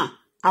Palmer,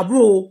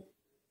 àbúrò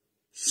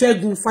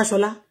Ṣẹ́gun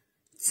Fáṣọlá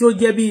tí ó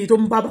jẹ́ bí tó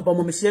ń bá bàbá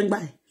ọmọ mi ṣe ń gbà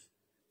ẹ́.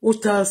 Ó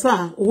transfer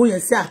owó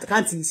yẹn sí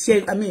account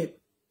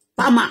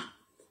Palmer.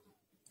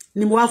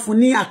 Ni mo wá fún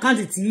ní account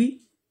tí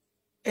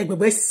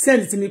ẹgbẹ̀gbẹ́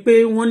send ti mi pé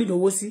wọ́n ní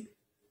owó sí.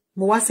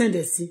 Mo wá send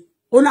ẹ̀ sí.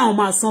 Ó náà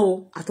máa san o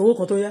àtọwọ́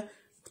kan tó yá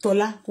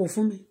Tọ́lá kò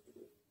fún mi.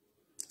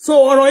 So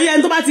ọ̀rọ̀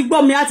yẹn tó bá ti gbọ́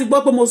mi á ti gbọ́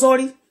pé mo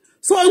sorry.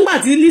 So nígbà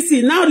tí Lizzy,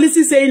 now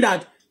Lizzy saying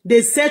that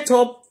they set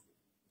up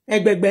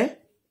ẹgbẹ̀gbẹ́.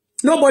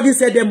 Nobody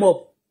set them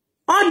up.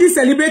 All this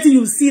celebrating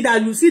you see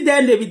them,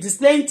 they be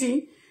displaying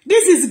things.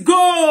 This is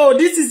gold.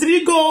 This is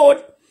real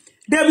gold.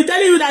 They'll be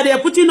telling you that they're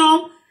putting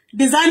on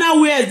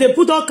designer wears. They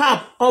put on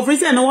cap of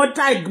recent and what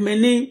tag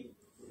many.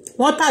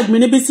 What tag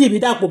many be see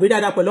that po be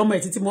that pẹ̀lú ọmọ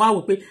etiti mo wá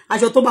wí pé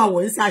aṣọ tó máa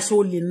wọ̀ nsi aṣọ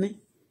olè ni.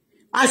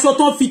 Aṣọ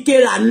tó fi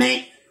kera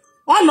ni.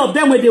 All of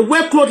them when they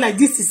wear clothes like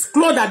this is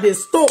clothes that they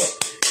stole.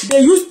 They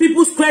use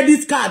people's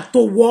credit card to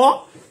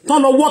war.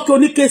 Ton lo work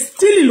onike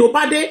stealing lo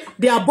bade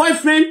their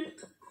boyfriend.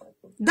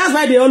 That's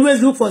why they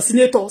always look for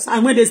senators.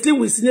 And when they sleep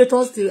with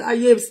senators, they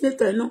are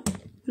senator, no.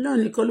 No,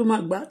 Nicolo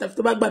Magba, that's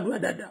to Bagba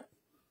Dada.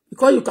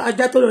 Because you can't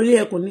get only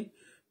a coni.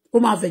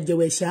 Come have a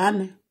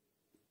Jeweshan.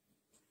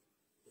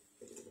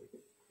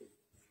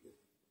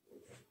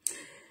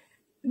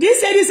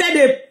 This lady said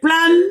they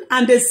plan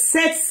and they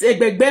set a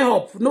big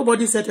up.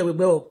 Nobody set a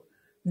big up.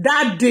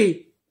 That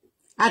day,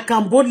 I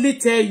can boldly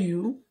tell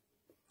you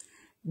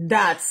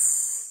that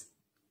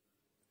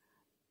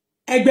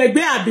Egbegbe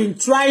have been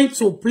trying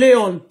to play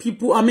on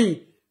people,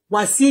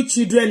 Wasiu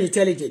children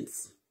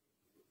intelligence.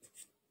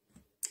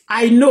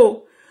 I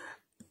know.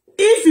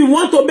 If you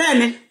want to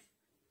burn,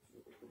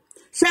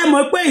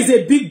 Shemokwe is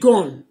a big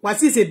gun.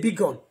 Wasiu is a big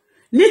gun.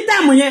 Ní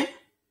time yẹn.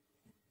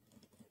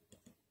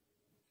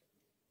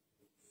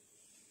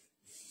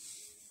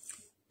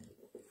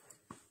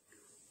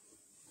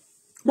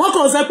 Wọ́n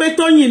kàn sọ pé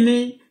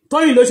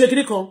Tóyìn ló ṣe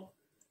kiri kan.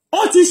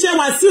 Ó ti ṣe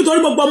Wasiu torí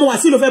gbogbo ọmọ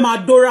Wasiu ló fẹ́ máa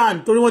doran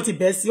torí wọ́n ti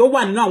bẹ̀ sí ó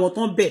wà nínú àwọn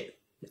tó ń bẹ̀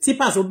tí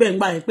paso bẹ̀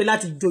ńgbà yẹn pé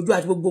láti jojú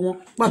àti gbogbo wọn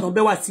gbà tó ń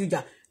bẹ̀ Wasiu jà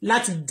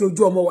láti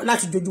jojú ọmọ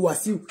láti jojú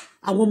Wasiu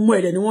àwọn ọmọ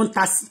ẹ̀rẹ̀ ni wọ́n ń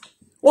ta sí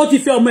ó ti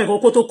fẹ́ ọmọ ẹ̀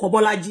kan tó kan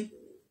Bọ́lájí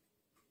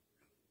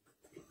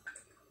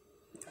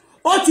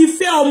ó ti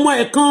fẹ́ ọmọ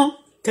ẹ̀ kan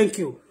thank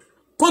you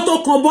kó tó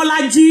kan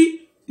Bọ́lájí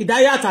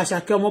Ìdáyàtọ̀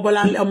Àṣàkẹ́ ọmọ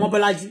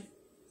Bọ́lájí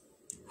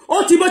ó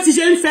ti bó ti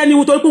ṣe ń fẹ́ ni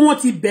torí pé wọ́n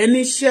ti bẹ̀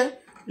níṣẹ́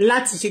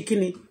láti ṣe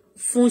kíni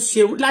fún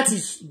ṣe láti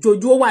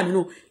jojú ó wà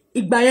nínú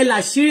ìgbà yẹn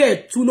láṣírí ẹ̀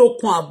tú ló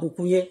kan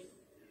àbùkù yẹn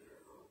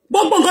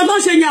gbogbo nǹkan tó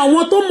ń ṣe yẹn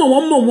àwọn tó mọ̀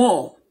wọ́n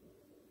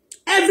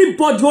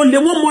everybody ó lè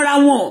wọ́n mọ́ra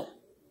wọn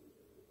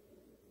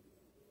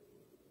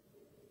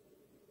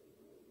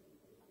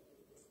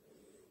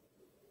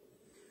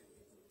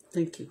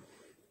thank you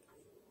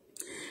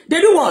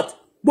they do what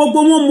gbogbo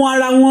wọn mọ̀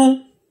ara wọn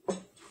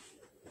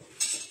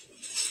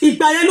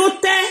ìgbà yẹn ló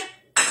tẹ́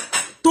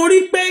torí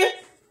pé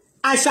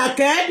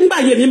Àṣàkẹ́ nígbà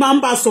yẹn mi máa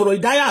ń bá sọ̀rọ̀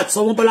Ìdáyàtọ̀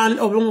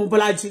ọmọ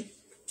Bọ́lájí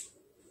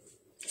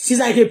she's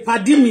like a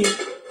padi mi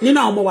nínú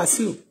àwọn ọmọ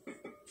Wàsíù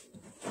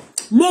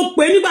mo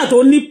pè nígbà tó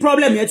ní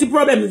problem yẹn tí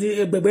problem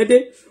gbẹ̀gbẹ́dé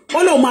ó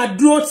lọ máa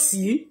dúró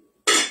tì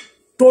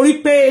torí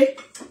pé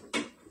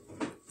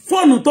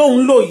fóònù tó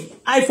ń lò yìí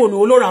iPhone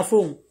ó lọ ra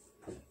fóònù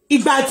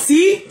ìgbà tí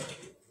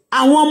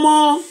àwọn ọmọ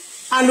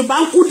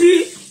àlùbáńkúdí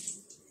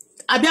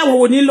àbí àwọn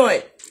wo nílò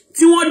ẹ̀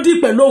tí wọ́n dì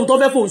pẹ̀lú ohun tó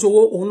fẹ́ fóònù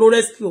ṣòwò òun ló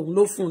rescue òun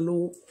ló fún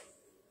lówó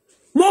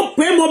mo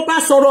pè mo bá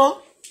sọ̀rọ̀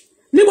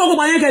ní gbogbo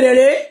ba yẹn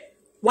kedere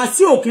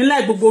Wàsíù òkín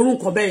láì gbogbo orun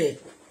kan bẹ́ẹ̀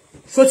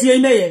so ti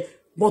yẹn bẹ́ẹ̀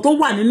but tó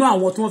wà nínú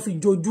àwọn tí wọ́n fi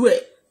jojú ẹ̀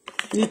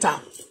níta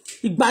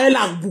ìgbà yẹn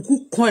la buku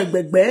kan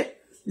ẹ̀gbẹ̀gbẹ́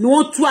ni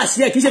wọ́n tú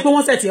àṣírí ẹ̀ kì í ṣe pé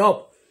wọ́n set it up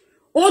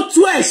ó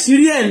tú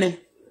àṣírí ẹ̀ ni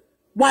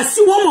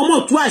Wàsíù wọ́n mọ̀mọ́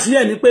tú àṣírí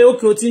ẹ̀ ni pé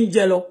okay ó ti ń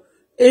jẹ lọ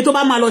èyí tó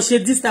bá máa lọ ṣe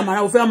this time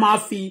around ó fẹ́ máa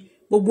fi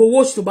gbogbo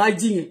owó tó bá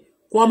jí yẹn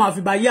kó wá máa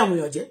fi bá yé àwọn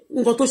èèyàn jẹ́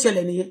nǹkan tó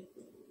ṣẹlẹ̀ nìyẹn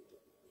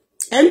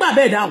ẹ̀ ń gbà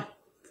bẹ́ẹ̀ down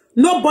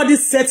nobody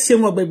set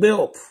shame Egbegbe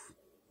up.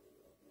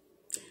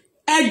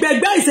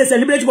 Egbegbe is a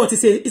celebrity, but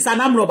it's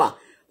an arm robber.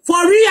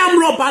 For real arm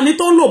robber, ni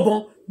ton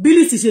lobon,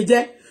 Billy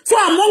Tisheje. So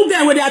among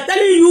them, when they are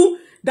telling you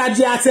that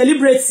they are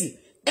celebrity,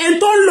 and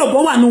ton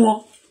lobon wà nínú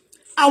wọn.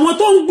 Àwọn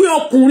tó ń gbé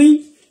ọkùnrin,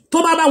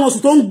 tó bá bá wọn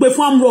sùn tó ń gbé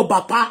fún arm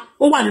robber pa,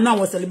 ó wà nínú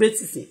àwọn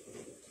celebrity sí.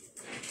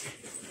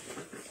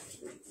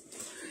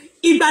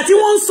 Ìgbà tí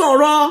wọ́n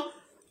sọ̀rọ̀,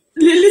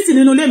 Lizzy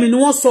nínú ilé mi ni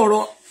wọ́n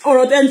sọ̀rọ̀,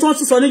 ọ̀rọ̀ ẹni tó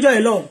ń sọ níjọ́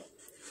yẹn lọ́hùn.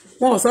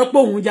 Wọ́n sọ pé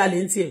òun jalè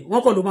ntí ẹ̀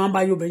wọ́n kọ́ ló máa ń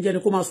bá yóò jẹ́ ni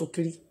kó máa sọ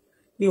kiri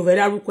ní ó fẹ́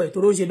dárúkọ ẹ̀ tó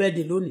ló ń ṣe bẹ́ẹ̀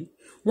dé lónìí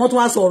wọ́n tún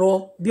wá sọ̀rọ̀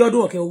bí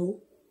ọdún ọ̀kẹ́ owó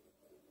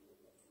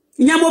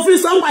ìyẹn mo fi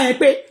sọ ń gbà yẹn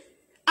pé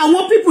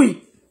àwọn people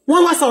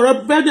wọ́n wá sọ̀rọ̀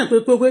pregnant pé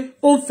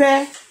ó ń fẹ́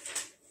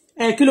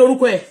kí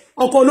lorúkọ ẹ̀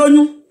ọkọ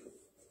olóyún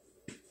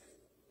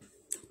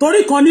torí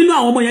kan nínú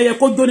àwọn ọmọ yẹn yẹ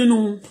kó jó nínú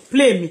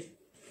play mi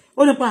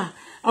ó nípa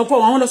ọkọ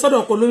àwọn lọ sọ́dọ̀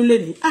ọkọ olóyún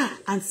lẹ́ni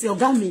àǹtí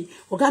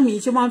ọ̀gá mi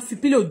ṣe máa ń fi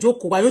pílò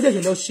jókòó wáyé ó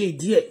dẹ̀ṣẹ̀ lọ ṣe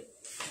ìdí ẹ̀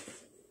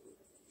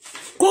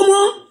kó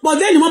mọ́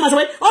pọ̀jẹ́ ni wọ́n máa sọ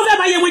pé ó fẹ́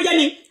bá yẹ wọn jẹ́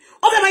ni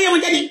ọ̀tọ́bọ́lá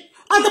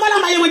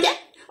máa yẹ wọn jẹ́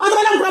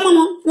ọ̀tọ́bọ́lá ń kúrọ́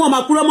mọ́ wọn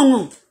máa kúrọ́ mọ́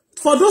wọn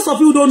for those of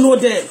you who don't know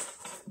them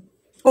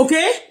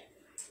okay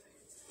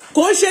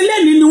kò ṣe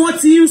lẹ́ni ni wọ́n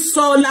ti ń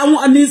sọ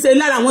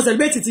lára àwọn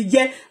celebrity ti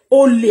jẹ́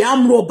olè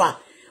amúrọ̀bà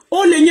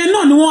olè yẹn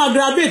náà ni wọ́n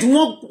aggravate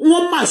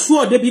wọ́n máa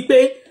ṣúọ̀ débi pé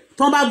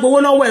tán bá gbowó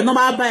lọ́wọ́ ẹ̀ tán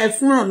bá bá ẹ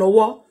fúnràn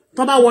lọ́wọ́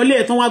tán bá wọlé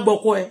ẹ̀ tán wá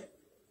gbọ́kọ ẹ̀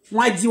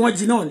wọ́n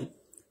jí náà ni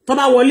tán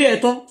bá wọlé ẹ̀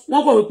tán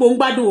wọ́n kọ̀ wípé ó ń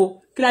gbádùn o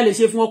kí la lè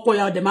ṣe fún ọkọ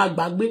ẹ̀ ọ̀dẹ̀ máa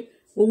gbàgbé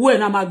owó ẹ̀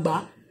náà máa gbà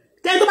á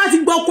tẹ́ni tó bá ti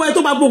gbọ́kọ ẹ̀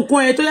tó bá gbọ́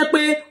nǹkan ẹ̀ tó yẹ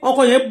pé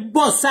ọkọ yẹn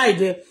bọ̀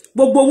side ẹ̀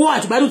gbogbo owó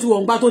àtìgbádùn ti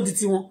wọ̀n gbá tó di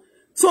tiwọn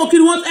so kí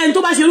ni wọ́n ẹni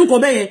tó bá ṣe irú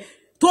nǹkan bẹ́ẹ̀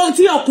yẹn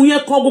tí ọkùnrin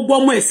yẹn kọ gbogbo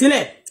ọmọ ẹ̀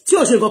sílẹ̀ tí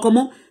ò ṣe kankan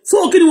mọ́ so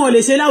kí ni wọ́n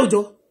lè ṣe láwùjọ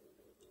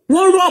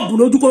wọ́n rọ́ọ̀bù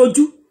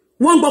lójúkorojú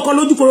wọ́n gbọ́kọ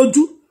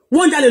lójúkorojú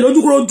wọ́n jalè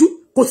lójúkorojú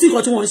kò sí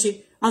nǹkan tí wọ́n ṣe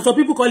and some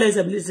people call them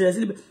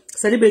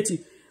celebrity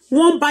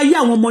wọ́n bá yí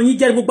àwọn ọmọ yín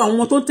jẹ́ gbogbo àwọn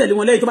ọmọ tó ń tẹ̀lé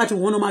wọn lẹ́yìn tó bá ti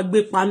wọ́n náà máa gbé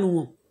panu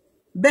wọn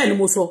bẹ́ẹ̀ ni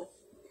mo sọ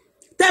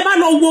tẹ́ bá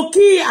lọ wo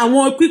kí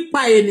àwọn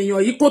pípa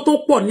ènìyàn yìí kó tó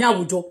pọ̀ ní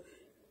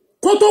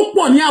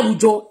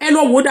àwùjọ ẹ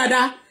lọ wò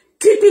dáadáa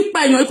kí pípa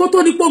èèyàn yìí kó tó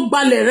ní pò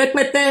gbalẹ̀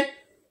rẹpẹtẹ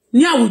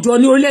ní àwùjọ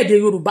ní orílẹ̀-èdè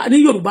Yorùbá ní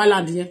Yorùbá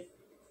land yẹn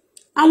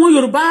àwọn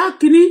Yorùbá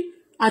kìíní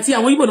àti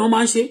àwọn Ìgbò náà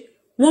máa ń ṣe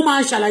wọ́n máa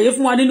ń ṣàlàyé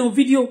fún wa nínú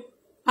fídíò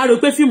a rò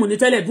pé fíìmù ní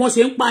tẹ́lẹ̀ bí wọ́n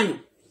ṣe ń pààyàn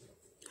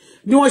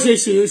bí wọ́n ṣe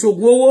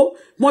ṣògùn owó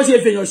bí wọ́n ṣe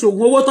fèèyàn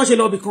ṣògùn owó tán ṣe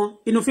lọ́bì kan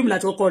inú fíìmù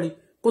láti kọ́kọ́ rí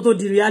kó tó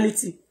di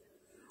reality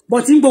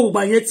but ń gbogbo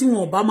gbà yẹn tí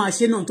wọn ò bá máa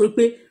ṣe náà torí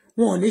pé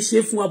wọn ò ní ṣe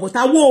fún wa but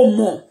àwọn ò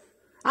mọ̀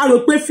a rò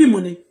pé fíìmù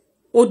ni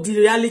ó di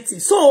reality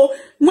so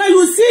when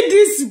you see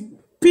these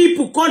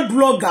people called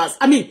bloggers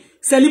I mean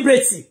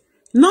celebrity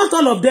not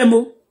all of them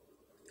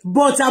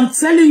but I'm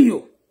telling you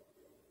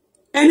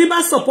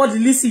anybody support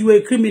Lizzy you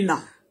a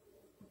criminal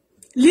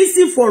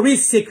Lizzy for real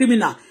is a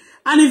criminal.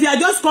 And if you are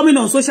just coming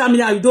on social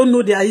media, you don't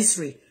know their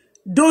history.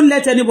 Don't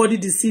let anybody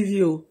deceive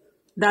you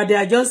that they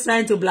are just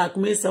trying to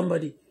blackmail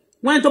somebody.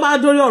 When to bá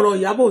dórí ọ̀rọ̀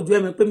Ìyábọ̀ Òjó ẹ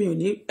mọ̀ pé mi ò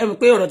ní ẹ mọ̀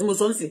pé ọ̀rọ̀ tí mo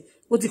sọ nsin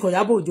ó ti kọ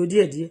Ìyábọ̀ Òjó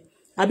díẹ̀díẹ̀.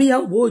 Àbí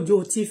Ìyábọ̀ Òjó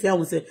tí fẹ́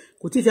àwọn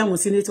kò tí fẹ́ àwọn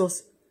senators.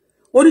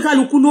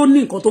 Oníkálukú ló ní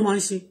nǹkan tó máa ń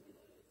ṣe.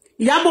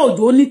 Ìyábọ̀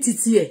Òjó ní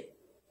títí ẹ̀.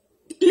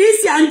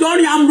 Lizzy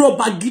Anjorin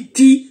amúrọ̀bà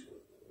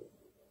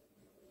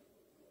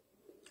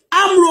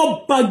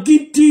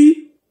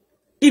gidi.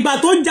 Ìgbà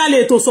tó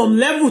jalè to some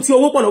level tí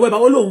owó pọ̀ lọ́wọ́ ẹ̀ bá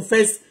ó lóun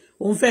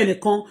fẹ́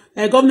nìkan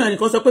gómìnà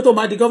nìkan sọ pé tó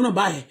bá di gómìnà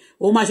báyìí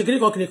òun máa ṣe kiri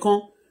kan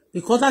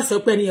because láti sọ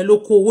pé ẹni yẹn ló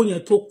kó owó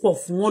yẹn tó pọ̀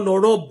fún wọn lọ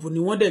rọ́ọ̀bù ni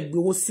wọ́n dẹ̀ gbé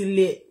owó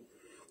sílé ẹ̀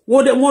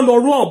wọ́n lọ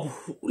rọ́ọ̀bù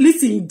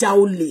Lizzy ń ja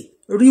olè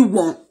rí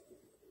wọn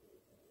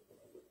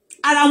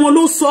ara wọn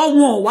ló sọ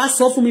wọn wá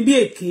sọ fún mi bí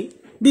èké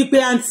bí pé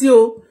àǹtí o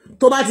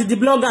tó bá ti di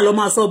blogger lọ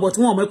máa sọ but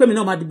wọn ò mọ̀ pé mi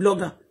náà máa di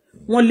blogger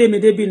wọ́n lé mi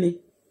débi ni.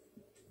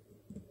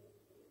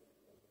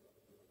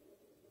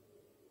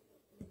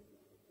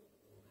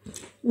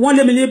 Wọ́n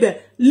lé mi níbẹ̀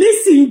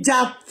Lizzy ń ja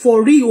for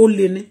real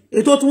olè ni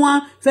ètò tí wọ́n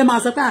fẹ́ máa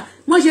sọ pé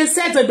wọ́n ṣe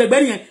set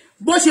ẹgbẹ̀gbẹ́ nìyẹn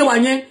bó ṣe wà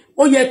yẹn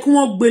ó yẹ kí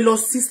wọ́n gbé lọ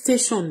sí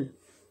station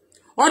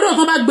ọdún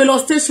tó bá gbé lọ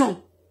station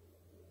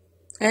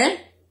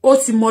ó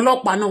ti mọ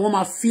ọlọ́pàá náà wọ́n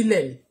máa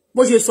filẹ̀ ni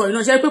bó ṣe sọ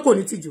iná ṣe pé kò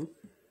ní tìjú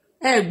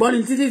gbọ́ ni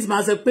títí tí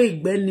máa sọ pé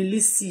ìgbẹ́ ni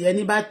Lizzy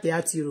ẹni bá tẹ̀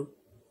á ti ro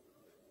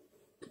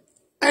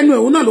ẹnu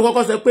òun náà ló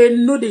kọ́kọ́ sọ pé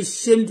no dey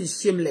shame the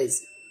shameless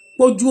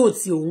pójú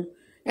òtí òun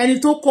ẹni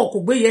tó kọ̀ kò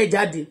gbé yẹ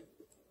jáde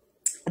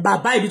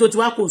bàbá ibi tó ti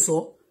wá kò sọ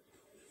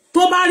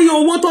tó bá rí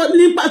owó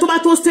tó bá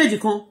tó stage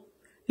kan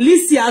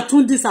Lizzy á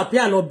tún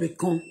disappear lọ bẹ̀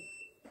kan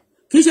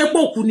kì í ṣe pé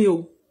òkú ni o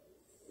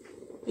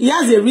he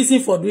has a reason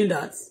for doing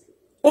that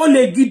ó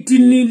lè gidi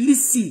ni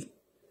Lizzy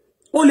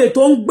ó lè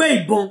tó ń gbé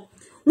ìbọn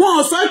wọn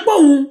ò sọ pé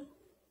òun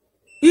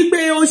ipe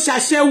ó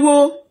ṣàṣẹ́wó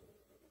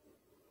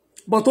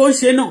but ó ń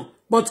ṣe náà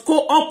but kó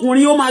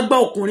ọkùnrin ó máa gbá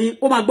ọkùnrin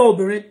ó máa gbá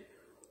obìnrin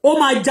ó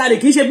máa jalè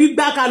kì í ṣe bí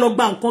gbá ká lọ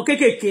gba nǹkan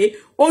kéékèèké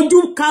ojú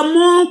ka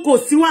mọ́ kò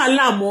sí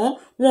wàhálà mọ́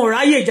wọn ò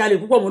ráyè jalè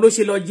púpọ̀ mọ́ ló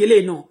ṣe lọ jẹ́lé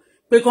náà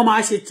pé kán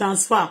máa ṣe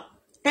transfer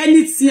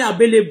anything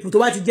available tó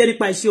bá ti jẹ́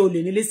nípa iṣẹ́ olè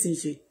ní Lizzy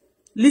ṣe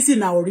Lizzy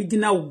na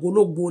original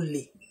ògbólógbò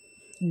olè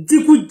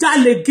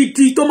digunjalè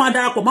gidi tó máa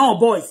darapọ̀ máwọn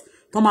boys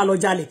tó máa lọ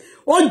jalè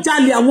ó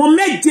jalè àwọn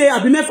 7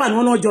 àbí 6 ni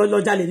wọ́n lọ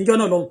jalè níjọ́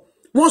náà lọ́hùn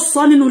wọ́n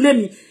sọ nínú ilé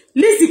mi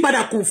Lizzy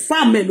padà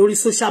confirm ẹ̀ lórí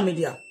social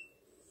media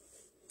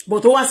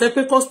but ó wá sọ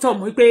pé custom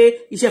wípé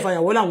iṣẹ́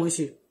fàyàwọ́ làwọn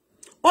ṣe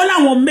ó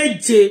láwọn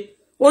 7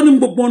 ó ní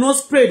gbogbo ọ̀nà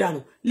spray dànù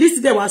Lizzy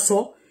dẹ̀ wá sọ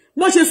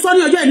mo ṣe sọ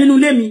ní ọjọ́ ẹ̀ nínú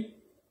ilé mi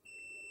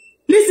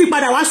Lizzy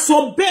padà wá sọ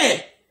bẹ́ẹ̀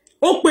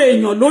ó pe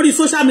èèyàn lórí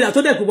social media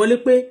tó dẹ̀ pé wọlé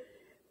pé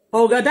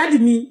ọ̀gá dádì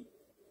mi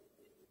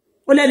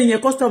ó lẹ́ni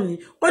yẹn custom ni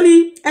ó ní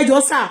ẹjọ́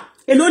sà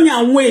èló ni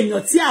àwọn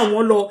èèyàn tí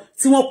àwọn lọ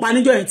tí wọ́n pa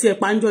níjọ́ yẹn tí ẹ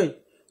pa níjọ́ yẹn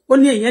ó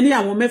ní èèyàn ní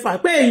àwọn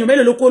 6 pé èèyàn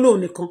mélòó ló kó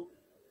lóhùn nìkan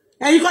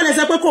ẹ̀yin kọ́ lẹ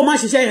sọ pé kó má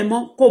ṣiṣẹ́ yẹn mọ́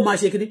kó má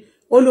ṣe kiri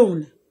ó lóhùn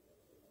ni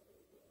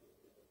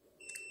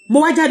mo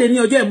wá jáde ní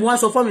ọjọ́ ẹ̀ mo wá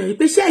sọ fún mi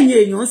pé ṣé ẹ̀yin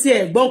èèyàn sí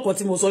ẹ̀ gbọ́ nǹkan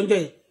tí mo sọ ńjọ́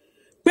yẹn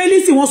pé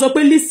Lizzy wọ́n sọ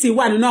pé Lizzy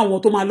wà nínú àwọn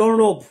tó máa lọ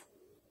rọ́ọ̀bù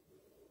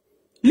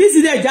Lizzy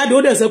dẹ̀ jáde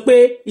ó dẹ̀ sọ pé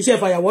iṣẹ́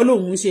fàyàwọ́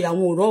lòun ń ṣe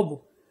àwọn ò rọ́ọ̀bù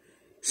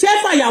ṣé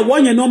fàyàwọ́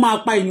yẹn náà máa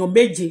pa èèyàn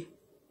méje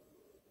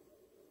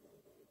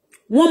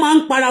wọ́n máa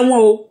ń para wọn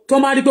o tó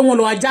máa rí pé wọ́n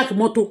lọ ajack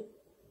mọ́tò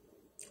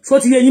so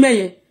ti yé yín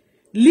mẹ́yẹn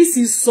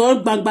Lizzy sọ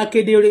gbangba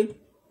kedere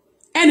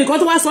ẹnìkan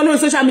tó wá sọ lórí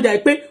social media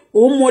pé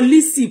òun mọ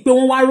Lizzy pé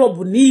wọ́n wá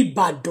rọ́ọ̀bù ní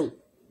Ìbàdàn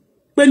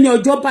pé ní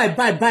ọjọ́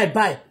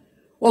báyìí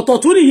ọ̀tọ̀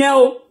tún nìyẹn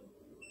o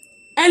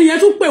ẹni yẹn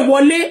tún pè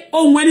wọlé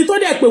ohun ẹni tó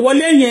dẹ̀ pè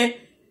wọlé yẹn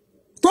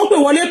tó pè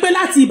wọlé pé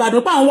láti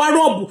Ìbàdàn pa àwọn wá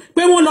rọ́ọ̀bù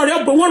pé wọ́n lọ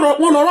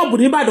rọ́ọ̀bù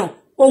ní Ìbàdàn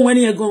ohun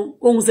ẹni yẹn gan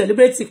ohun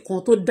celebrity kan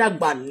tó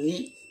dàgbà ní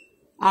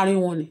àárín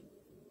wọn ni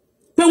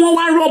pé wọ́n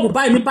wá rọ́ọ̀bù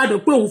báyìí ní Ìbàdàn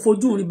pé òun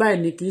fojú rí báyìí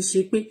ni kì í ṣe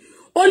pé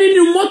ó ní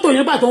nínú mọ́tò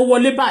yẹn gbà tó ń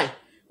wọlé báyìí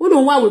ó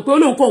lóun wá wè pé ó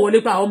lóun kàn wọlé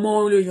pa ọmọ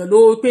èèyàn ló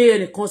pé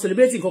ẹnìkan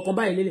celebrity kankan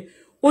báyìí lélẹ̀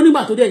ó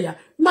nígbà tó dẹ̀ yá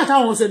nígbà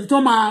táwọn ọ̀sẹ̀ tó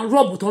máa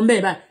rọ́ọ̀bù tó ń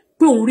bẹ̀ báyìí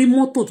pé òun rí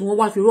mọ́tò tí wọ́n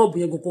wá fi rọ́ọ̀bù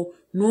yẹn gangan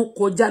ní wọ́n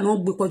kọjá ní wọ́n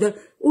gbé kọjá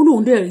ó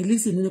lóun dẹ̀ rí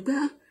Lizzy nínú pé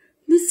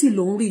Lizzy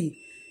lòun rí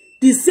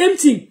the same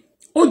thing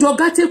ó jọ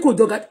gàtẹ́ kò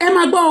jọ gàtẹ́ ẹ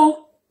máa gbọ́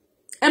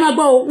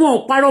o wọn ò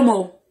parọ́ mọ́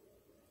o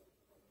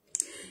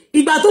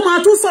ìgbà tó máa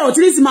tún sọ̀rọ̀ tí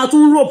Lizzy máa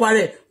tún rò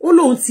parẹ́ ó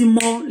lóun ti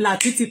mọ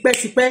Láti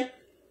tipẹ́tipẹ́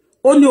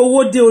ó ní owó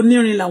dé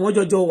onírin làwọn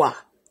jọjọ wà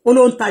ó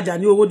lóun tajà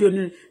ní owó dé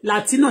onírin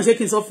Láti náà ṣé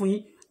kí n sọ fún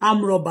yín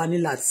amrọ̀bà ni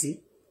Láti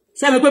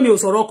ṣé àmì pé mi ò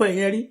sọ̀rọ̀ ọkọ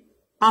ẹ̀yẹn rí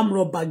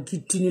amrọ̀bà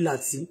gidi ni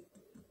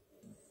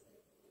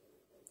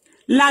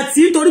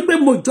Láti torí pé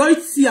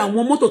majority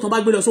àwọn mọ́tò tó bá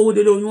gbé lọ sówó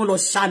délé oyún wọn lọ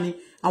ṣá ni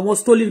àwọn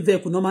stolen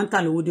vehicle náà máa ń tà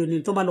lówó dé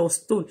onírin tó bá lọ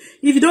stone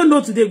if you don't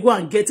know today go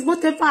and get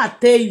whatever I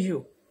tell you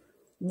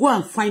go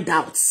and find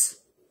out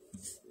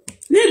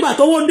nígbà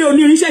tó wó dé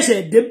onírin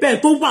ṣẹ̀ṣẹ̀ dé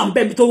bẹ́ẹ̀ tó wà ń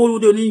bẹ́ẹ̀ bí tó wó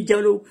dé onírin jẹ́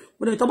lówó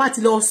wọ́n tó bá ti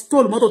lọ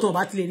stone mọ́tò tó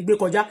bá ti lè gbé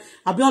kọjá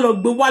àbí wọ́n lọ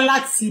gbé wá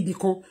láti ibì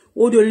kan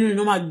ó dé onírin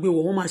náà máa gbé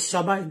wọ̀ wọ́n máa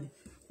ṣàbáyé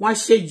wọ́n á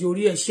ṣèjì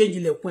orí ẹ̀ ṣèjì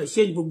ilẹ̀kùn ẹ̀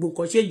ṣèjì gbogbo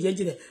nǹkan ṣèjì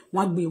ẹ̀jì rẹ̀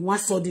wọ́n á gbé wọ́n á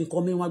sọ di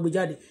nǹkan mi wọ́n á gbé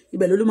jáde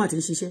ibẹ̀ ló máa ti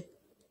ń ṣiṣẹ́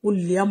ó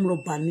lè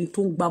amúrọ̀bà ni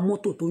tó ń gba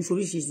mọ́tò tó ń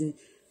ṣoríṣiríṣi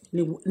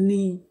ní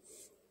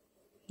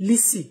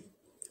Lizzy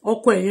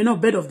ọkọ ẹ̀yẹn náà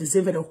bed of the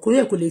same feather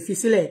ọkùnrin ẹ̀ kò lè fi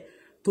sílẹ̀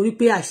torí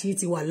pé àṣírí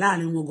ti wà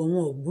láàrin wọn gan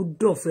wọn ò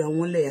gbúdọ̀ fẹ́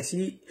àwọn lẹ̀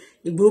àṣírí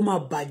ìgboro máa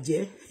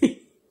bàjẹ́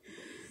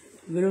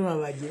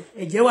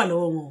ẹ̀jẹ̀ wà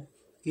lọ́wọ́ wọn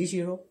kì í ṣe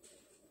irọ́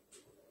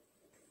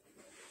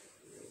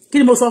kí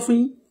ni mo sọ fún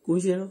yín kò ń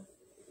ṣe irọ́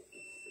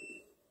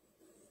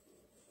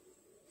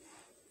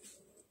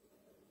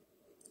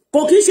kò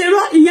kí ń ṣe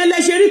irọ́ ìyẹn lẹ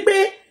ṣe rí pé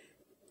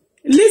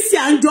Lizzy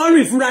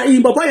Anjorin fúnra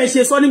ìbọ̀bọ̀ yẹn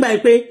ṣe sọ nígbà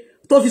yìí pé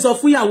tó fi sọ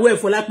fún ìyàwó ẹ̀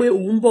Fọlá pé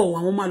òun bọ̀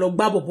àwọn máa lọ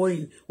gbá bọ̀bọ̀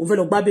yìí òun fẹ́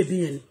lọ gbá bèbí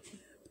yẹn ni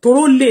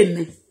toró lè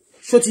ní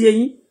ṣó ti yé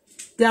yín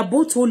they are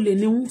both ó lè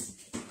ní wọn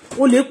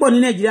ó lè pọ̀ ní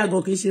Nàìjíríà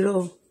gan kì í ṣe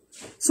rọ́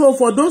so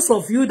for those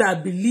of you that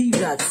believe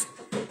that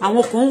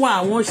àwọn kan wà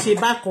àwọn ṣe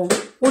bákan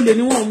ó lè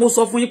ní wọn mo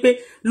sọ fún yín pé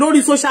lórí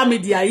social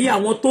media yìí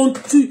àwọn tó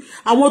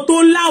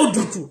ń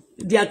láòdùdù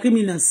they are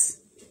criminals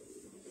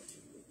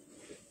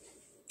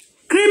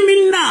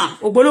criminal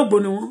ògbólógbò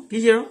ni wọn kì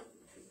í ṣe rọ́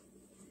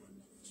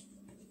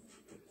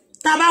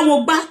tá bá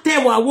wo gbá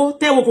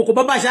tẹ́wọ̀ kòkò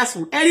bàbá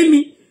ṣàsùn ẹ̀rí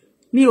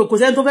mi ò kò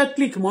sẹ́ni tó fẹ́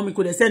click mọ́ mi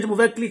kò dẹ̀ sẹ́ni tó mo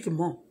fẹ́ click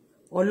mọ́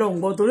Ọlọ́run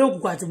gan torí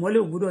òkùnkùn àti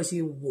mọ́lẹ̀ ògbúdọ̀ ṣe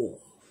wọ̀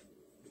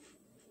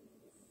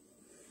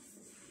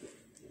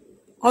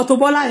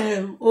Auto-Bola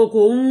yẹn kò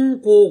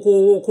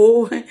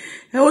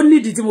ó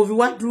nídìí tí mo fi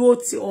wá dúró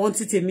ọ̀hún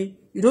ti tèmi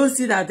you don't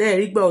see that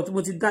rí gbà ọ̀tún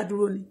mo ti dá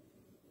dúró ni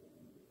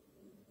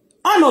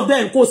all of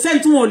them kò sẹ́ni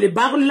tí wọn ò lè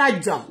bá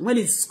lájà when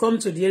it come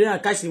to the area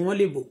káṣí wọn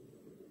lè bò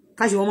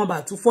káṣí wọn má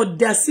bàa tú for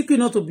their secret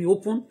not to be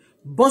open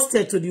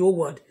busted to the whole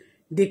world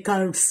they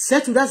can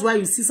settle that's why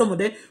you see some of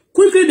them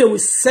quickly they will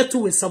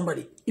settle with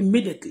somebody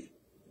immediately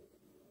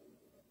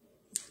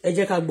ẹ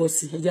jẹ́ ká gbọ́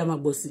sí ẹ jẹ́ máa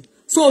gbọ́ sí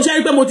so ṣe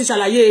rí pé mo ti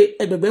ṣàlàyé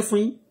ẹgbẹ̀gbẹ́ fún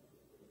yín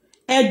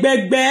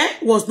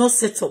ẹgbẹ̀gbẹ́ was not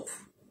set up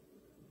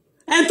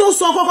ẹni tó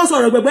sọ kọ́kọ́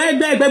sọ̀rọ̀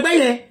ẹgbẹ̀gbẹ́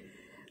yẹn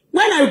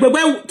when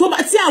ẹgbẹ̀gbẹ́ tó bá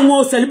tí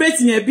àwọn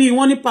celebrity yẹn bí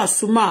wọ́n ní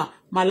Pasuma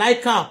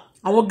Malaika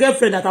àwọn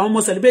girlfriend àtàwọn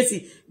ọmọ celebrity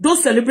those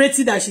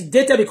celebrity that she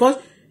dated because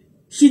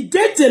she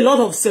dated a lot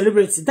of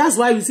celebrities. That's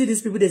why you see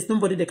these people, there's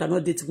nobody they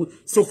cannot date with.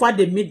 So far,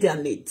 they meet their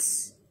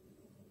needs.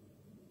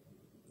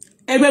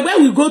 And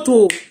when we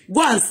go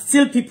and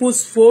steal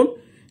people's phone,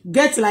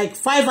 get like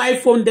 5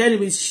 iPhone, then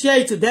we share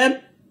it to them.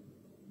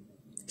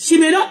 He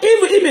may not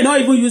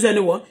even use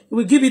anyone. He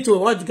will give it to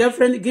what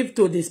girlfriend, give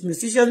to this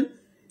musician.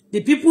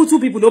 The people, 2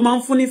 people, don't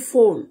have funny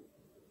phone.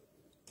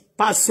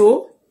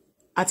 Paso,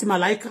 ati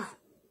Malaika.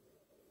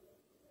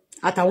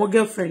 Àtàwọn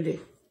girlfriend there.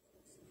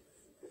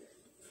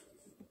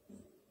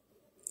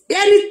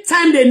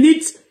 Anytime they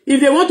need, if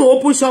they want to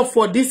open shop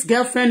for this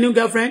girlfriend, new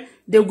girlfriend,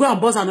 they go and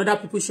bust another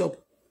people's shop.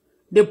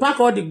 They pack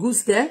all the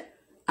goods there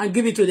and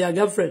give it to their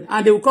girlfriend.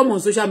 And they will come on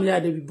social media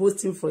and they will be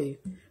boasting for you.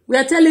 We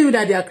are telling you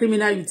that they are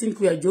criminal. You think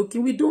we are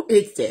joking. We don't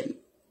hate them.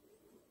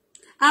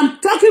 I'm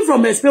talking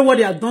from experience what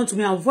they have done to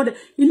me. And what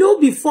you know,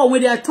 before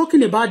when they are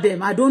talking about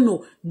them, I don't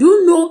know. Do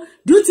you know?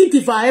 Do you think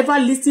if I ever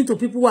listen to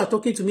people who are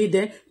talking to me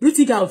then, do you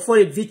think I'll fall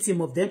a victim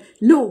of them?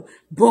 No.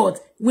 But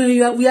when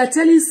we are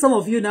telling some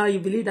of you now, you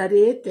believe that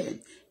they hate them.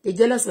 They're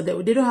jealous of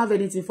them. They don't have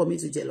anything for me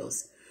to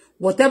jealous.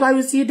 Whatever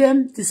you see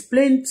them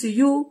displaying to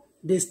you,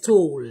 they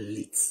stole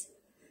it.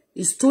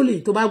 It's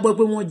stolen. To bá gbọ́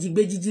pé wọ́n jí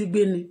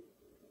gbé ni.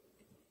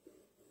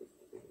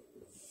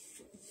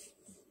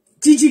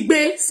 Jíjí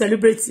gbé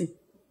celebrating.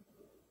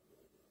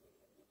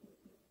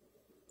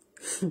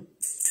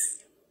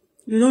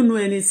 You don't know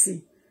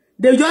anything.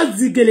 They just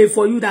digele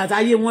for you that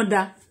ayé wọn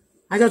dá.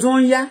 Ajo tó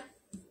ń yá.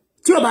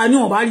 Tí ó bá ní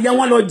wọ́n bá yá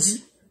wọn lọ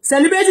jí.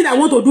 Celebrating that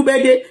want to do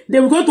birthday, they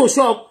will go to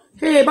shop.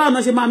 Hey, báwo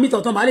náà ṣe máa meet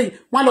ọ̀tọ̀ bá lè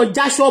wọ́n lọ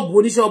já shop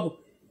oní shop.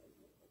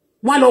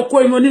 Wọ́n lọ kó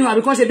imo nínú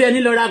àbí kan ṣe bí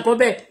ẹni lọ ra nǹkan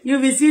bẹ́ẹ̀. You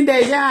be seen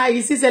there, yeah,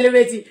 you see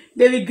celebrating.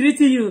 They will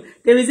greeting you.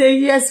 They will say,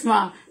 yes,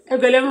 ma.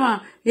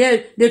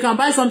 Yes, they can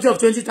buy something of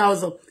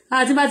 20,000.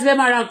 Ah, tí bá ti fẹ́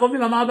máa ra nǹkan bí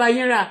màmá bá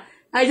yín rà.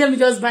 Let me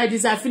just buy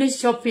this. I finished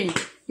shopping.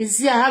 You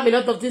see, I have a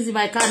lot of things in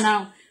my car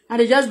now. And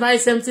they just buy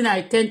something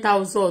like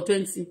 10,000 or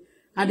 20.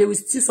 And they will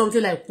steal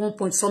something like 1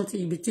 point something.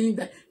 You'll be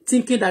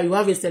thinking that you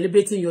have a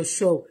celebrating your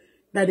show.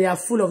 That they are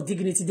full of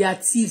dignity. They are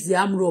thieves. They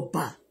are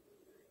robber.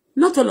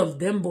 Not all of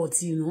them,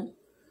 but you know.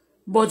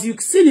 But you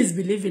see is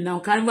believing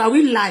now. Are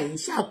we lying?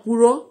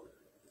 Shakuro.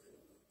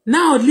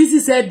 Now, Lizzy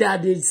said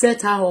that they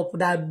set her up.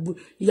 That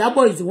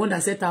Yabo is the one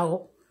that set her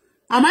up.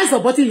 Am I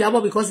supporting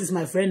Yabo because he's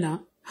my friend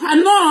now?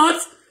 I'm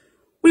not.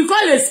 We call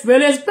it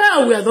spell. A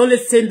spell. We are only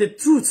saying the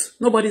truth.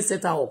 Nobody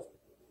set her up.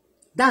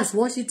 That's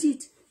what she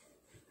did.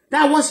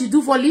 That's what she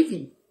do for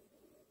living.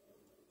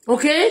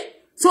 Okay?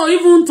 So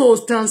even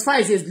to transfer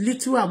is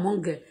little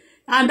among her.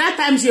 And that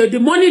time, the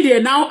money they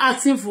are now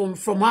asking from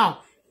her.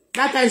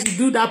 That time she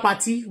do that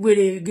party where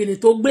they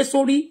talk be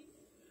sorry.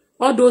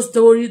 All those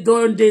stories,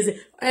 those days,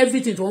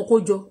 everything to Uncle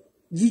Joe.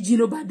 Gigi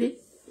lo bade.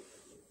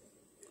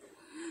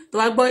 To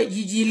agbo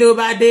Gigi lo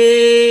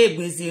bade,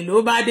 gbese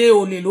lo bade,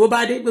 ole lo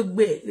bade,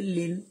 gbegbe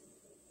len.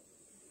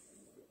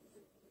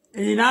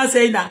 And you now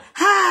saying that,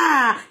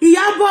 ha,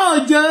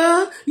 Iyabo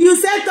Ojo, you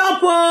set up,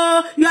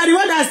 oh, you are the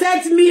one that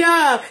set me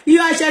up. You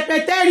are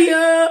secretary,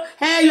 oh,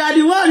 hey, you are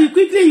the one,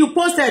 you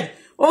posted.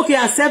 Okay,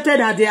 accepted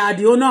that they are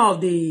the owner of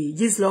the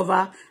Gist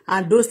Lover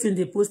and those things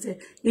they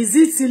posted. Is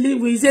it silly?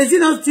 Is it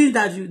not things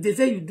that they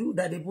say you do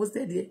that they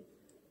posted here?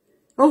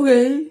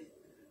 Okay.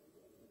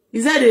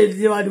 He said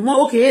they are the one,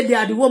 okay, they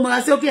are the one.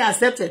 I say, okay,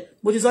 accepted.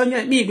 But it's on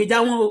me, be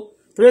down.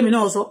 Torí mi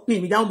náà sọ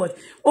mi down, but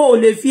ó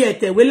lè fi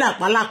ẹ̀tẹ̀wé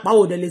làpálàpá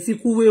ó dẹ̀ lè fi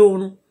kúwé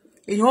orun.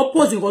 Èyàn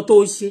post nǹkan tó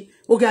ṣe.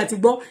 Okay, àti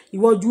gbọ́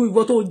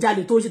ìwọ tó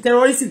jalè tó ṣe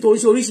terrorism tó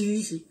ṣe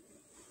oríṣiríṣi.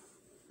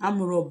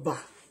 Amúrọ̀bà.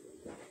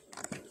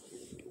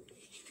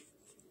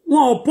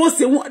 Wọ́n post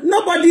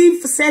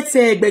nobody set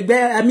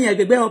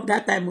Ẹgbẹ̀gbẹ́ up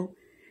that time.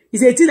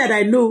 It's a thing that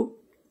I know.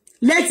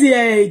 Let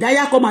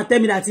Idaya come and tell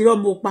me that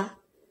irọ́ mo pa.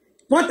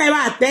 Whatever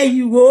I tell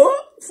you,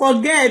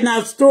 forget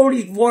na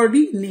story for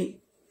real.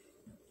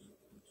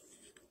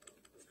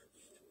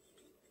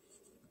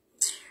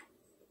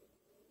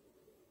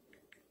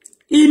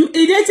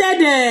 He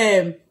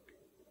dated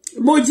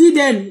Moji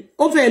then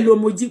over lo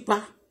Moji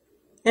pa.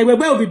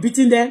 Ẹgbẹ̀gbẹ́ will be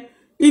beating them.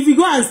 If you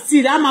go and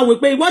steal, I'm away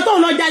pay. What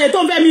don't know that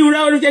don't fẹ́ mi ure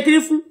orí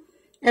kékeré fún.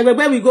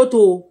 Ẹgbẹ̀gbẹ́ we go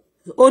to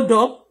hold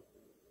up.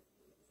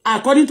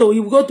 According to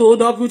you go to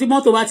hold up. You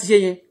mọ́tò bá ti ṣe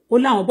yẹn. Ó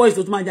láwọn boys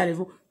tó tún máa jalè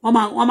fún. Wọ́n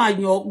máa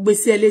yan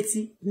gbèsè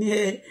létí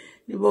ní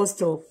bus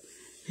stop.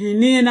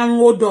 Ní na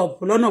hold up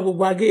lọ́nà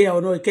gbogbo age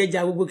ọ̀nà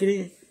Ìkẹjà gbogbo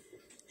kiri.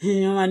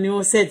 Wọ́n máa ní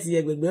wọ́n set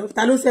Ẹgbẹ̀gbẹ́.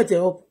 Ta ló set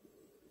up?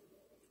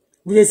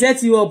 We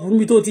set you up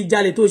níbi tó ti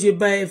jalè tó ṣe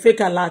bá fake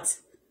alert.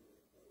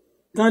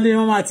 Tán lé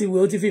wọ́n máa ti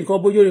wẹ̀ ó ti fi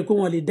nǹkan bójú rẹ̀ kó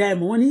wọ́n lè dá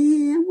ẹ̀mọ́ wọ́n ní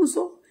ẹ̀mú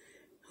sọ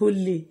ó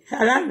lè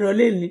ara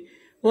ìrọ̀lẹ́ ni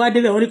ó wá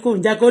débẹ̀ wọ́n ní kò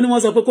ń jákọ́ ó ní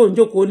wọ́n sọ pé kò ń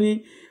jókòó ní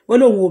ó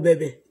lóun ò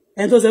bẹ̀bẹ̀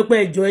ẹni tó sọ pé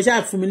ẹjọ́ ẹ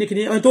ṣáà fún mi ní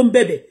kíní ẹni tó ń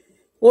bẹ̀bẹ̀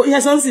ó yẹ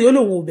sọ́nsì ó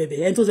lóun ò bẹ̀bẹ̀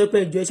ẹni tó sọ pé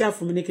ẹjọ́ ẹ ṣáà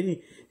fún mi ní kíní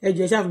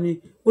ẹjọ́ ẹ ṣáà fún mi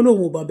ó lóun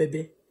ò bá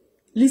bẹ̀bẹ̀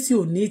Lizzy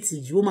ò ní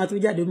ìtìjú ó máa tún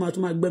jáde ó máa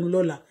tún máa gbẹnu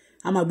lọ́la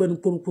a máa gbẹnu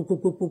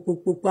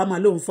popopopopopopo a máa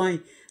lóun fáìn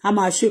a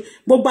máa ṣe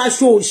gbogbo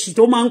aṣọ òṣì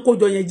tó máa ń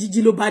kójọ yẹn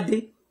jíjí ló bá dé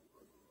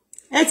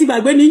ẹ ti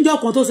gbàgbé níjọ́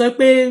kan tó sọ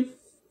pé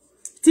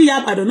tí ìyá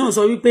Ìbàdàn náà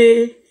sọ wípé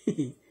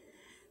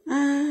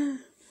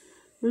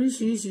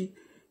oríṣiríṣi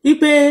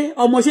wípé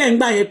ọmọọṣẹ́ ń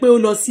gbà yẹn pé ó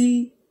lọ sí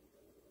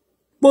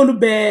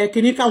pólúbẹ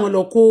kìíní káwọn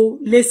lọ kó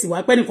léèsì wá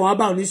pẹ́ nìkan wá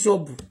bá òní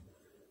ṣọ́ọ̀bù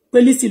pé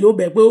Lizzy ló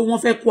bẹ̀ pé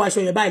wọ́n fẹ́ kó aṣọ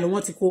yẹn báyìí lọ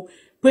wọ́n ti kó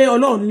pé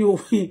Ọlọ́run ní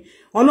òfin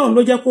Ọlọ́run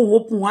ló jẹ́ kó òun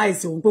open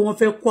eyes òun pé wọ́n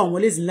fẹ́ kó àwọn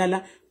léèsì ńláńlá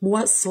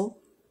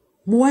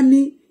mo wá ní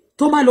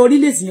tó máa lọ rí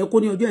léèsì yẹn kó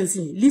ní ọjọ́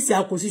ìsìn Lizzy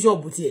á kó sí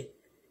ṣọ́ọ̀bù tiẹ̀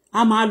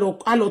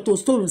a lọ tó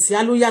stone sí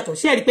á ló yàtọ̀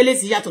ṣé ẹ rí pé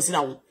léèsì yàtọ̀ síra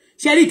wọn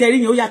ṣé rí ìtẹ̀rí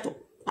yẹn ó yàtọ̀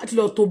àti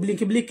lọ tó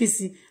blinky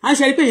sí à ń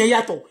ṣe rí pé ìyẹn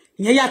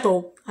yàtọ̀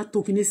á tó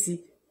kíní sí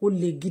ó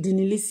lè gidi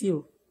ní Lizzy o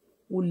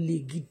ó lè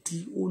gidi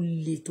ó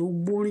lè tó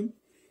gbórín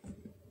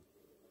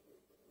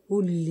ó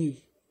lè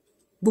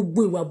gbogbo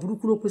ìwà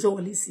burúkú ló pé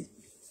sọ́wọ́ Lizzy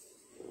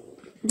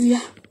bíyà.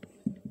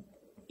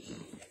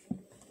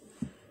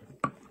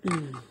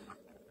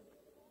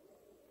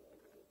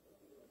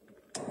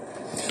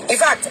 In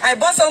fact, I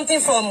bought something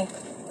from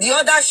the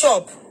other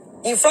shop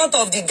in front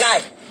of the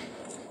guy.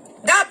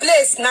 That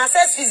place, na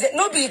accessories,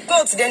 no be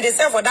clothes, then they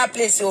sell for that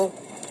place, so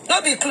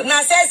no be na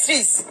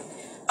accessories.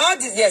 All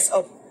this, yes,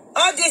 all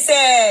this,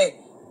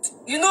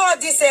 you know, all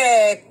this,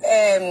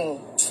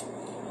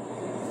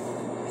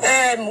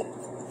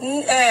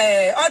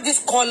 all this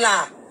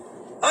collar,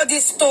 all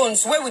these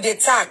stones, where would they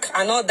tack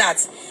and all that.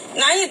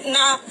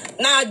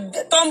 Now,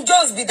 Tom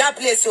Jones be that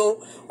place, so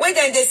when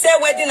then they sell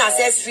wedding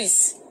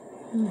accessories.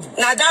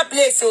 Now that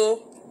place,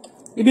 so.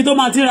 If you don't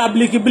material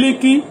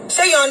blinky.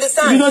 So you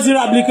understand? If you don't see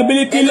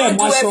blinky, they don't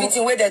do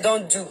everything where they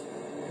don't do.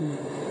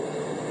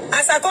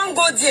 As I can't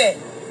go there,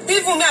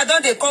 even me, I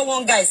don't they call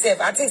one guy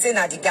self. I think say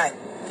na the guy.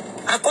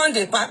 I can't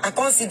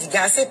see the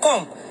guy. I say,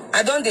 come,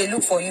 I don't they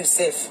look for you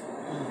safe.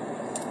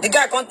 The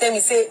guy can't tell me,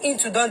 say,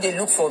 into don't they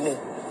look for me.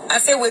 I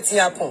say, wait till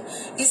happen.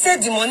 He said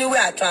the money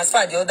where I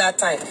transferred the other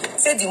time.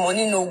 Said the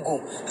money no go.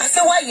 I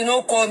said, why you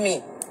no call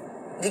me?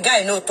 The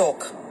guy no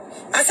talk.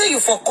 I said, you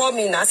for call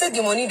me now. I said,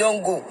 the money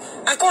don't go.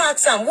 I can't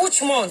ask him,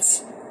 which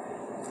month?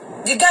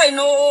 The guy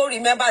no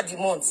remember the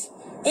month.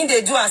 In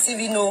they do as if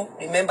he no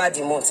remember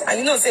the month. And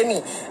you know, say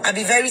me, I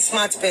be very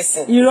smart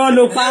person.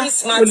 Very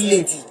smart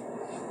lady.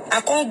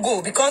 I can't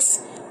go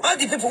because all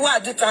the people who I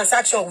do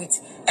transaction with,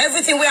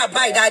 everything where I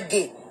buy that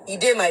day, it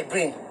did my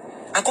brain.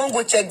 I can't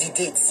go check the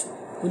dates.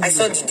 I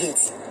saw the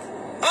dates.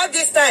 All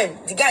this time,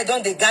 the guy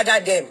don't they gather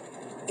them.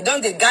 He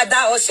don't they gather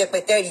all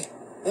secretary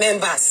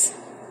members.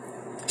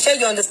 Sure,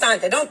 you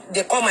understand?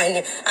 They call my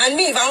name. And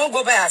me, if I won't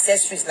go buy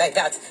accessories like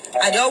that,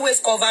 I always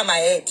cover my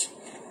head.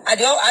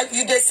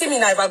 You they see me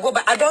now, if I go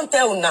back, I don't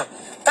tell now.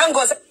 Thank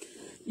God.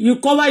 You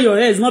cover your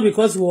head, not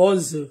because you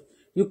also.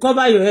 You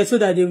cover your head so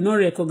that they will not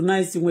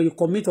recognize you. When you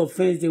commit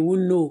offense, they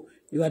won't know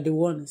you are the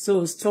one.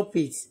 So stop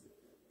it.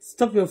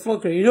 Stop your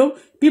fuckery. You know,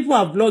 people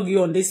have blogged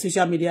you on this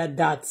social media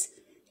that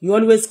you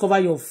always cover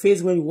your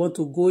face when you want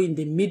to go in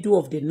the middle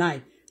of the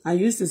night. And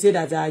you used to say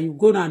that you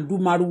go and do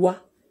maruwa.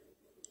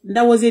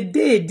 There was a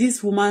day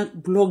this woman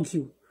blogged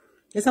you.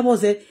 Yes, I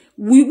was say,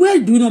 where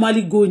do you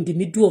normally go in the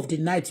middle of the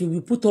night? You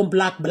will put on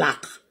black.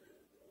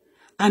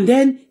 And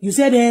then you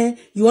said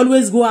you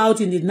always go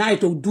out in the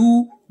night to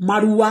do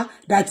maruwa,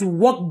 that you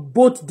work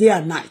both day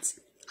and night.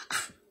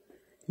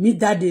 Me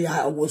that day,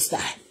 I was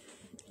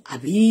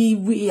like,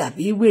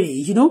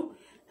 you know?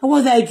 I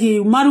was like,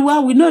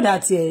 maruwa, we know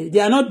that they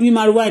are not doing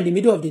maruwa in the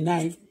middle of the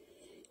night.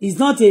 It's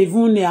not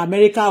even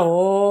America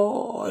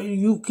or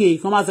UK.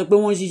 Come out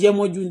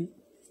and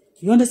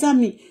you understand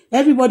me?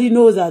 Everybody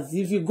knows that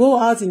if you go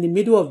out in the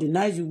middle of the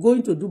night, you're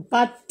going to do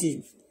bad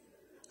things.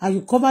 And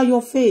you cover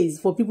your face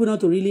for people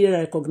not to really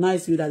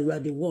recognize you that you are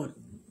the one.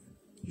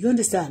 You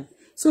understand?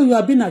 So you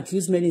have been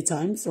accused many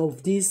times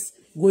of this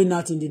going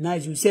out in the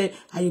night. You say,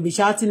 and you'll be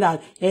shouting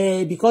that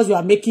because you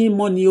are making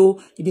money,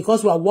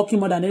 because you are working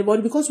more than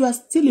everybody, because you are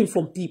stealing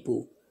from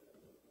people.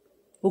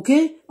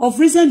 Okay? Of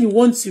recent, you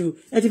want to,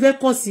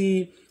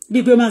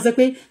 bí pé máa sọ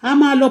pé a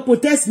máa lọ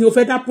protest ní ó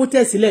fẹ́ dá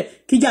protest sílẹ̀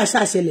kíjà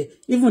ṣàṣẹlẹ̀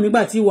even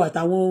nígbà tí ìwà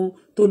àtàwọn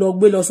tó lọ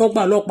gbé lọ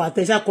sọ́gbà ọlọ́pàá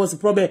tẹ̀sà cause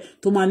problem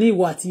tó máa ní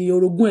ìwà àti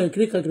orogún ẹ̀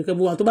kíríkan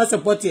bó wà tó bá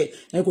support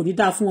ẹ̀ kò ní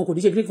dáa fún wọn kò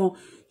ní ṣe kíríkan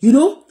you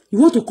know you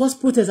want to cause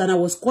protest and I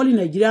was calling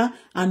Nigeria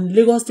and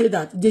Lagos State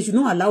that they should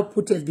not allow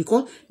protest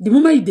because the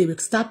moment they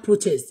start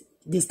protest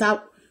they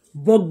start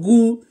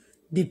burgle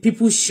the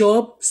people's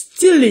shop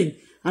stealing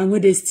and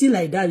when they steal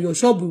like that your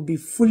shop will be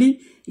fully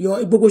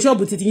your gbogbo shop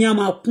titi yẹn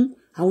máa kún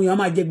àwọn èèyàn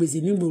máa jẹ gbèsè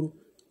nígboro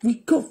we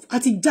go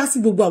àti já sí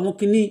gbogbo àwọn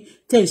kinní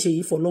tẹ́ ń ṣe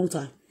yìí for long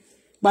time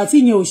gbà tí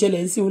ìyẹn ò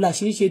ṣẹlẹ̀ ń sìn òun là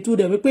ṣe ń ṣe tó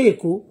dẹ̀ wípé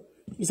èkó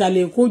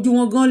ìsàlẹ̀ èkó ojú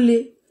wọn gan le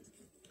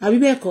àbí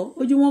bẹ́ẹ̀ kọ́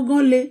ojú wọn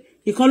gan le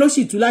ìkan ló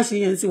sì tú láṣẹ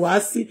yẹn sì wá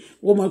sí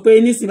wọ́n mọ̀ pé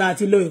nísìnyí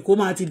àti lọ èkó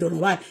máa ti dọ̀nà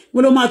báyìí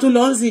wọ́n ló máa tún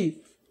lọ sí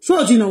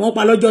ṣóòtì náà wọ́n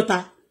pa lọ́jọ́ta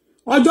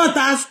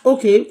ọjọ́ta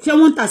ok ṣé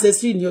wọ́n ń tàṣẹ́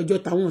sí ní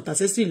ọjọ́ta wọn ò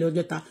tàṣẹ́ sí ní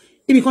ọjọ́ta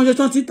ibì kan ṣe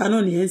tán tí ìta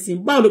náà nìyẹn ń sìn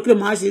báwo ló kí ló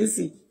máa ṣe ń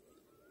sìn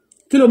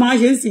kí ló máa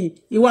ṣe ń sìn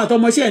ìwà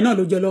àtọmọṣẹ́ ẹ̀ náà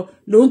ló jọ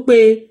ló ń pe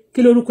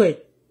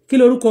kí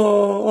lórúkọ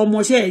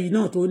ọmọṣẹ́ yìí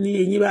náà tó ní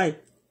eyín báyìí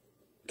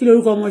kí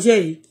lórúkọ ọmọṣẹ́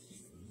yìí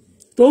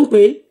tó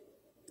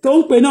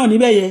ń pè náà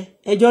níbẹ̀ yẹ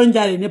ẹjọ́ ń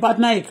jalè ní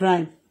partner in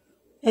crime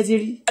ẹ ti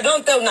rí. I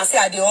don't tell una say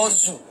I dey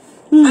hustle.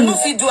 I no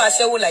fit do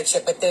aṣẹ́wó like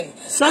Shepeteri.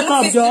 I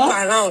no fit sleep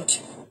around.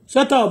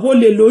 Shut up,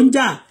 olè ló ń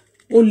jà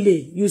olè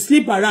you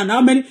sleep around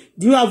how many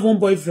do you have one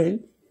boyfriend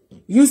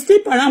you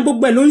sleep around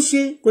gbogbo ẹ̀ ló ń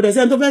ṣe kò dẹ̀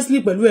sẹ́ni tó fẹ́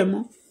sleep pẹ̀lú ẹ̀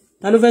mọ́.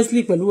 Ta ló fẹ́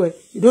sleep pẹ̀lú ẹ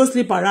you don't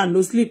sleep around ló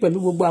sleep pẹ̀lú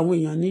gbogbo àwọn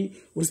èèyàn ní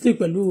o sleep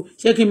pẹ̀lú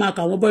ṣé kí n máa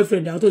kà àwọn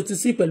boyfriend àwọn tó ti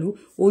sleep pẹ̀lú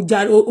o ja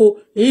o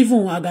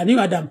even Agani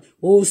Adam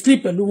o sleep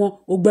pẹ̀lú wọn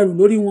o gbẹrù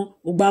lórí wọn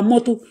o gba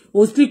mọ́tò o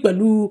sleep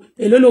pẹ̀lú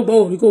elólógbò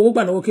òrí kó owó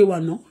gbà lọ́wọ́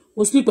K1 náà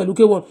o sleep pẹ̀lú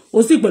K1 o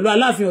sleep pẹ̀lú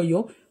Aláàfin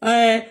Ọ̀yọ́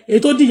èyí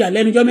tó dìjà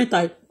lẹ́nujọ́ mẹ́ta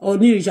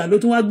Ọọ̀ni ìrìṣà ló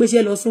tún wá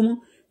gbéṣẹ́ lọ súnmọ́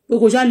pé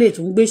kò ṣá lè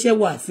tún gbéṣẹ́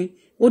wọ ààfin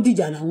ó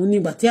dìjà làwọn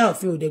nígbà tí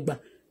ààfin ò dẹ̀gbà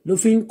ló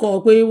fi ń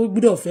kọ́ pé ó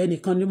gbọ́dọ̀ fẹ́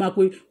nìkan ní máa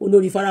pé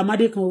olórí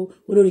Faramade kan o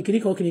olórí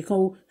kìnìkan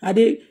o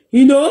adé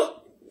you know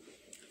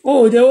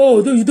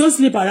you don't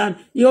sleep around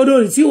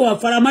olórí tí wọ́n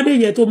Faramade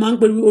yẹn tó máa ń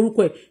pè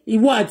orúkọ ẹ̀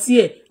ìwọ àti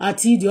ẹ̀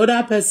àti the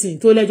other person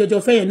tó lẹ́jọjọ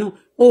fẹ́ yẹn náà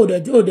ó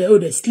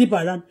dẹ̀ sleep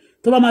around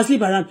tó bá máa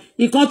sleep around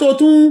ìkan tó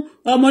tún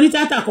ọmọ ní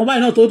tíátà kan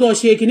báyìí náà tó tó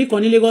ṣe kinní kan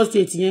ní Lagos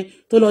State yẹn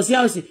tó lọ sí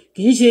house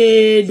kì í ṣe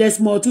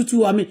Desmond Tutu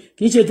àmì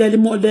kì í ṣe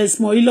Desmond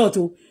ilọ̀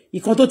tó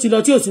ìkan tó ti lọ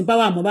tí ò sí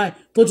power mọ́ báyìí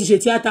tó ti ṣe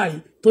tíátà yìí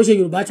tó ṣe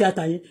Yorùbá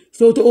tíátà yẹn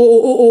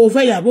o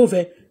fẹ́ yàbò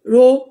fẹ́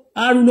ro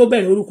arú ló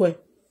bẹ̀rẹ̀ orúkọ ẹ̀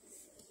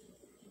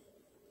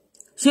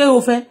ṣé o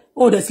fẹ́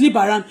o dẹ̀ sleep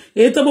around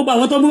èyí tó gbogbo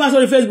àwọn tó mú wá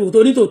sórí Facebook tó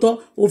ní tòótọ́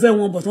o fẹ́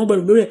wọn bọ̀ tó ń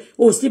bẹ̀rù lórí ẹ̀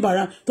o sleep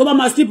around tó bá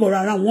máa sleep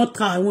around wọ́n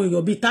ka àwọn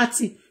èèyàn bíi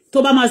 30 tó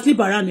bá máa sleep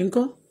around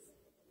nǹkan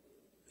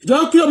jọ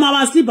kí ló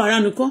máa sleep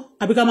around nǹkan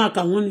àbí ká máa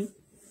kà wọ́n ni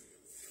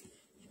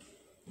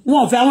wọn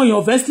ò fẹ́ àwọn èèyàn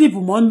ò fẹ́ sleep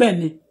mọ́ ń bẹ̀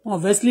ni wọn ò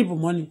fẹ́ sleep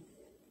mọ́ ni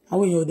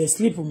àwọn èèyàn ò dẹ̀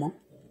sleep mọ́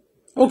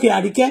ok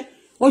Àríkẹ́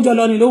ó jọ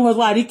lọ ni ló ń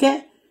fọ́ Àríkẹ́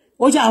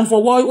ó ṣe à ń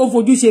fọwọ́ ó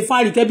fojú ṣe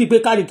fáríkẹ́ bíi pé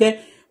Kárìkẹ́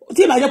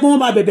tí ìbàjẹ́ pé wọ́n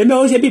máa bẹ̀bẹ̀ mẹ́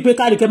ó ṣe bíi pé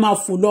Kárìkẹ́ máa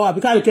fò lọ àbí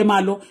Kárìkẹ́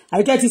máa lọ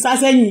Àríkẹ́ ti sá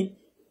sẹ́yìn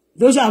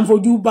ló ṣe à ń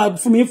fojú bá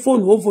fún mi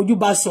fóònù ó fojú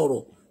bá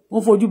sọ̀rọ̀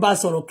wọ́n fojú bá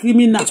sọ̀rọ̀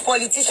criminal.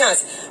 Politicians,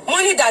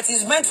 money that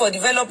is meant for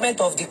development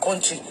of the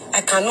country,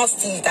 I cannot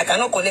steal it. I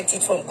cannot collect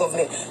it from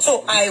government.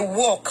 So I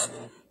work.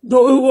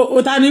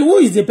 Otani, who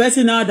is the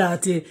person now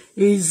that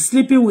is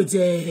sleeping with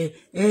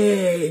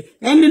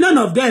and none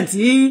of them?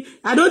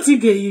 I don't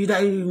think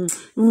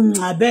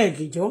I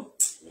beg Joe.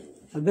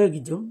 I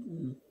beg Joe.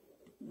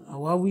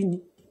 Our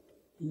winning.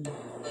 And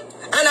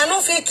I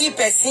don't feel keep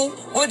person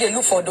go they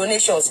look for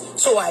donations.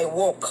 So I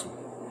work.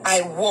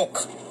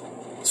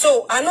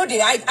 So I know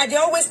they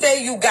always tell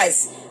you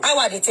guys how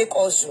are they take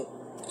also.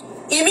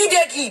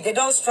 Immediately they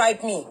don't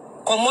strike me.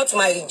 Come out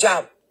my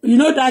hijab. You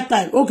know that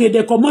time. Okay,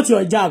 they come out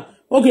your hijab.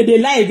 Okay, they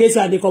lie against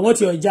you and they come out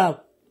your hijab.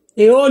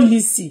 A whole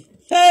Lizzy.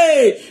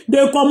 Hey,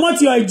 they come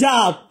out your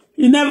hijab.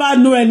 You never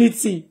know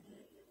anything.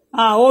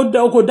 Ah,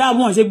 okay, that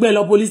one she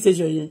go police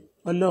station here.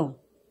 Alone.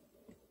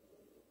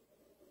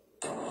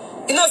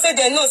 You know, say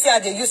they know say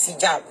they use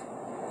hijab.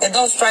 They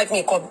don't strike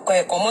me. Come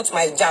out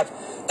my hijab.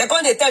 They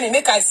come they tell me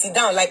make I sit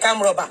down like I'm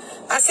robber.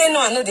 I say no,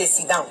 I know they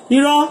sit down.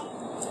 You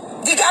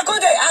know? The guy go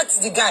they ask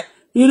the guy.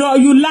 You know,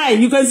 you lie.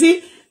 You can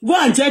see. Go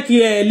and check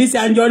Lizzy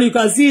Anjorin. You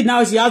can see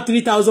now she have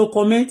 3,000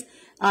 comments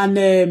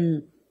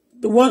and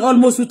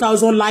almost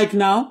 2,000 like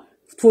now.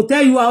 To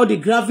tell you how the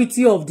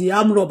gravity of the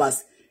armed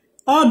robbers.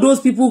 All those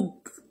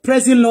people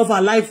pressing love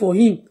and life for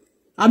him.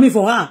 I mean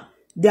for her.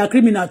 They are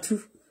criminal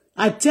too.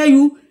 I tell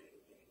you,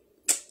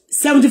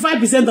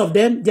 75% of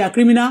them, they are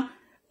criminal.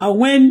 And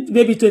when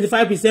maybe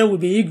 25% will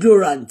be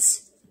ignorant.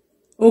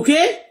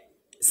 Okay?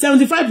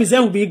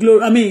 75% will be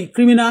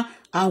criminal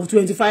and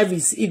 25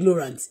 is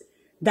ignorant.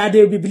 That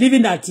they will be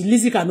believing that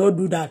Lizzy cannot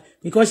do that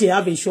because she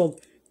have a shop.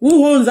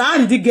 Who owns? How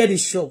did he get a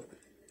shop?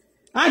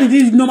 How did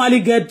he normally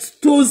get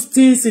those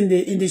things in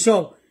the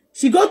shop?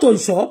 She go to a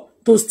shop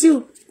to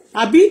steal.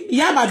 Abi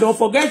Yabado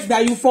forget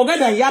that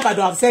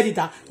Yabado have said it.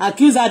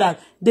 Accuse her that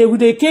they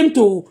wanted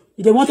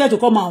to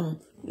come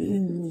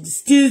and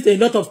steal a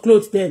lot of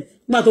clothes then.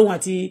 But don't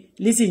want to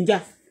listen. They'll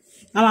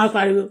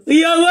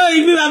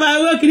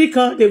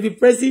be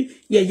pressing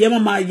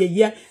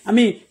I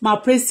mean my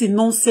pressing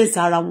nonsense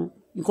around.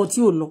 You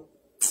continue.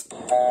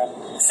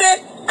 Say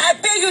I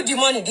pay you the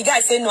money. The guy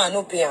say no, I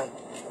no pay him.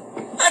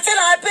 I tell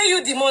her I pay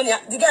you the money.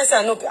 The guy say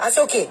I no pay. I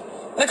say okay.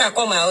 Make I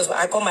call my husband.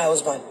 I call my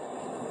husband.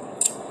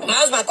 My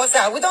husband come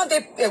say we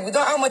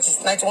don't how much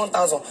is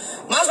 91,000.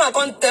 My husband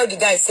come tell the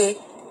guy say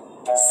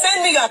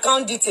send me your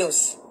account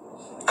details.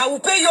 I will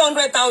pay you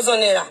 100,000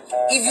 naira.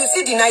 If you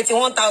see the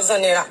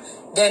 91,000 naira,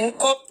 then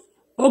call.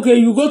 Okay,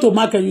 you go to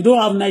market, you don't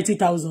have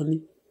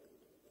 90,000.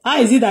 How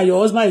is it that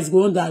your husband is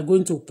going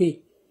to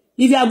pay?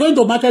 If you are going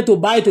to market to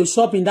buy, to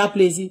shop in that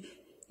place,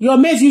 your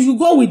mates, you should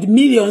go with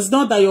millions.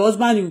 Not that your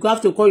husband, you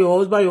have to call your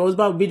husband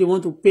will be the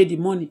one to pay the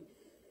money.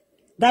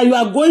 That you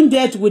are going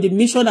there with the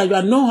mission that you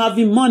are not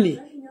having money.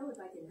 Let me know if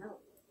I can help.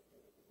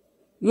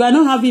 You are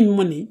not having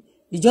money.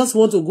 You just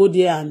want to go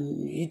there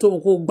and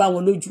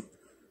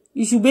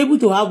you should be able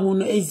to have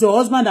one. It's your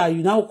husband that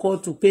you now call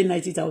to pay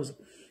 90,000.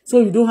 So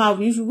you don't have,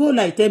 you should go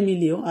like 10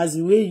 million as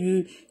the way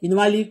you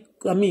normally,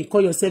 call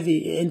yourself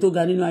a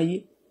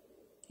Entoganino.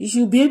 You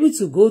should be able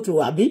to go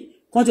to Abi.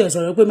 Contest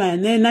or my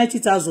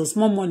 90,000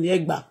 small money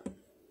egba.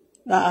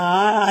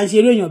 I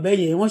share your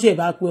belly. Wọ́n ṣe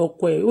bá pé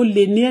ọkọ ẹ̀ ó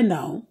lè ní ẹ̀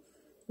now.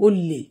 Ó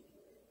lè.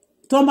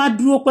 Tó bá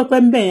dúró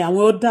pẹ́pẹ́ńbẹ̀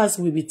àwọn others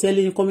will be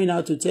coming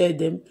out to tell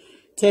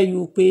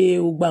you pé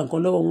ó gba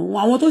nǹkan lọ́wọ́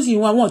wọn. Àwọn tó sì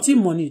wọ́n tí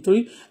money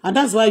torí and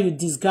that's why you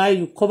disguise,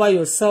 you cover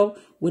yourself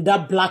with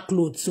that black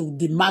cloth to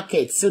the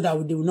market so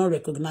that they will not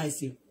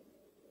recognize you.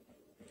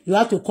 You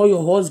have to call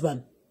your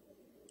husband.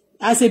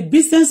 As a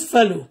business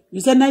fellow, you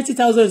said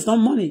 90,000 is not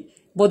money.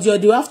 But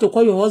you have to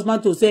call your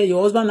husband to say,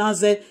 your husband now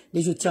said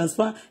they should send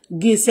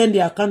the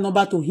account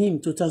number to him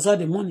to transfer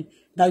the money.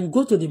 That you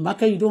go to the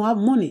market, you don't have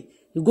money.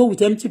 You go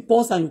with empty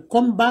purse and you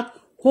come back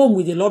home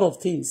with a lot of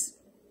things.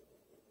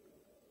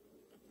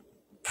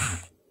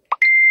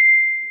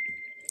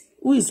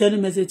 Who is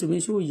sending message to me?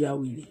 Show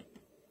Yahweh.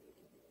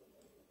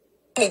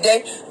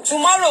 Then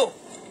tomorrow,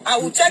 I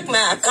will check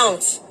my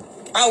account.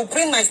 I will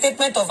print my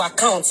statement of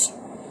account.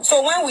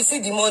 So when we see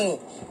the money,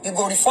 you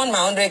go refund my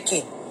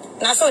 100K.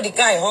 Now so the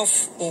guy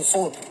off in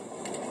phone.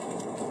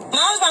 My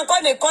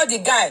husband call the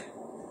guy.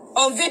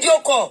 On video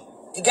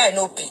call, the guy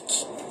no pick.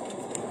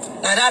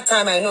 Now that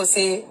time I know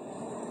say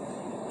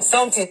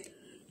something.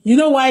 You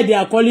know why they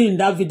are calling in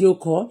that video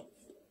call?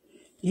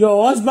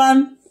 Your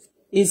husband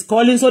is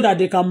calling so that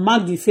they can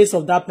mark the face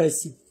of that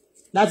person.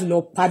 That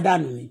will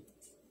pardon me.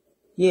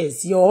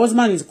 Yes, your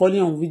husband is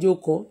calling on video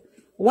call.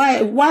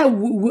 Why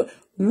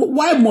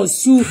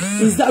must you?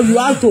 Is that you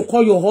have to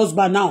call your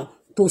husband now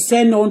to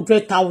send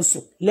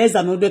 100,000, less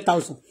than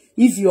 100,000?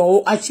 If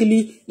you're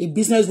actually a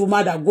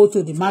businesswoman that go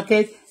to the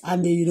market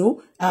and they,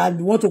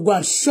 and want to go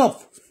and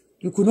shop,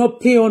 you could not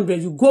pay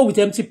 100. You go with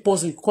empty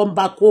purse, you come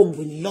back home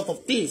with a lot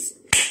of things.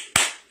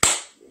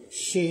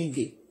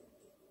 Shaggy.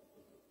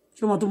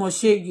 Something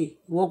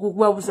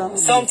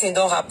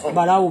don't happen.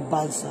 But I will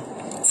bounce.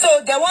 So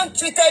they want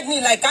treated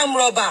me like I'm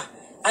robber.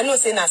 I know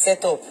say na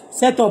set up.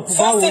 Set up.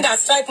 First thing that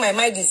strike my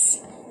mind is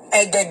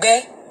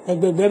Egbegbe.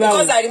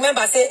 Because I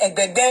remember say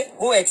Egbegbe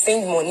go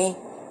exchange money.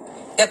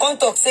 They can't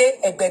talk say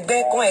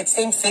Egbegbe go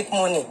exchange fake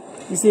money.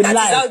 It's a lie.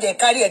 That is how they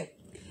carry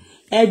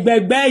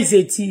Egbegbe is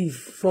a thief.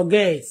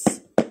 Forget.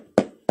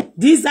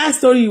 That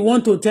story you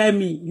want to tell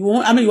me. You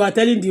are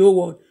telling the whole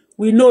world.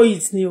 We know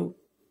it's new.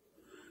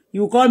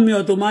 You call me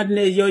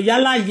automatically. Your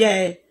yala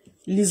yeah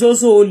is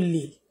also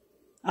only.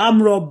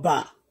 I'm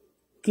robber,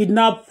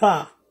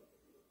 kidnapper,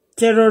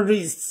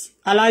 terrorist,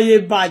 alaye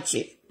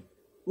bache,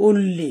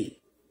 olè,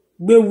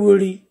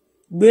 gbewuri,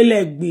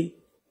 gbelegbe,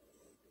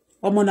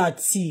 ọmọ na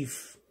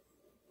thief.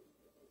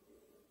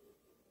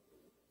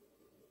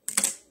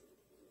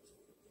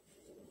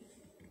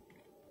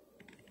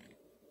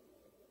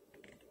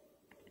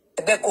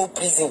 Beko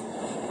prison.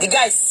 The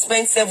guy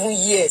spent 7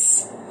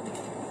 years.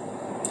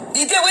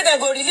 The day when they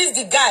go release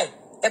the guy,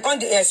 they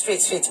can't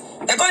straight.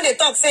 They can't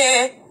talk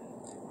say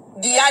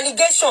the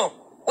allegation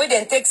where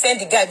they take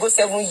send the guy go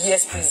 7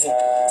 years prison.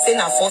 Say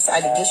na false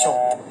allegation.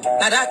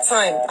 At that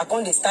time, I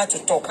can't start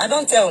to talk. I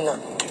don't tell now.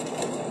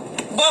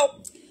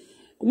 But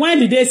when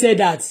did they say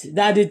that?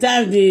 That the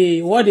time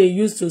what they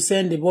used to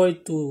send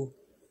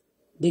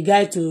the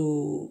guy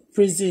to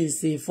prison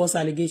is a false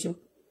allegation.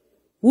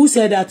 Who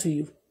said that to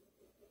you?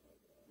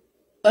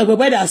 A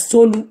boy that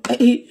stole.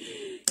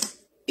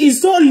 He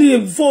stole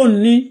the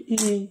phone.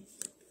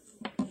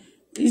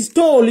 He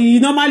stole. He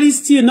normally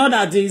steal. Not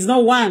that there is no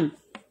one.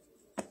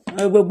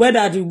 Where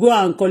that you go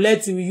and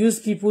collect, you use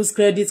people's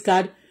credit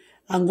card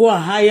and go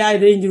and hire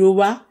Range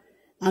Rover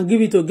and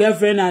give it to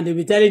girlfriend, and they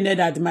be telling her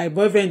that my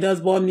boyfriend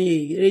just bought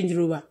me a Range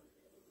Rover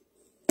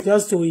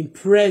just to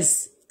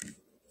impress.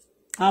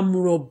 I'm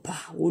robber.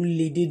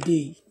 Only the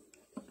day.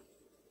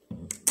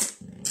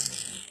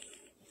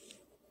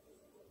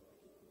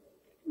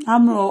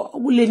 When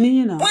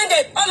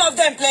all of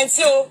them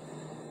plenty,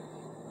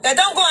 they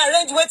don't go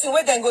arrange waiting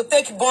where they go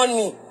take burn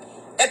me.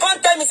 They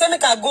can't tell me say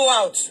make I go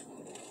out.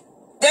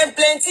 Then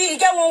plenty, you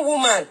get one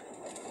woman.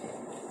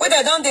 When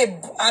they don't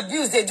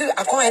abuse, they do.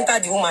 I can't enter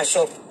the woman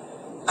shop.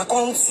 I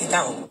can't sit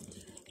down.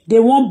 They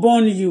won't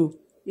burn you.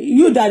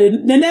 You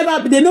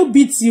that they don't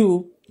beat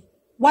you.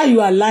 Why you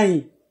are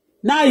lying?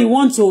 Now you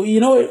want to,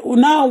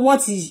 now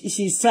what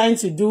she's trying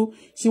to do,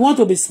 she want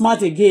to be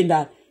smart again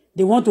that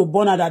they want to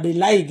burn her, that they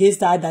lie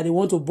against her, that they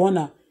want to burn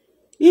her.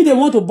 If they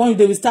want to burn you,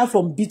 they will start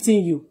from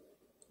beating you.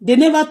 They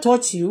never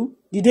touch you.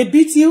 Did they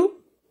beat you?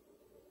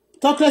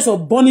 Talk less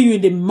of burning you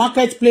in the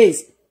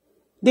marketplace.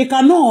 They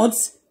cannot.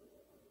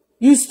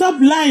 You stop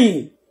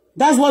lying.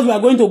 That's what we are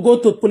going to go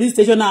to police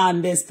station now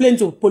and explain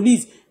to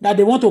police that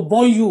they want to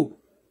burn you.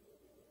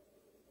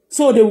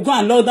 So they will go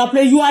and lock that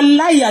place. You are a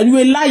liar. You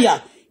are a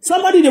liar.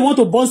 Somebody, they want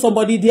to burn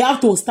somebody, they have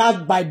to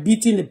start by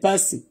beating the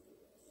person.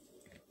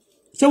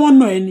 Someone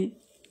know any?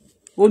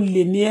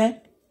 Only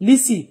near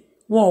Lizzy,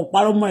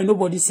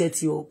 nobody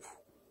set you up.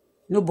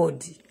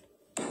 Nobody.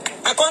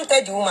 I can't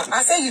tell the woman.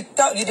 I say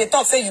they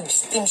talk, say you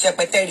steam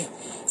secretary.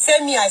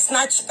 Say me, I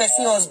snatch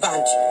person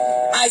husband.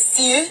 I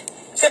steal.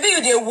 Say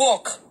you they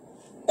walk.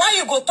 Why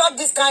you go talk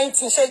this kind of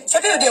thing? Say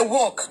you they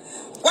walk.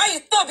 Why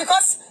you talk?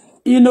 Because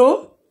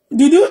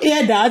did you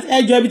hear that?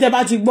 Ẹjọ́ bí tẹ́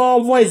bá ti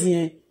gbọ́ voice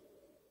yẹn.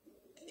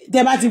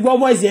 Tẹ́ bá ti gbọ́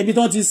voice yẹn bí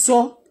tọ́n ti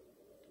sọ.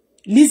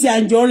 Lizzy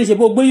Anjorin ṣe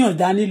bó gbéyàn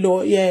dání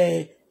lọ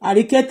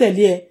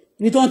àríkẹ́tẹ̀lé ẹ̀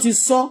bí tọ́n ti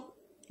sọ.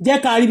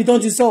 Jẹ́ ká rí bí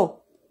tọ́n ti sọ.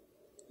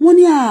 Wọ́n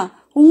ní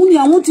òun ni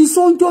àwọn ti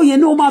sọ ńjọ́ yẹn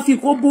náà máa fi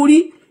kó borí.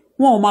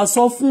 Wọ́n ò máa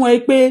sọ fún ẹ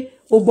pé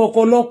o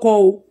gbọ́kọ lọ́kọ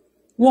o.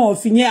 Wọ́n ò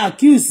fi yẹn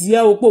accuse yẹ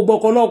o pé o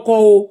gbọ́kọ lọ́kọ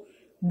o.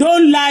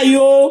 Don't lie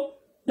o.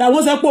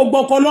 Làwọn sọ pé o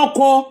gbọ́kọ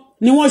lọ́kọ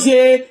ni wọ́n ṣe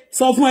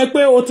sọ fún ẹ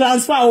pé o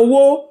transfer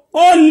owó.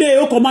 Ó lè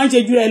o kàn máa ń ṣe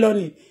jù ẹ lọ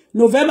ni.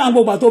 November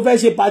gbogbo tó fẹ́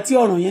ṣe party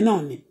ọ̀ràn yẹn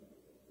náà ni.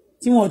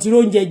 Tí wọ́n ti ro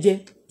oúnjẹ jẹ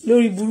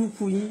lórí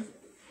burúkú yín.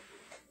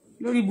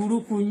 Lórí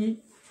burúkú yín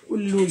ó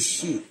lọ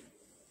ṣe.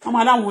 Wọ́n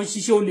máa láwọn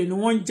ṣiṣẹ́ olè ni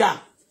wọ́n ń jà.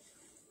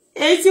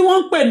 Èyí tí wọ́n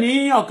ń pè ní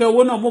ọ̀kẹ́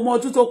owó náà mo mọ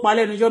ọdún tó pa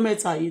lẹ́nu ọjọ́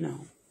mẹ́ta yìí náà.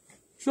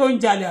 Ṣó ń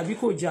jalè àbí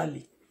kò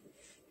jalè?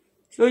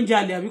 Ṣó ń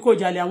jalè àbí kò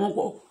jalè àwọn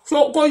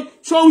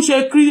ṣó ń ṣe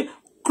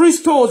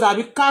crystals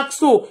àbí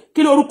caxo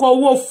kí lórúkọ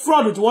owó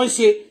fraud tí wọ́n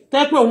ṣe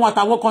tẹ́ pé òun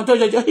àtàwọn kan tó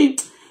jọjọ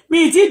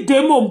mi ti dé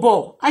mò ń bọ̀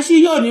àṣì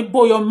yóò ní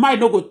bo your mind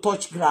no go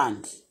touch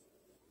ground.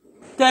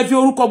 tẹ́ fi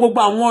orúkọ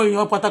gbogbo àwọn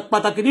èèyàn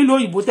pàtàkì nílùú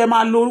òyìnbó tẹ́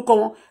máa lo orúkọ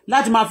wọn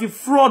láti máa fi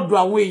fraud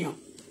àwọn èèyàn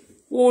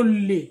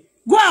olè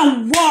go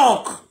and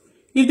work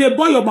if they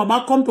born your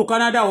mama come to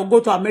Canada or go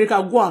to America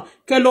go and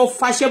kẹ́ lọ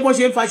fàṣẹ bó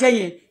ṣe ń fàṣẹ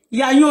yẹn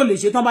ìyá yín ò lè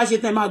ṣe tán bá ṣe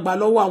tán máa gbà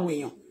lọ́wọ́ àwọn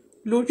èèyàn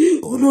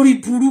olórí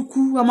burúkú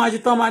a máa ṣe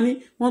tán máa ní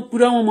wọ́n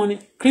purọ́ wọn mọ́ ni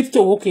crypto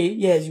okay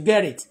yes you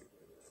get it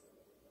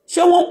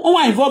ṣé wọ́n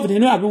wà involved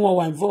nínú àbí wọ́n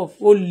wà involved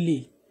olè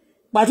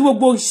gbàtí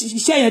gbogbo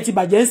iṣẹ́ yẹn ti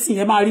bàjẹ́ sìn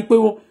yẹn máa rí pé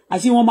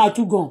àṣì wọ́n máa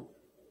tú gan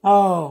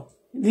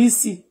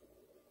Lizzy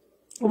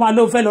ó máa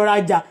ló fẹ́ lọ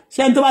rajà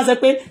ṣé ní tó bá sọ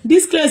pé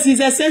this place is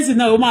expensive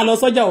náà ó máa lọ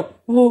sọ́jà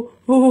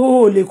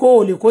ó lè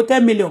kó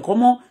 10 million kọ́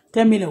mọ́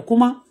 10 million kú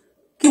mọ́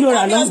kí ló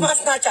rà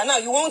lọ́wọ́. now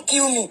you won't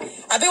kill me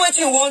abi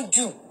wetin you wan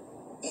do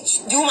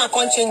the woman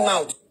can't change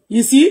mouth.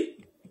 You see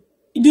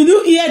did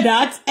you hear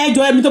that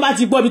ẹjọ́ ẹmi tó bá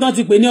ti gbọ́ ibi tán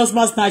ti pè ní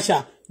husband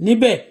snatcher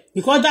níbẹ̀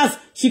because that's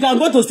she can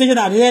go to station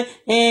and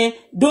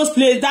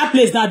say that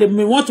place now they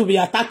may want to be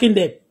attacking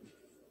them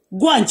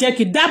go and check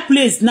it that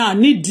place now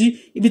need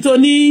ibi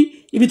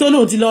tó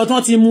lóun ti lọ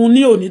tán ti mú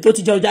ní òní tó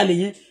ti jẹ ọjàlè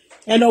yẹn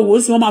ẹ lọ wò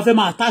ó sí wọ́n máa fẹ́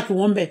máa attack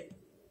wọn bẹ̀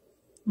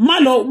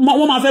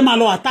wọ́n máa fẹ́ máa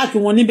lọ attack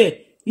wọn níbẹ̀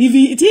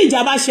ibi tí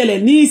ìjà bá ṣẹlẹ̀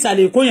ní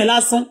ìsàlẹ̀ Èkó yẹn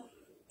lásán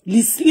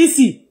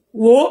Lizzy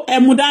wo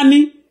ẹmu dání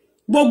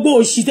gbogbo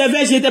òṣì tẹ́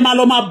fẹ́ ṣe tẹ́ máa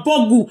lọ máa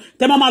bọ́gù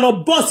tẹ́ máa lọ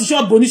bọ́ sí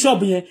ṣọ́ọ̀bù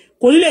oníṣọ́ọ̀bù yẹn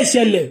kò ní lè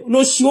ṣẹlẹ̀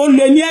lóṣì ó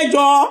lè ní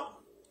ẹjọ́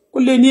ó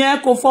lè ní ẹ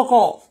kó fuck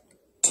off.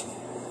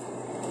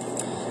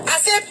 I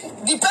said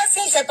the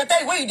person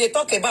secretary wey you dey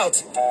talk about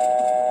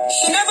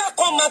she never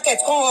come market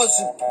come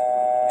hustle.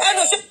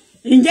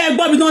 Ǹjẹ́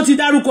gbọ́ bí wọ́n ti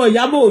dárúkọ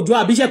Ìyábọ̀ Òjó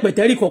àbí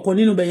Ṣẹ̀pẹ̀tẹ́rì kọ̀ọ̀kan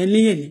nínú bẹ̀yẹn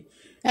níyẹn ni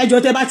ẹjọ́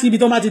tẹ́ bá ti ibi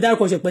tó bá ti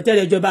dárúkọ Ṣẹ̀pẹ̀tẹ́rì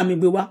ẹjọ́ bá mi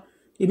gbé wá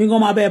èmi gan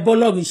máa bẹ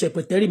bọ́lọ́ọ̀gì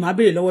Ṣẹ̀pẹ̀tẹ́rì máa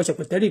béèrè lọ́wọ́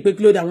Ṣẹ̀pẹ̀tẹ́rì pé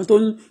kí ló dé àwọn tó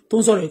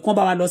ń sọ̀rọ̀ ìkan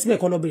bá wa lọ síbẹ̀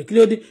kan lọ béèrè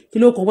kí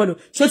ló kàn pẹ̀lú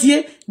ṣó ti yé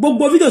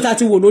gbogbo fídíò tá a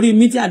ti wò lórí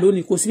mídíà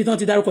lónìí kò síbi tí wọ́n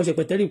ti dárúkọ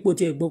Ṣẹ̀pẹ̀tẹ́rì pò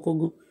tí ẹ̀ gbọ́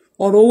kogan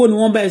ọ̀rọ̀ owó ni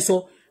wọ́n bá ẹ sọ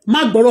má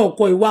gbọ́rọ̀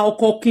ọkọ ìwà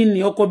ọkọ kíni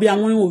ọkọ bí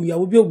àwọn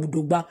òyìnbó bí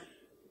òbùdógbà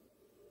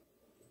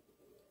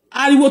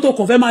ariwo tó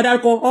kàn fẹ́ máa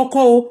dárúkọ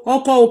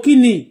ọkọ o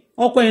kíni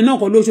ọkọ yẹn náà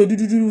kọ́ ló ṣe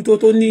dúdú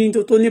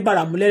tó ní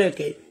bàràmù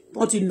lẹ́rẹ̀kẹ́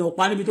wọ́n ti nà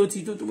pa níbi tó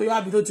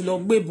ti lọ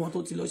gbé ìbọn tó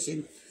ti lọ ṣe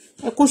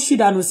ẹ kó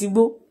ṣìdànù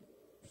sígbó.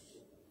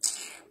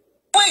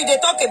 When they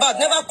talk about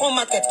never come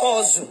market come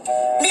hustle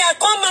me I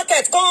come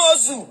market come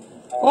hustle.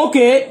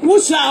 Okay who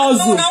shall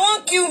hustle. no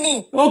won't kill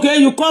me. Okay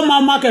you come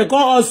market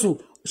come hustle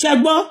ṣé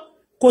gbọ́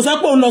kò sọ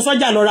pé òun lọ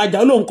sọ́jà lọ rajà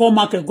ó lóun come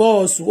market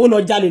go hustle ó lọ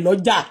jalè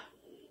lọ́jà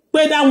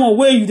pé that one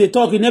way you dey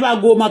talk you never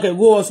go market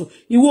go hustle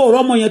ìwọ ọ̀rọ̀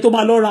ọmọ yẹn tó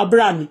máa lọ ra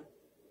bra ni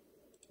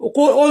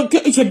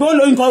ṣèbí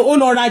ó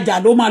lọ rajà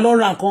ló máa lọ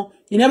ra nǹkan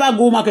you never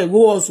go market go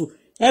hustle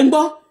ẹ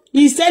gbọ́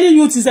he's telling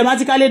you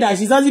systematically that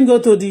she doesn't go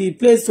to the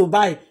place to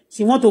buy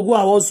she want to go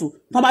and hustle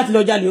tán bá ti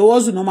lọ jalè ó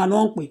hustle náà máa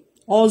náà ń pè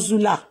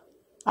hustler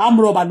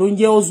amrọ̀bà ló ń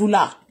jẹ́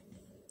hustler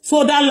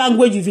so that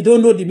language if you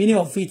don't know the meaning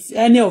of it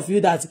any of you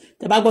that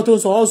tẹ́ bá gbọ́ tó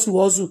sọ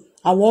hustle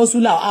àwọn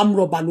hustler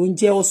amrọ̀bà ló ń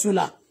jẹ́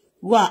hustler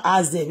go and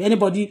ask them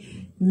anybody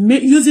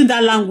using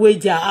that language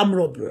they are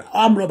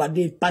amrọ̀bà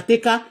they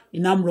partaker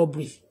in armed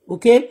robbery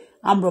okay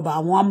amrọ̀bà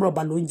àwọn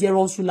amrọ̀bà ló ń jẹ́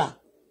hustler.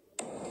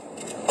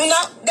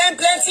 Dem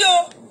plenty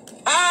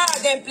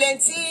dem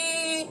plenty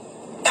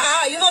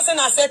you know say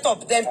na set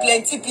up dem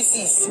plenty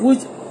pieces. Which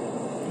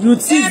you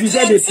think you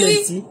said they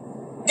plenty?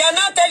 They are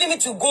now telling me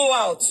to go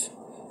out.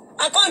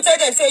 I can't tell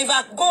them say if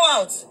I go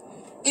out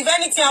if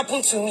anything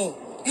happen to me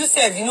you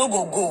sef you no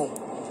go.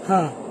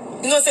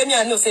 You know say me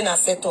I know say na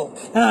set up.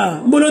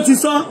 Mbolo ti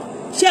sọ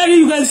Sherry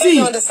you can see.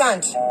 You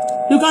understand?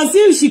 You can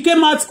see she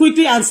came out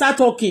quickly and start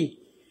talking.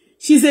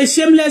 She's a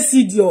shameless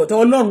idiot.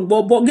 Ọlọ́run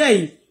gbọ́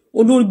gẹ́yìn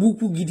olórí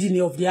burúkú gidi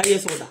ni of the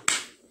highest order.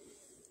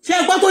 Ṣé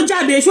ẹ̀gbọ́n tó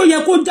jáde ṣó yẹ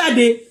kó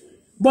jáde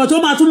but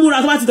tó máa tún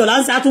múra tó bá ti dọ̀là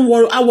ń sá tún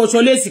àwọ̀ṣọ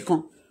léèsì kan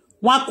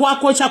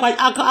wọ́n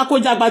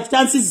akójàgbà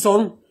chances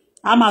sọ̀rùn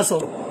a máa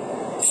sọ̀rọ̀.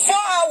 4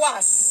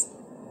 hours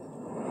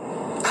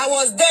I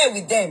was there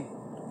with them.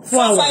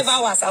 5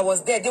 hours I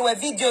was there. They were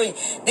videoing.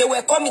 They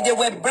were coming. They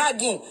were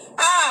bragging.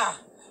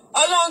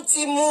 Ọlọ́run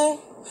ti mú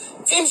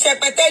team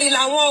Ṣẹ̀pẹ̀tẹ́rì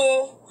làwọn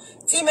o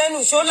team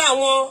Ẹnùṣó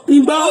làwọn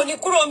ò ní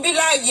kúrò ń bí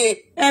láàyè.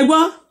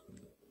 Ẹ̀gbọ́n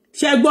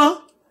ṣẹ́gbọ́n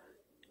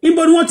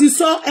níbo ni wọ́n ti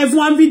sọ ẹ fún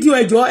wa fídíò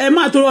ẹjọ́ ẹ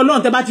má torí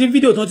Ọlọ́run tẹ́ bá ti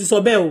fídíò tán ti sọ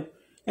bẹ́ẹ̀ o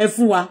ẹ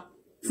fún wa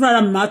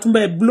fúnra mi máa tún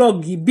bẹ́ẹ̀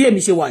blọ́ọ̀gì bí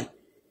èmi ṣe wà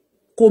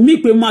kò mí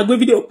pé máa gbé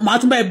fídíò máa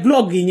tún bẹ́ẹ̀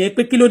blọ́ọ̀gì yẹn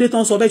pé kí ló dé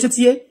tán sọ bẹ́ẹ̀ ṣó ti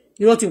yé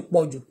irọ́ ti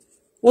pọ̀ jù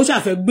ó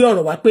ṣàfẹ́ gbé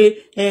ọ̀rọ̀ wá pé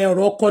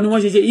ọ̀rọ̀ ọkọ ni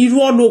wọ́n ṣe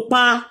irọ́ ló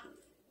pa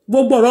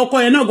gbogbo ọ̀rọ̀ ọkọ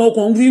yẹn náà gan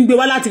ọkọ̀ ń gbé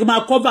wá láti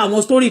máa cover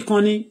àwọn story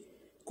kan ni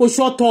kó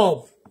shut up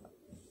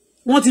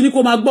wọ́n ti ní kó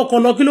máa gbọ́kọ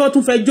lọ kí ló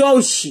tún fẹ́ jọ́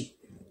òṣì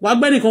wàá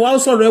gbẹ́ nìkan wá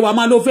sọ̀rọ̀ ẹ wàá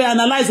máa lọ fẹ́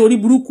analyze orí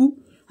burúkú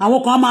àwọn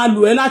kan máa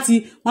lù ẹ́ láti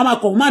wọ́n máa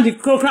command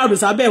crowd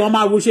sábẹ́ wọ́n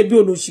máa roṣe bí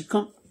olóṣì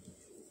kan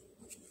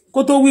kó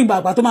tó wí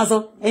ìgbàgbà tó máa sọ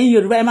ẹ̀yin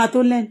Yorùbá ẹ máa tó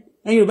lẹ́nu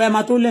ẹ̀yin Yorùbá ẹ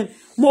máa tó lẹ́nu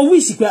mo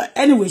wish pé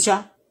anyway ṣá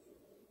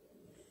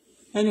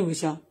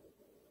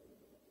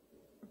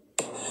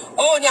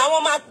ni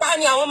àwọn máa pa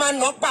ni àwọn máa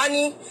nà pa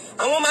ni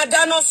àwọn máa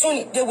dáná sùn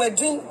ni they were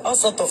doing all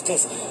sorts of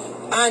things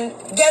and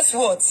guess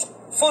what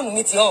phone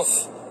mi ti off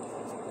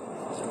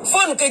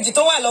Phone kejì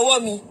tó wà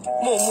lọ́wọ́ mi,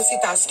 mo mú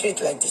síta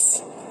straight like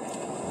this.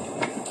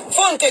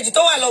 Phone kejì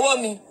tó wà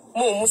lọ́wọ́ mi,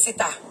 mo mú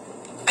síta.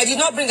 I did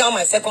not bring out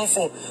my second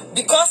phone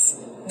because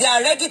they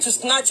are ready to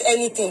snatch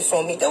anything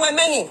from me. There were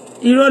many.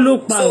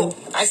 So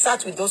I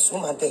sat with those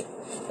women there.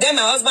 Then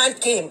my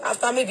husband came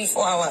after maybe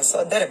 4 hours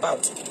or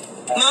thereabout.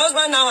 My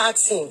husband now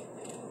asked him,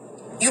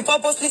 you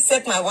purposely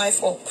set my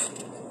wife up.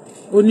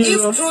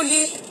 If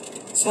truly,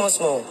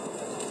 small.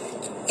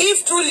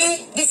 If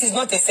truly this is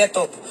not a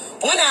setup,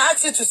 when I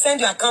asked you to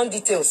send your account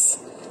details,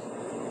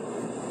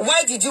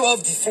 why did you off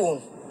the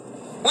phone?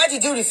 Why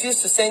did you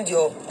refuse to send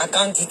your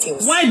account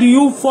details? Why do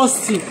you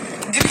force it?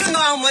 Do you know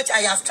how much I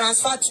have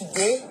transferred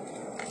today?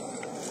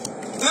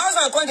 My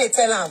husband can't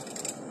tell him.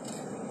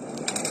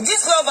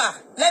 This lover,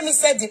 let me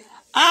set the...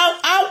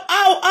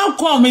 How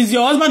come is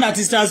your husband that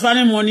is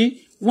transferring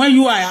money when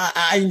you are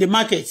in the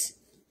market?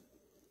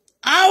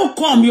 How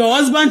come your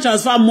husband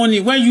transfer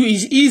money when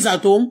he is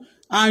at home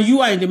and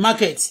you are in the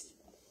market?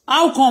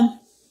 How come?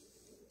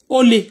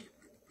 Only.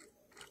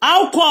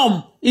 How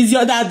come is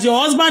that your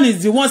husband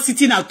is the one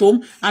sitting at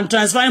home and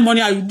transferring money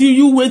and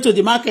you went to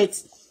the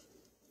market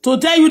to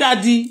tell you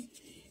that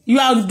you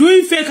are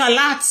doing fake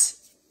alerts?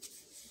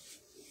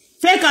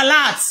 Fake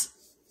alerts.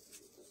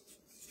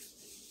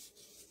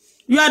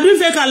 You are doing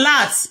fake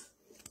alerts.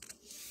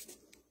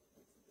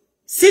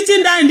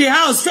 Sitting down in the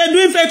house,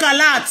 doing fake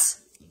alerts.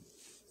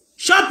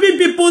 Shopping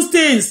people's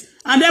things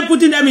and then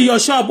putting them in your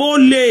shop.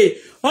 Ole.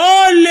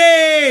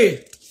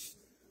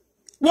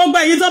 Wọ́n gba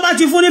èyí tó bá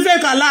ti fún ní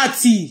fake alert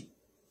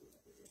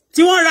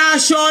tí wọ́n ra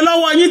aṣọ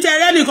lọ́wọ́ yín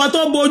tẹ́rẹ́ nìkan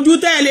tó bojú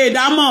tẹ́lẹ̀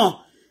dámọ̀.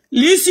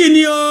 Lizzy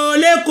ni o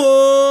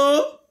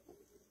lẹ́kọ̀ọ́.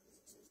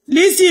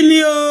 Lizzy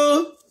ni o.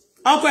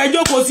 Ọkọ ẹ̀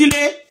jókòó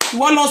sílé.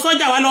 Wọ́n lọ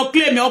sọ́jà wá lọ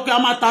claim ọkọ a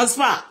máa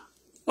transfer.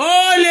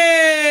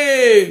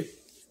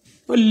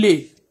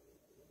 Ole.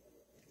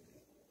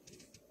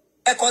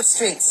 Record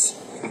straight.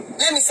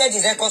 Let me say the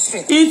record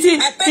straight.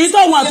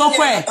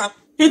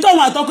 Ito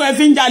wa toko ẹ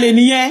fi ń jalè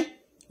nìyẹn.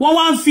 Wọ́n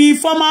wá ń fi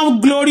former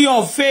glory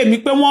of fame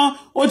pé wọ́n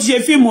ó ti ṣe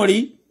fíìmù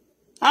rí.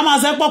 A máa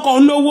ṣe pọ́kọ̀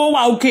ńlówó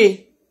wà òkè.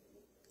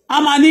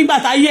 A máa nígbà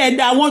táyé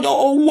ẹ̀dá wọn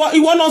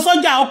ìwọ lọ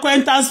sọ́jà ọkọ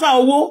ẹ̀ transfer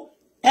owó.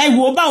 Ẹ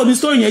wò báwo ni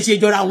story yẹn ṣe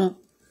jọra wọn.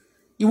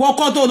 Ìwọ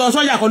kọ́ tó lọ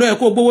sọ́jà kọ́ ló yẹ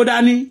kó gbowó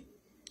dání.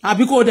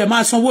 Àbí kó dẹ̀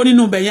máa sanwó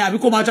nínú ibẹ̀ yẹn àbí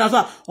kó máa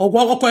transfer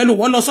ọkọ ẹ̀ lò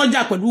wọ́n lọ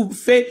sọ́jà pẹ̀lú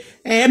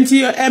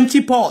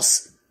empty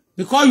purse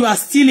because you are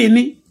stealing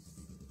it.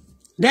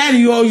 Then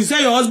you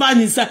say your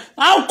husband is...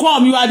 How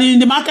come you are in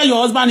the market,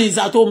 your husband is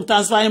at home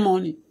transferring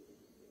money?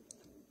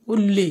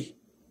 Only.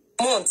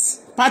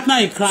 Months. Partner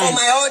in crime. For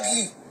my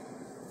OD.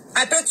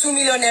 I pay 2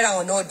 million naira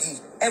on OD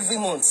every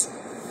month.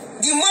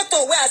 The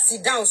motor where I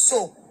sit down,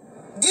 so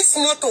this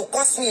motor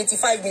cost me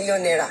 85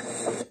 million naira.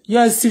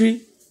 Yes,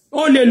 Siri.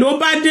 Ole ló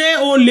bá dé,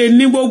 ole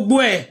ní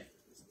gbogbo ẹ̀.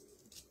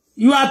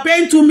 You are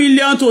paying 2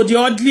 million to the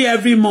oddly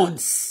every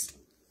month.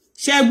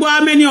 Shegbo,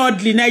 how many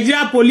oddly?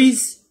 Nigeria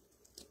police.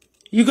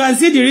 You can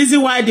see the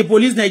reason why the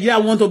police Nigeria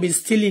want to be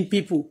stealing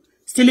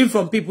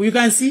from people. You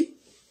can see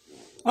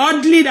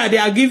oddly that they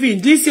are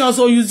giving. Lizzy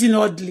also using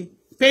oddly,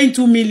 paying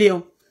 2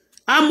 million.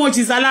 How much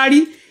is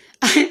salary?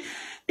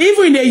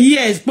 Even in a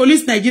year,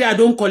 police Nigeria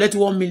don't collect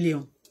 1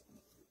 million.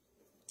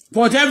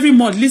 But every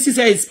month, Lizzy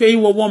says it's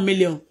paying 1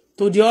 million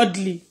to the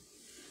oddly.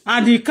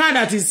 And the car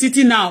that is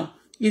sitting now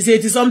is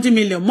 80-something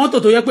million. Moto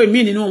to ye pe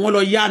mi nínú wọn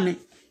lọ yá ni.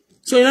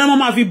 So you know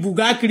ma fi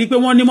buga kiri pé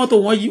wọ́n ní mọ́tò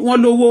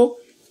wọ́n lówó,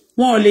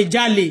 wọ́n ò lè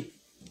jalè.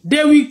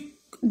 They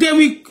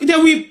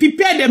will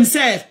prepare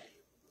themselves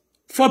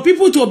for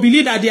people to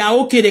believe that they are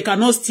okay, they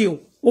cannot steal.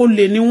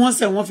 Olè ni wọ́n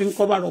ṣe wọ́n fi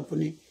cover up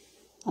ni.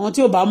 Àwọn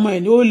tí ó bá mọ̀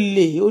ẹ́ ni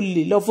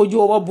olè lọ fojú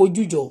ọwọ́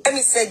bojú jọ. Let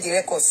me set the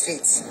record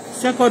straight.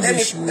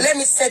 Let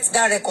me set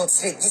that record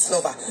straight, this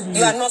lover.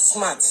 You are not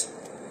smart.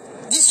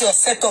 This your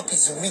setup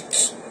is weak.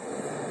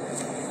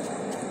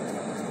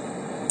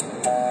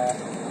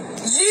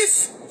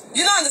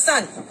 You don't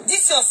understand.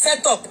 This your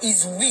setup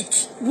is weak.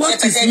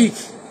 What is weak?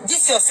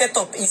 This your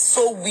setup is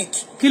so weak.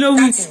 Kilo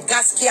that weak. is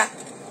gaskia.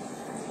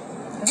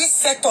 This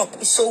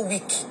setup is so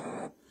weak.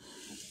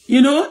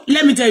 You know,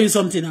 let me tell you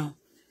something now.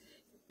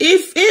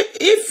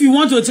 If you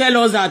want to tell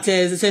us that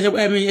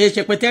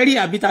secretary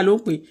abita ló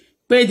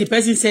pé the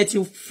person set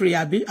you free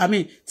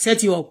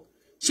set you up.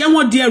 Ṣé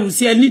wọ́n di ẹrù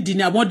sí ẹ nídìí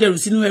ni àbọ́n dẹrù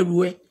sínú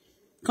ẹrù ẹ.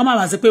 Kàn má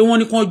bá ṣe pé wọ́n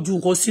ní kàn ju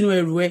nǹkan sínú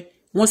ẹrù ẹ.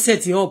 Wọ́n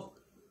set you up.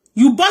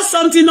 You bought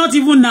something not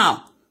even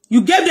now.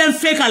 You gave them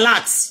fake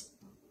alerts.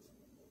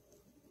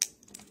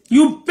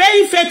 You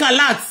pay fake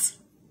alerts.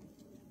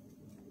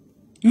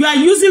 You are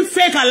using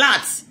fake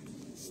alerts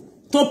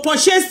to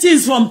purchase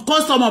things from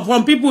customers,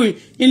 from people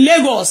in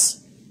Lagos.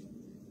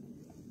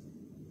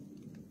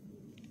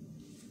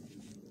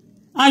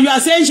 And you are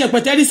saying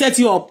Secretary set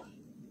you up.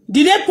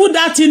 Did they put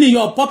that thing in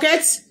your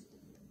pocket?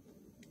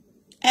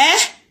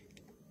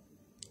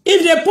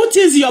 If they put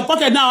things in your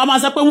pocket now, I'm going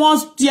to say,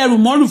 wọ́n ti ẹrù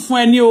mọ́rù fún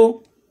ẹni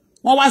o.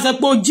 Wọ́n wá sọ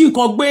pé ó jí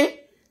nǹkan gbé.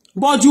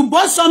 But you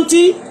bought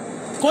something.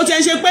 Don't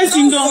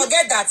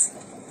forget that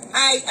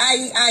I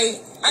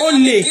am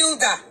a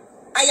builder.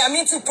 I am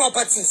into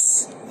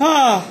properties.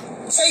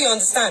 So you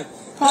understand?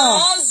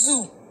 Now,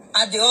 Ozu,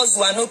 I the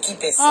hustle, I no keep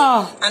person,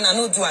 and I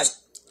no do as.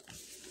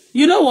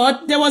 You know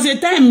what? There was a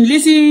time,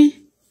 Lizzy,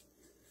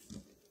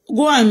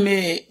 go and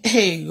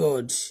hey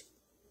God,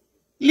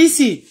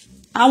 Lizzy,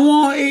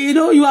 you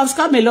know, you have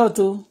scammed a lot,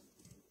 too.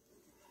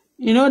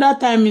 You know that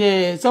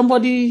time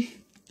somebody,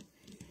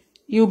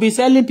 you'll be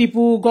selling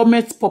people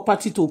government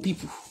property to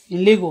people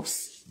in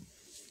Lagos.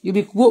 You'll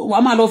be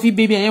wama love you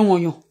baby and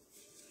won't you?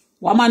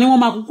 Wama ni wọ́n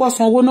máa kúkú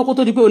san owó náà kó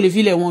tó di pé o lè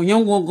fi lẹ̀ wọ́n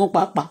yan gan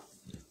pàápàá.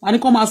 Wọ́n ní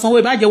kó máa san owó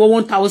ìbá jẹ́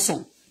 1,000.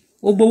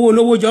 Ó gbowó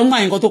olówó jọ ngba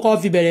nǹkan tó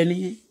kọ́ fi bẹ̀rẹ̀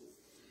nìyẹn.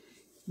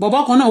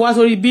 Bọ̀bọ́ kan náà wá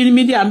sórí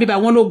media nbi ba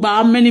wọ́n ló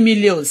gba many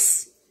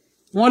millions.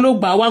 Wọ́n ló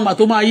gba wá ngba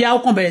tó máa yá ó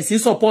kàn bẹ̀rẹ̀ sí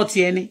support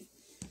ẹni.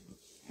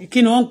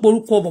 Kí ni wọ́n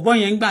porúkọ bọ̀bọ́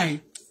yẹn ngba yẹn.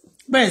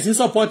 Bẹ̀rẹ̀ sí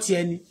support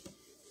ẹni.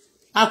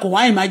 A kò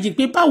wá imagine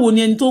pé báwo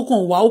ni ẹni tó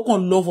kàn wá ó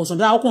kàn lọ for some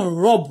time ó kàn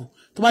rob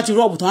tó bá ti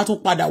rob tó wá tún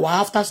padà wá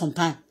after some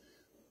time.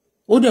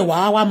 Ó dẹ̀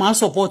wá máa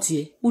support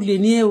ẹ. Ó lè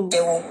ní ẹ o.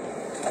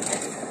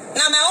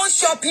 Now my own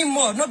shopping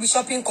mall, not be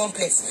shopping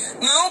complex.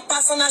 My own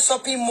personal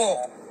shopping mall.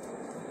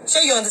 So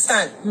you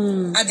understand?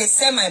 And they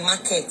sell my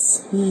market.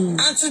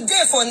 And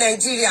today for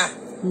Nigeria,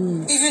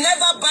 if you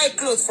never buy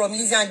clothes from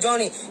Lizzy and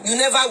Anjorin, you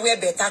never wear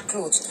better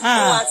clothes. Don't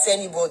ask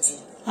anybody.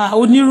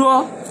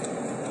 Onírọ́.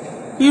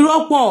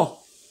 Irọ́ pọ̀.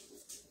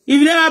 If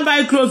you never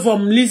buy clothes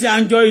from Lizzy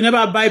and Anjorin, you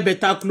never buy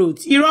better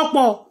clothes. Irọ́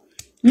pọ̀.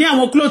 Ní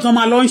àwọn clothes on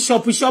my launch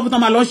shop tó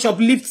máa launch shop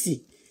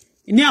lifty.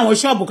 Ní àwọn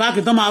shop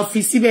káàkiri tó máa fi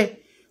síbẹ̀.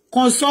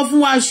 Kan sọ fún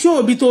wa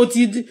show bí tó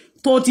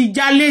ti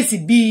já lace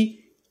bí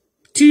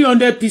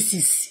 300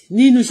 pieces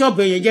nínú shop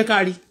yẹn jẹ́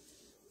ká rí.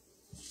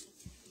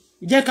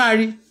 Jẹ́ ká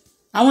rí.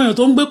 Àwọn èèyàn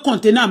tó ń gbé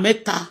container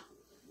mẹ́ta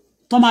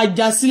tó máa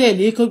já sílẹ̀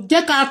ní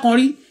jẹ́ ká kan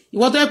rí.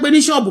 Ìwọ tó yẹ pé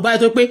ní shop báyìí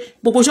tó pé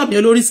gbogbo shop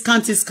yẹn lórí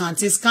scanty.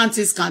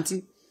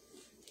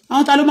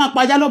 Àwọn ta ló máa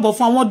pajá lọ́bọ̀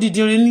fún àwọn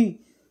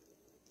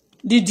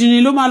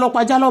dìdìrín ló máa lọ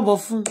pajá lọ́bọ̀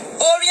fún.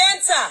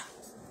 Oriental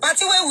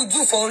party wey we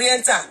do for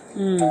Oriental,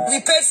 we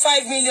paid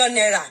 5 million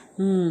naira.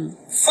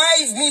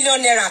 5 million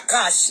naira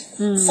cash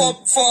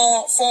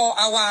for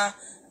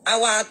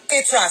our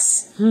caterers.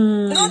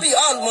 No be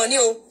all money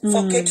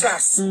for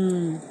caterers.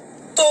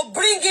 To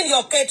bring in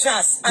your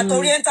caterers at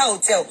Oriental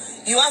Hotel,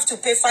 you have to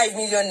pay 5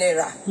 million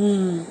naira.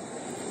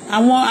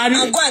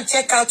 And go and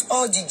check out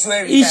all the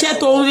jewelry. Iṣẹ́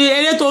tó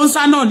eré tó ń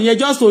sá náà nìyẹn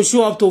just to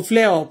show up, to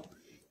flare up,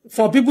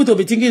 for people to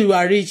be thinking you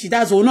are rich.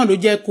 That's all náà ló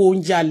jẹ́ kó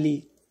ń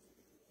jalè.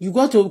 You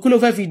got to kí ló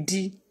fẹ́ fi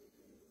di.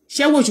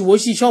 Ṣé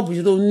wòṣìwòṣì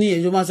ṣọ́ọ̀bù tó ní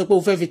èyí máa sọ pé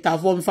o fẹ́ fi ta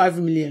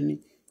 5 million ni.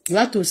 You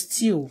have to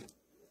steal.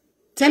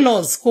 Tell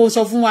us, kó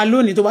sọ fún wa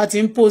lónìí tó bá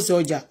ti ń post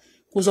ọjà,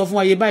 kó sọ fún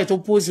wa iye báyìí tó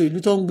post ìlú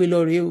tó ń gbé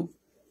lọ rèé o.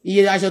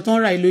 Iye aṣọ tó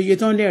ń ra, ìlú iye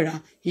tó ń dẹ̀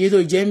ra, iye tó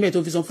jẹ́ ń bẹ̀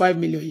tó fi san 5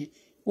 million yẹn.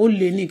 Ó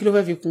lè ní kí ló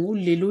fẹ́ fi kún, ó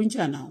lè ló ń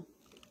jà náà.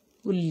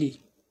 Ó lè.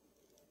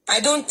 I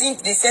don't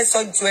think they sell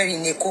such jewelry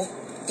in Eko.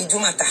 It do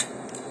matter.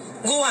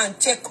 Go and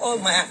check all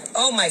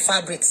my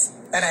fabrics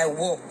that I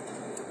wore.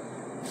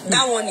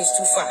 That one is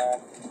too far.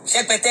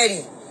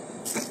 Shepeteri.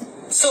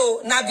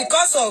 So now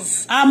because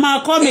of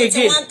I'ma come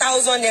again.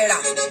 1,000 naira.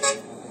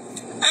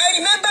 I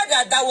remember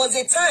that was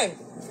a time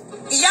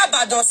Iya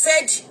Ibadan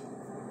said,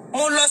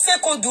 "Mo lọ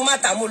Seko do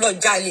matter, mo lọ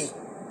jalè."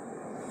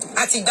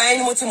 Àti ìgbà yẹn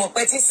ni mo ti mọ̀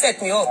pé tí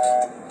set me up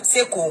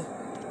Seko.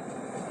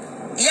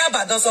 Iya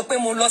Ibadan sọ pé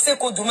mo lọ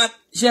Seko do matter.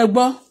 Ṣé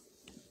gbọ́?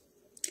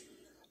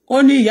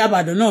 Ó ní Iya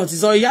Ibadan náà ti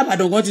sọ, Iya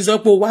Ibadan gan ti sọ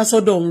pé ó wá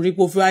sọ́dọ̀ òun rí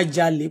pé ó fi wá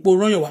jalè, pé ó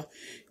rán yàn wá,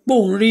 pé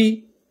òun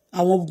rí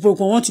àwọn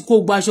kan wọ́n ti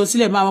kó gba aṣọ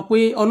sílẹ̀ máa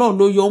pé Ọlọ́run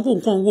ló yọ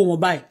òun kàn wò wọ́n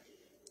báyìí.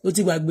 Ó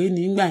ti gbàgbé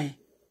nígbà yẹn.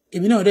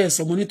 Èmi náà dẹ̀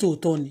sọ mo ní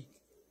tòótọ́ ni.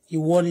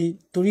 Ìwọ ni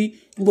torí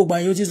gbogbo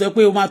àyè ó ti sọ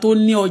pé ó máa tó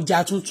ní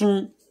ọjà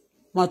tuntun,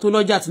 máa tó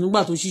lọ́jà tí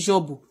nígbà tó ṣí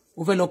ṣọ́ọ̀bù,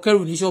 ó fẹ́ lọ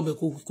kẹ́rù ní ṣọ́ọ̀bù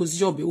kó sí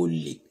ṣọ́ọ̀bù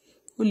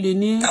ó lè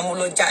ní. Mo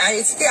lọ jà,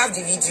 I still have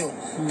the video.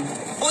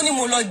 Ó ní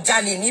mo lọ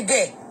jalè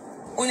níbẹ̀.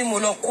 Ó ní mo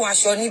lọ kó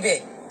aṣọ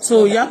níbẹ̀.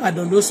 So Iya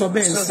Ibadan ló sọ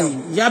bẹ́ẹ̀ sí.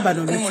 Iya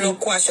Ibadan ló ní mo lọ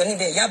kó aṣọ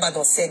níbẹ̀. Iya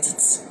Ibadan said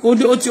it.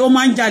 Ó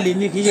máa ń jalè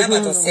ní kì í ṣe pé Iya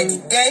Ibadan said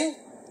it. Then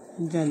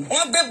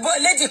wọ́n gbé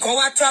lady kan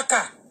wá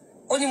tracker.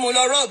 Ó ní mo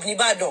lọ rob ní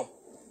Ìbàdàn,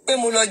 pé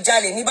mo lọ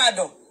jalè ní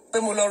Ìbàdàn, pé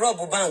mo lọ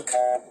rob bank.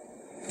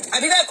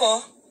 Àbí bẹ́ẹ̀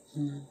kọ́?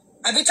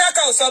 Àbí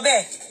tracker ò sọ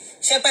bẹ́ẹ̀.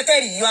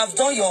 Shepeteri, you have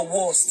done your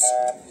worst.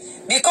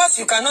 Because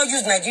you cannot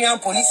use Nigerian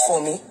police for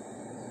me.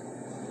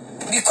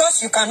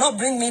 Because you cannot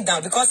bring me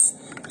down. Because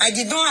I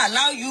did not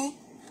allow you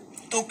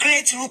to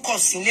create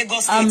ruckus in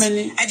Lagos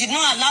State. I did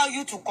not allow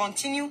you to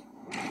continue.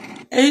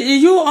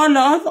 You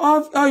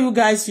all you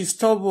guys should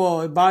stop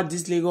about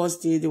this Lagos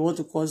State. They want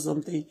to cause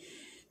something.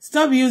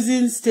 Stop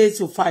using state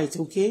to fight,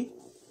 okay?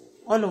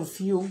 All of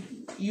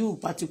you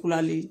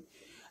particularly.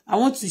 I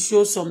want to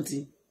show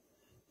something.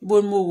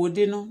 But more would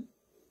they know?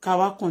 Can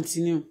we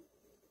continue?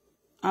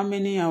 How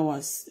many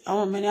hours?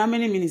 How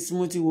many minutes?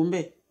 Moti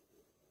wombe.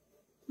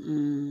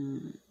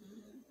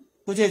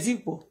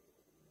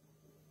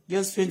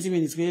 Just 20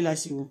 minutes. Really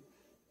last you.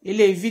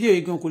 Ele video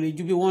you can call it.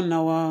 You be 1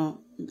 hour.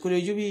 Call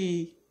it. You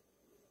be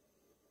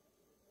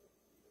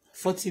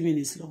 40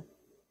 minutes long.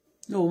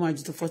 No, my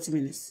just 40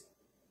 minutes.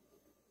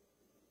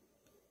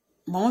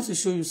 I want to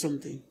show you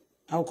something.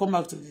 I'll come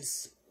back to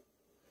this.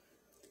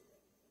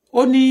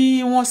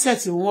 Only one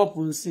set you up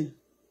on scene.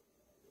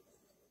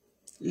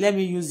 Let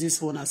me use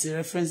this one as a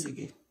reference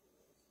again.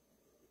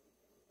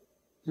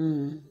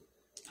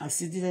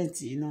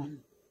 Accident, you know.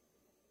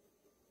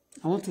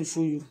 I want to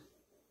show you.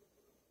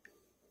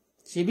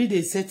 Maybe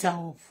they set her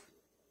up.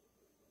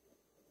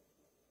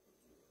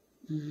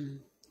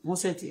 Wọ́n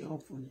set it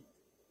up.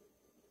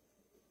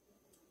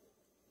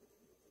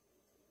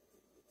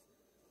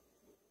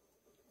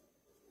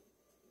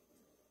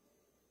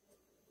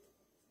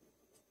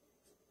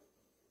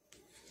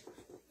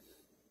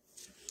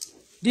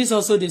 This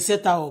also they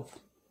set her up.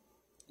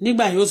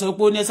 Nígbà yóò sọ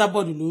pé Nessa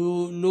body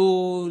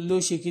ló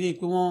ṣe kiri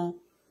pé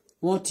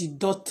wọ́n ti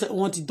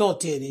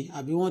dot ẹ̀ ni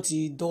àbí wọ́n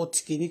ti dot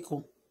kiri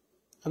kan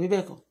àbí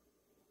bẹ́ẹ̀ kọ́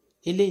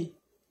eléyìí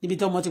níbi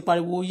tí ọmọ ti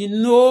pariwo yìí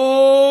no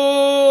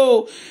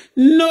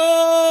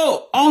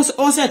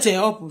wọ́n set ẹ̀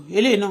up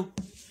eléyìí náà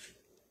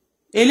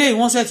eléyìí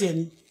wọ́n set ẹ̀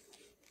ni.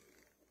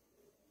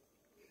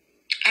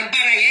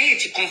 Agbára yẹn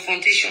ti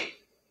confrontation.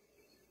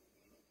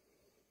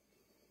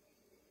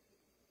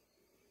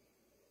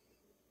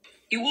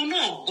 Ìwọ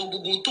náà gbọ́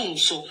gbogbo tó ń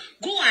sọ.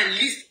 Go and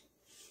listen.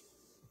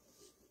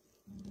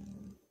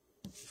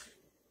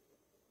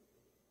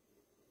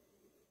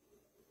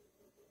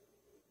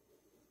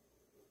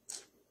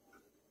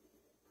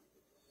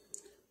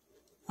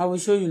 I will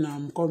show you now.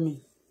 I'm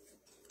coming.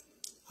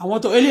 I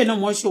want to earlier no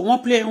more show.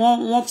 One play,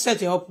 one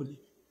set it up.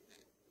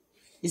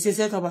 It's a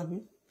set up,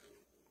 abi.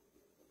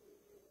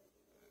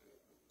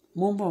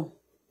 Mumbo.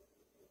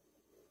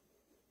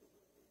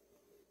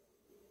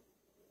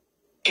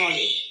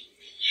 Dolly,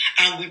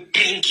 I will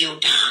bring you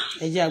down.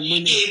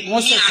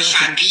 One set it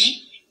up.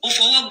 Ó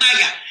fọwọ́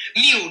gbàyà,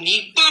 mi ò ní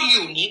gbà.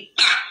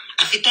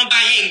 Àfi tán bá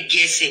hang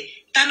gẹ̀ẹ́sẹ̀.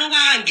 Ta ló wá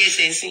hang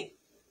gẹ̀ẹ́sẹ̀ sí?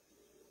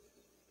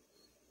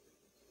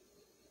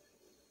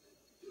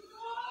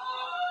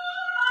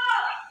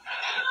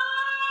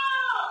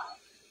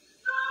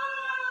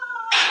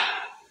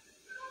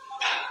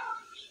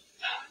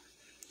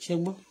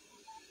 Ṣẹ́gbọ́.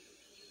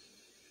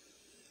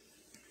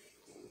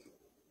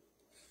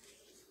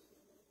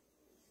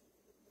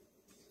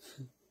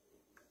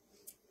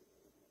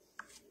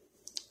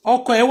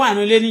 Ọkọ ẹ̀ wà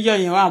nílé níjọ́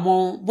yẹn wà mọ́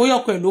bóyá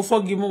ọkọ ẹ̀ ló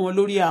fọ́gi mọ́ wọn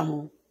lórí àmọ́.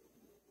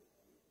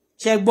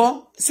 Ṣẹ́gbọ́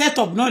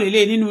setup náà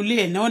lélẹ̀ nínú ilé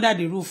ẹ̀ náà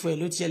dàdé roof ẹ̀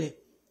ló ti ṣẹlẹ̀.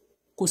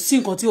 Kò sí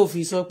nǹkan tí ó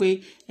fi sọ pé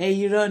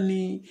irọ́ ni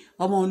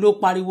ọmọ òun ló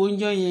pariwo ń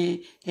jọ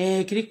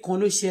yẹn kiri kan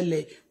ló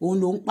ṣẹlẹ̀ òun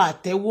ló ń pa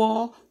àtẹ́wọ́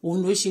òun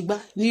ló ṣe gbá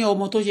ní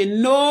ọmọ tó ṣe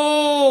no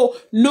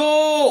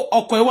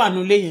ọkọ ẹ̀ wà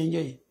nílé yẹn ń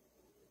jọ yẹn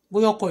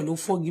bóyá ọkọ ẹ̀ ló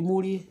fọ́gi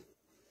mórí ẹ̀.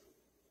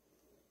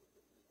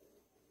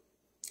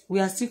 We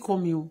are still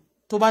coming o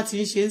tó bá ti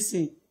ń ṣe ń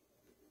sìn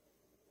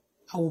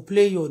I will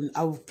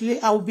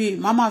be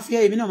mama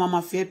fear èmi náà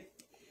mama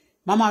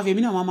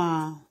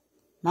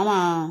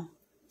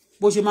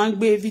bó ṣe máa ń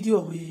gbé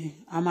fídíò yẹn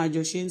a máa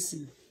jọ ṣe ń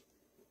sìn.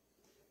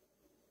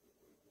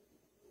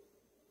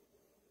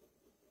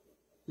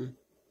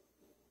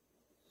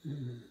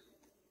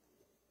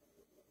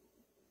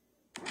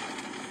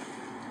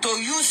 To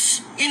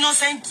use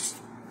innocent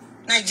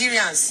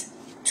Nigerians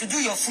to do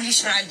your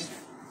foolish rally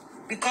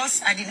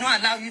because I did not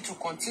allow you to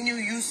continue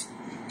use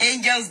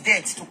Angel's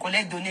death to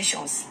collect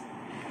donations.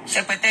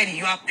 Secretary,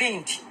 you are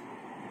pained.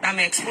 I'm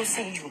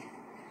exposing you.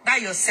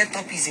 That your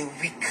setup is a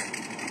weak.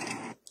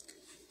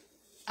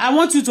 I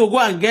want you to go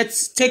and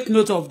take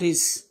note of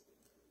this.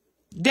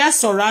 Their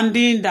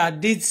surrounding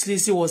that this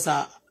Lizzy was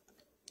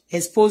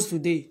exposed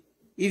today.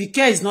 If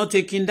care is not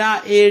taken,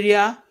 that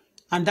area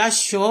and that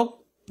shop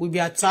will be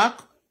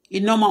attacked.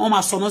 It no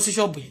ma sono si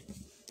shop.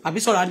 Abi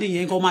surrounding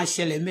yen ko ma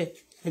ṣẹlẹ̀ ńbẹ̀.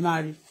 Ẹ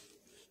máa rí.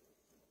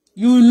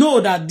 You know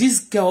that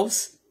these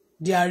girls,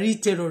 they are real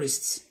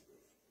terrorists.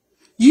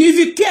 If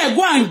you care,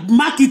 go and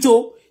mark it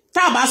o.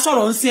 Tá bá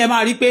sọ̀rọ̀ nsin ẹ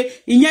máa rí pé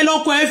ìyẹn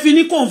lọ́kọ ẹ fi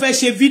ní kò ń fẹ́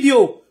ṣe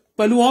video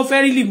pẹ̀lú wọn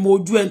fẹ́ really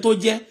mojú en tó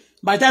jẹ́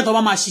by the time tó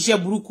bá máa ṣiṣẹ́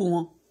burúkú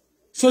wọn.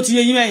 So ti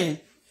yé yín mẹ́yẹn.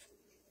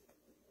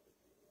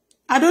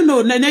 I don't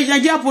know,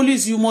 Nigeria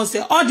police, you must say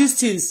all these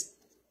things.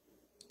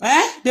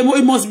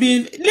 It must be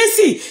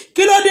listen,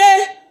 kí ló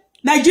dé?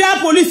 Nigeria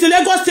police,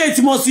 Lagos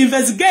State must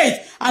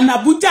investigate and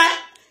Abuja,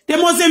 they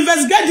must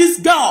investigate this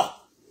girl.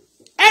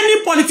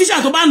 Any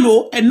politician tó bá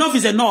know enough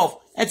is enough.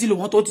 Ẹ ti lò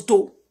wọ́n tó ti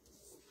tó.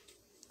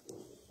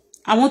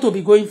 I want to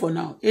be going for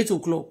now 8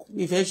 o'clock.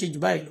 Mi fẹ́ ṣe jù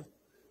báyìí lọ.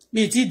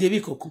 Mi ti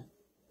débi kankan.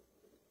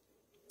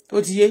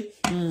 Ó ti yé.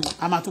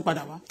 A máa tún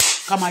padà wá.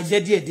 Ká máa jẹ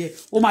díẹ̀ díẹ̀.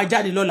 Ó máa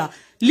jáde lọ́la.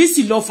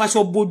 Lizzy lọ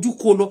faṣọ bojú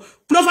kó lọ.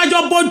 Lọ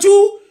faṣọ bojú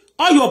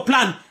all your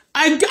plan.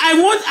 I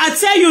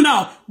tell you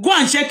now, go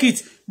and check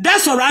it.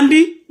 That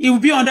surrounding, it will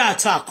be under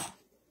attack.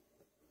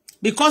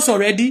 Because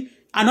already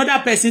another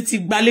person ti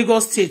gba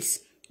Lagos State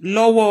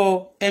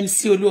lọ́wọ́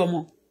MC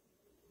Oluomo.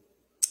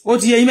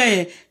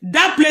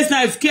 That place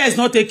now, if care is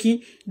not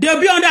taken,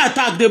 they'll be under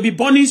attack. They'll be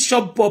burning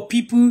shop for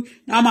people.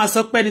 I'm a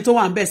suck penny to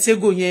one best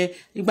sego ye.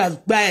 Buy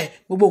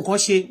gbogbo nǹkan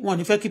ṣe wọ́n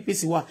ní fẹ́ keep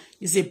peace wa.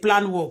 It's a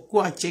plan work. Go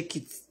and check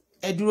it.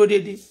 Ẹ dúró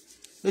dédé.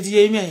 Ó ti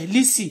yé yín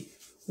Lizzy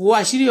wo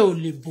àṣírí ò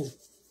lè bò.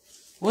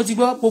 Ó ti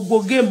gbọ́ gbogbo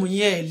game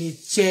yẹn lè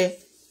che.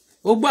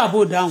 Ó gbọ́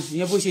abo down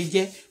yẹn bó ṣe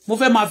jẹ́. Mo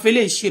fẹ́ máa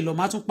fele ṣe lọ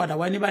má tún padà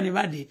wá ní bá ní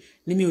bá dé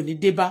ni mi ò ní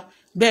dé bá.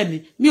 bẹ́ẹ̀ ni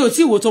mi ò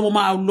tí ìwò tó mo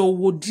máa lọ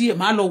wo díẹ̀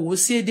máa lọ wo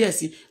sí díẹ̀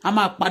sí a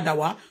máa padà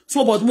wá so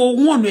but mo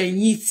wọ̀nù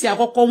ẹ̀yin tí a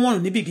kọ́kọ́ wọ̀nù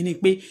ní beginning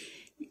pé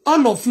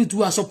all of you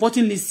who are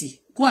supporting Lizzy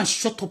go and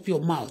shut up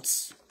your mouth.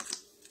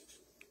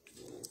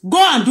 Go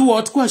and do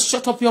what? Go and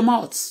shut up your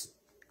mouth.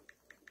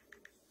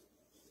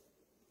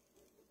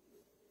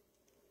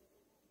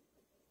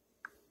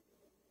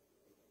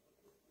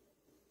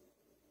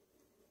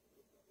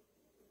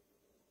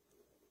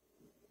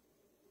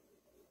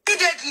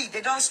 Immediately,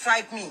 they don't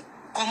strike me.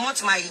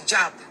 Comot my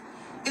hijab.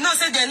 You know,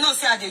 say they know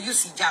say I dey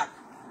use hijab.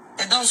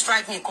 They don't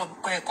strike me.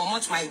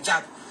 Comot my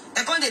hijab.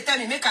 They come they tell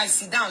me make I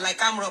sit down like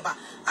I'm robber.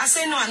 I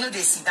say no, I know they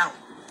sit down.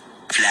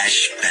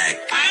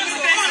 Flashback.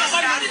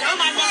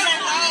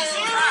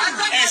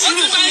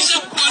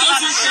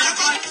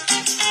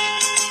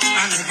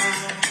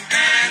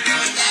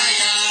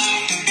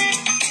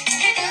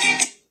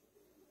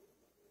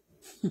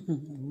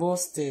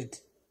 Busted.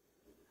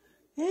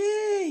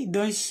 Hey,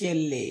 don't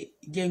shele.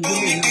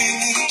 Jengule.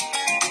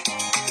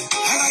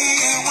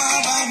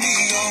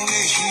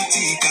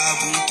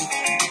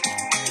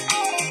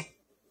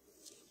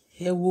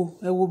 Ẹ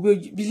wo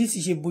bí Lizzy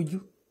ṣe bojú.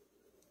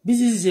 Bí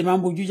Lizzy ṣe máa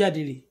ń bojú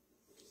jáde rè.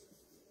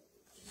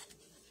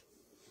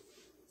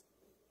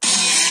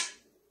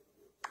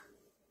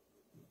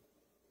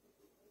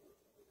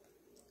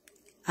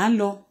 À ń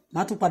lọ,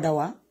 màá tún padà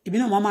wá. Ibi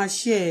náà máa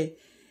share.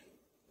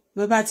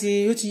 Bó bá ti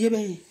ó ti yé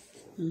bẹ́yẹn.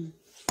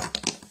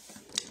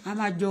 A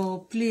máa jọ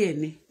play ẹ̀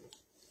ni.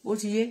 Ó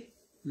ti yé?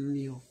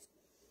 Mi o.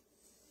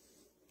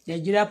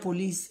 Nigeria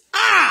police.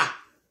 Ah!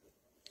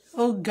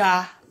 Ó ga.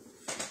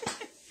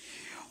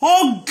 Ó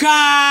ga.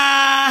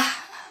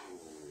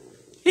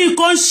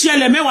 Nǹkan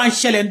ṣẹlẹ̀ mẹ́wàá ń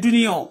ṣẹlẹ̀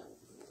dúníyàn.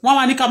 Wọ́n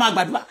wá ní ká máa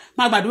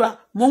gbàdúrà.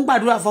 Mo ń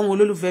gbàdúrà fún àwọn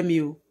olólùfẹ́ mi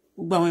o.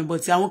 Gbogbo àwọn ìbọn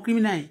tí àwọn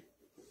criminal yẹn.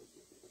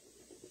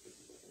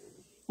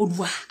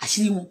 Olúwa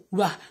àṣírí wọn.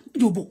 Olúwa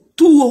jọ̀bọ̀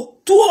túwó.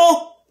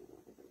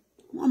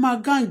 Wọ́n máa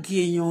gáǹgì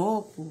èèyàn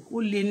ọ̀pọ̀. Ó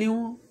lè ní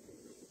wọ́n.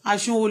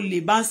 Aṣọ olè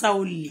báńsà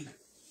olè.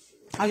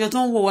 Aṣọ tó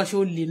ń wọ̀ aṣọ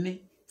olè ní.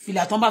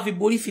 Fìlà tó ń bá fi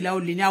borí fìlà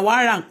olè ní. Àwa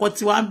ara nǹkan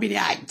tí wọ́n ń bí ní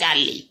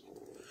àjàlè.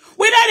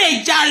 We know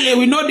they jale,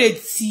 we know they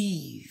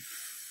thief.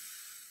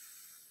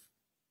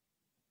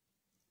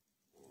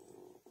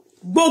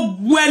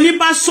 Gbogbo ẹni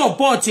bá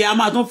support ẹ a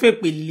máa tún fẹ́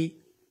pèlè.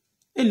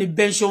 Ẹni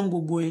pension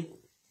gbogbo ẹ.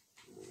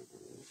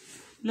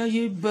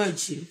 Láyé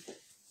bàjẹ́.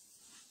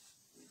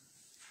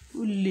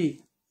 Ó lè.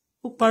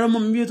 Ó parọ́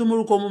mọ́ mi bí ó tó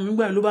mórúkọ ọmọ mi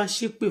gbà ló bá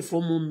ṣépè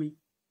fọ́mọ mi.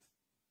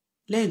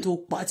 Lẹ́yìn tó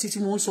pa títí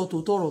mo ń sọ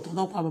tòótọ́ ọ̀rọ̀ tó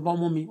náà pa bàbá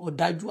ọmọ mi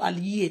ọ̀dájú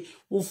ayé ẹ̀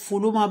òfò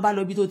ló máa bá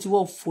lọ bí tó ti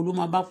wọ́ òfò ló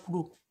máa bá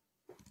kúrò.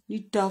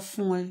 Níta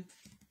fún ẹ.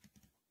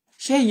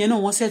 Ṣé ìyẹn náà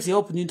wọ́n set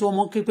up ní tó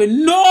ọmọ képe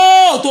no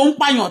tó ń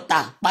pààyàn ta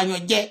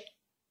pààyàn jẹ.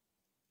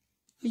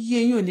 Ayé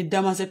yín ò ní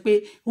dá máa ṣe pé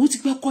òun ti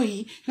pẹ́ kọ́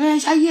yìí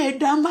ṣáyé ẹ̀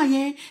dá ń bá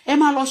yẹn ẹ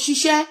máa lọ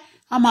ṣiṣẹ́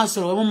a máa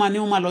sọ̀rọ̀ wọ́n máa ní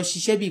wọ́n máa lọ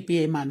ṣiṣẹ́ bíi pé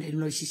ẹ máa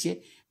lọ ṣiṣẹ́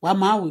wàá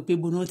máa wò pé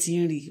gbóná ti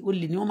ń rí ó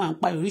lè ní wọ́n máa ń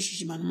pààyàn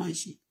oríṣiríṣi máa ń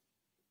ṣe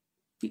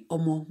bí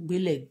ọmọ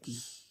gbélẹ̀ gbì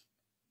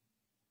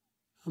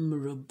ọmọ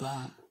rọ̀bà.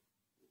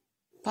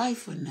 Bye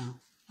for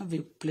now. Have a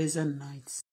pleasant night.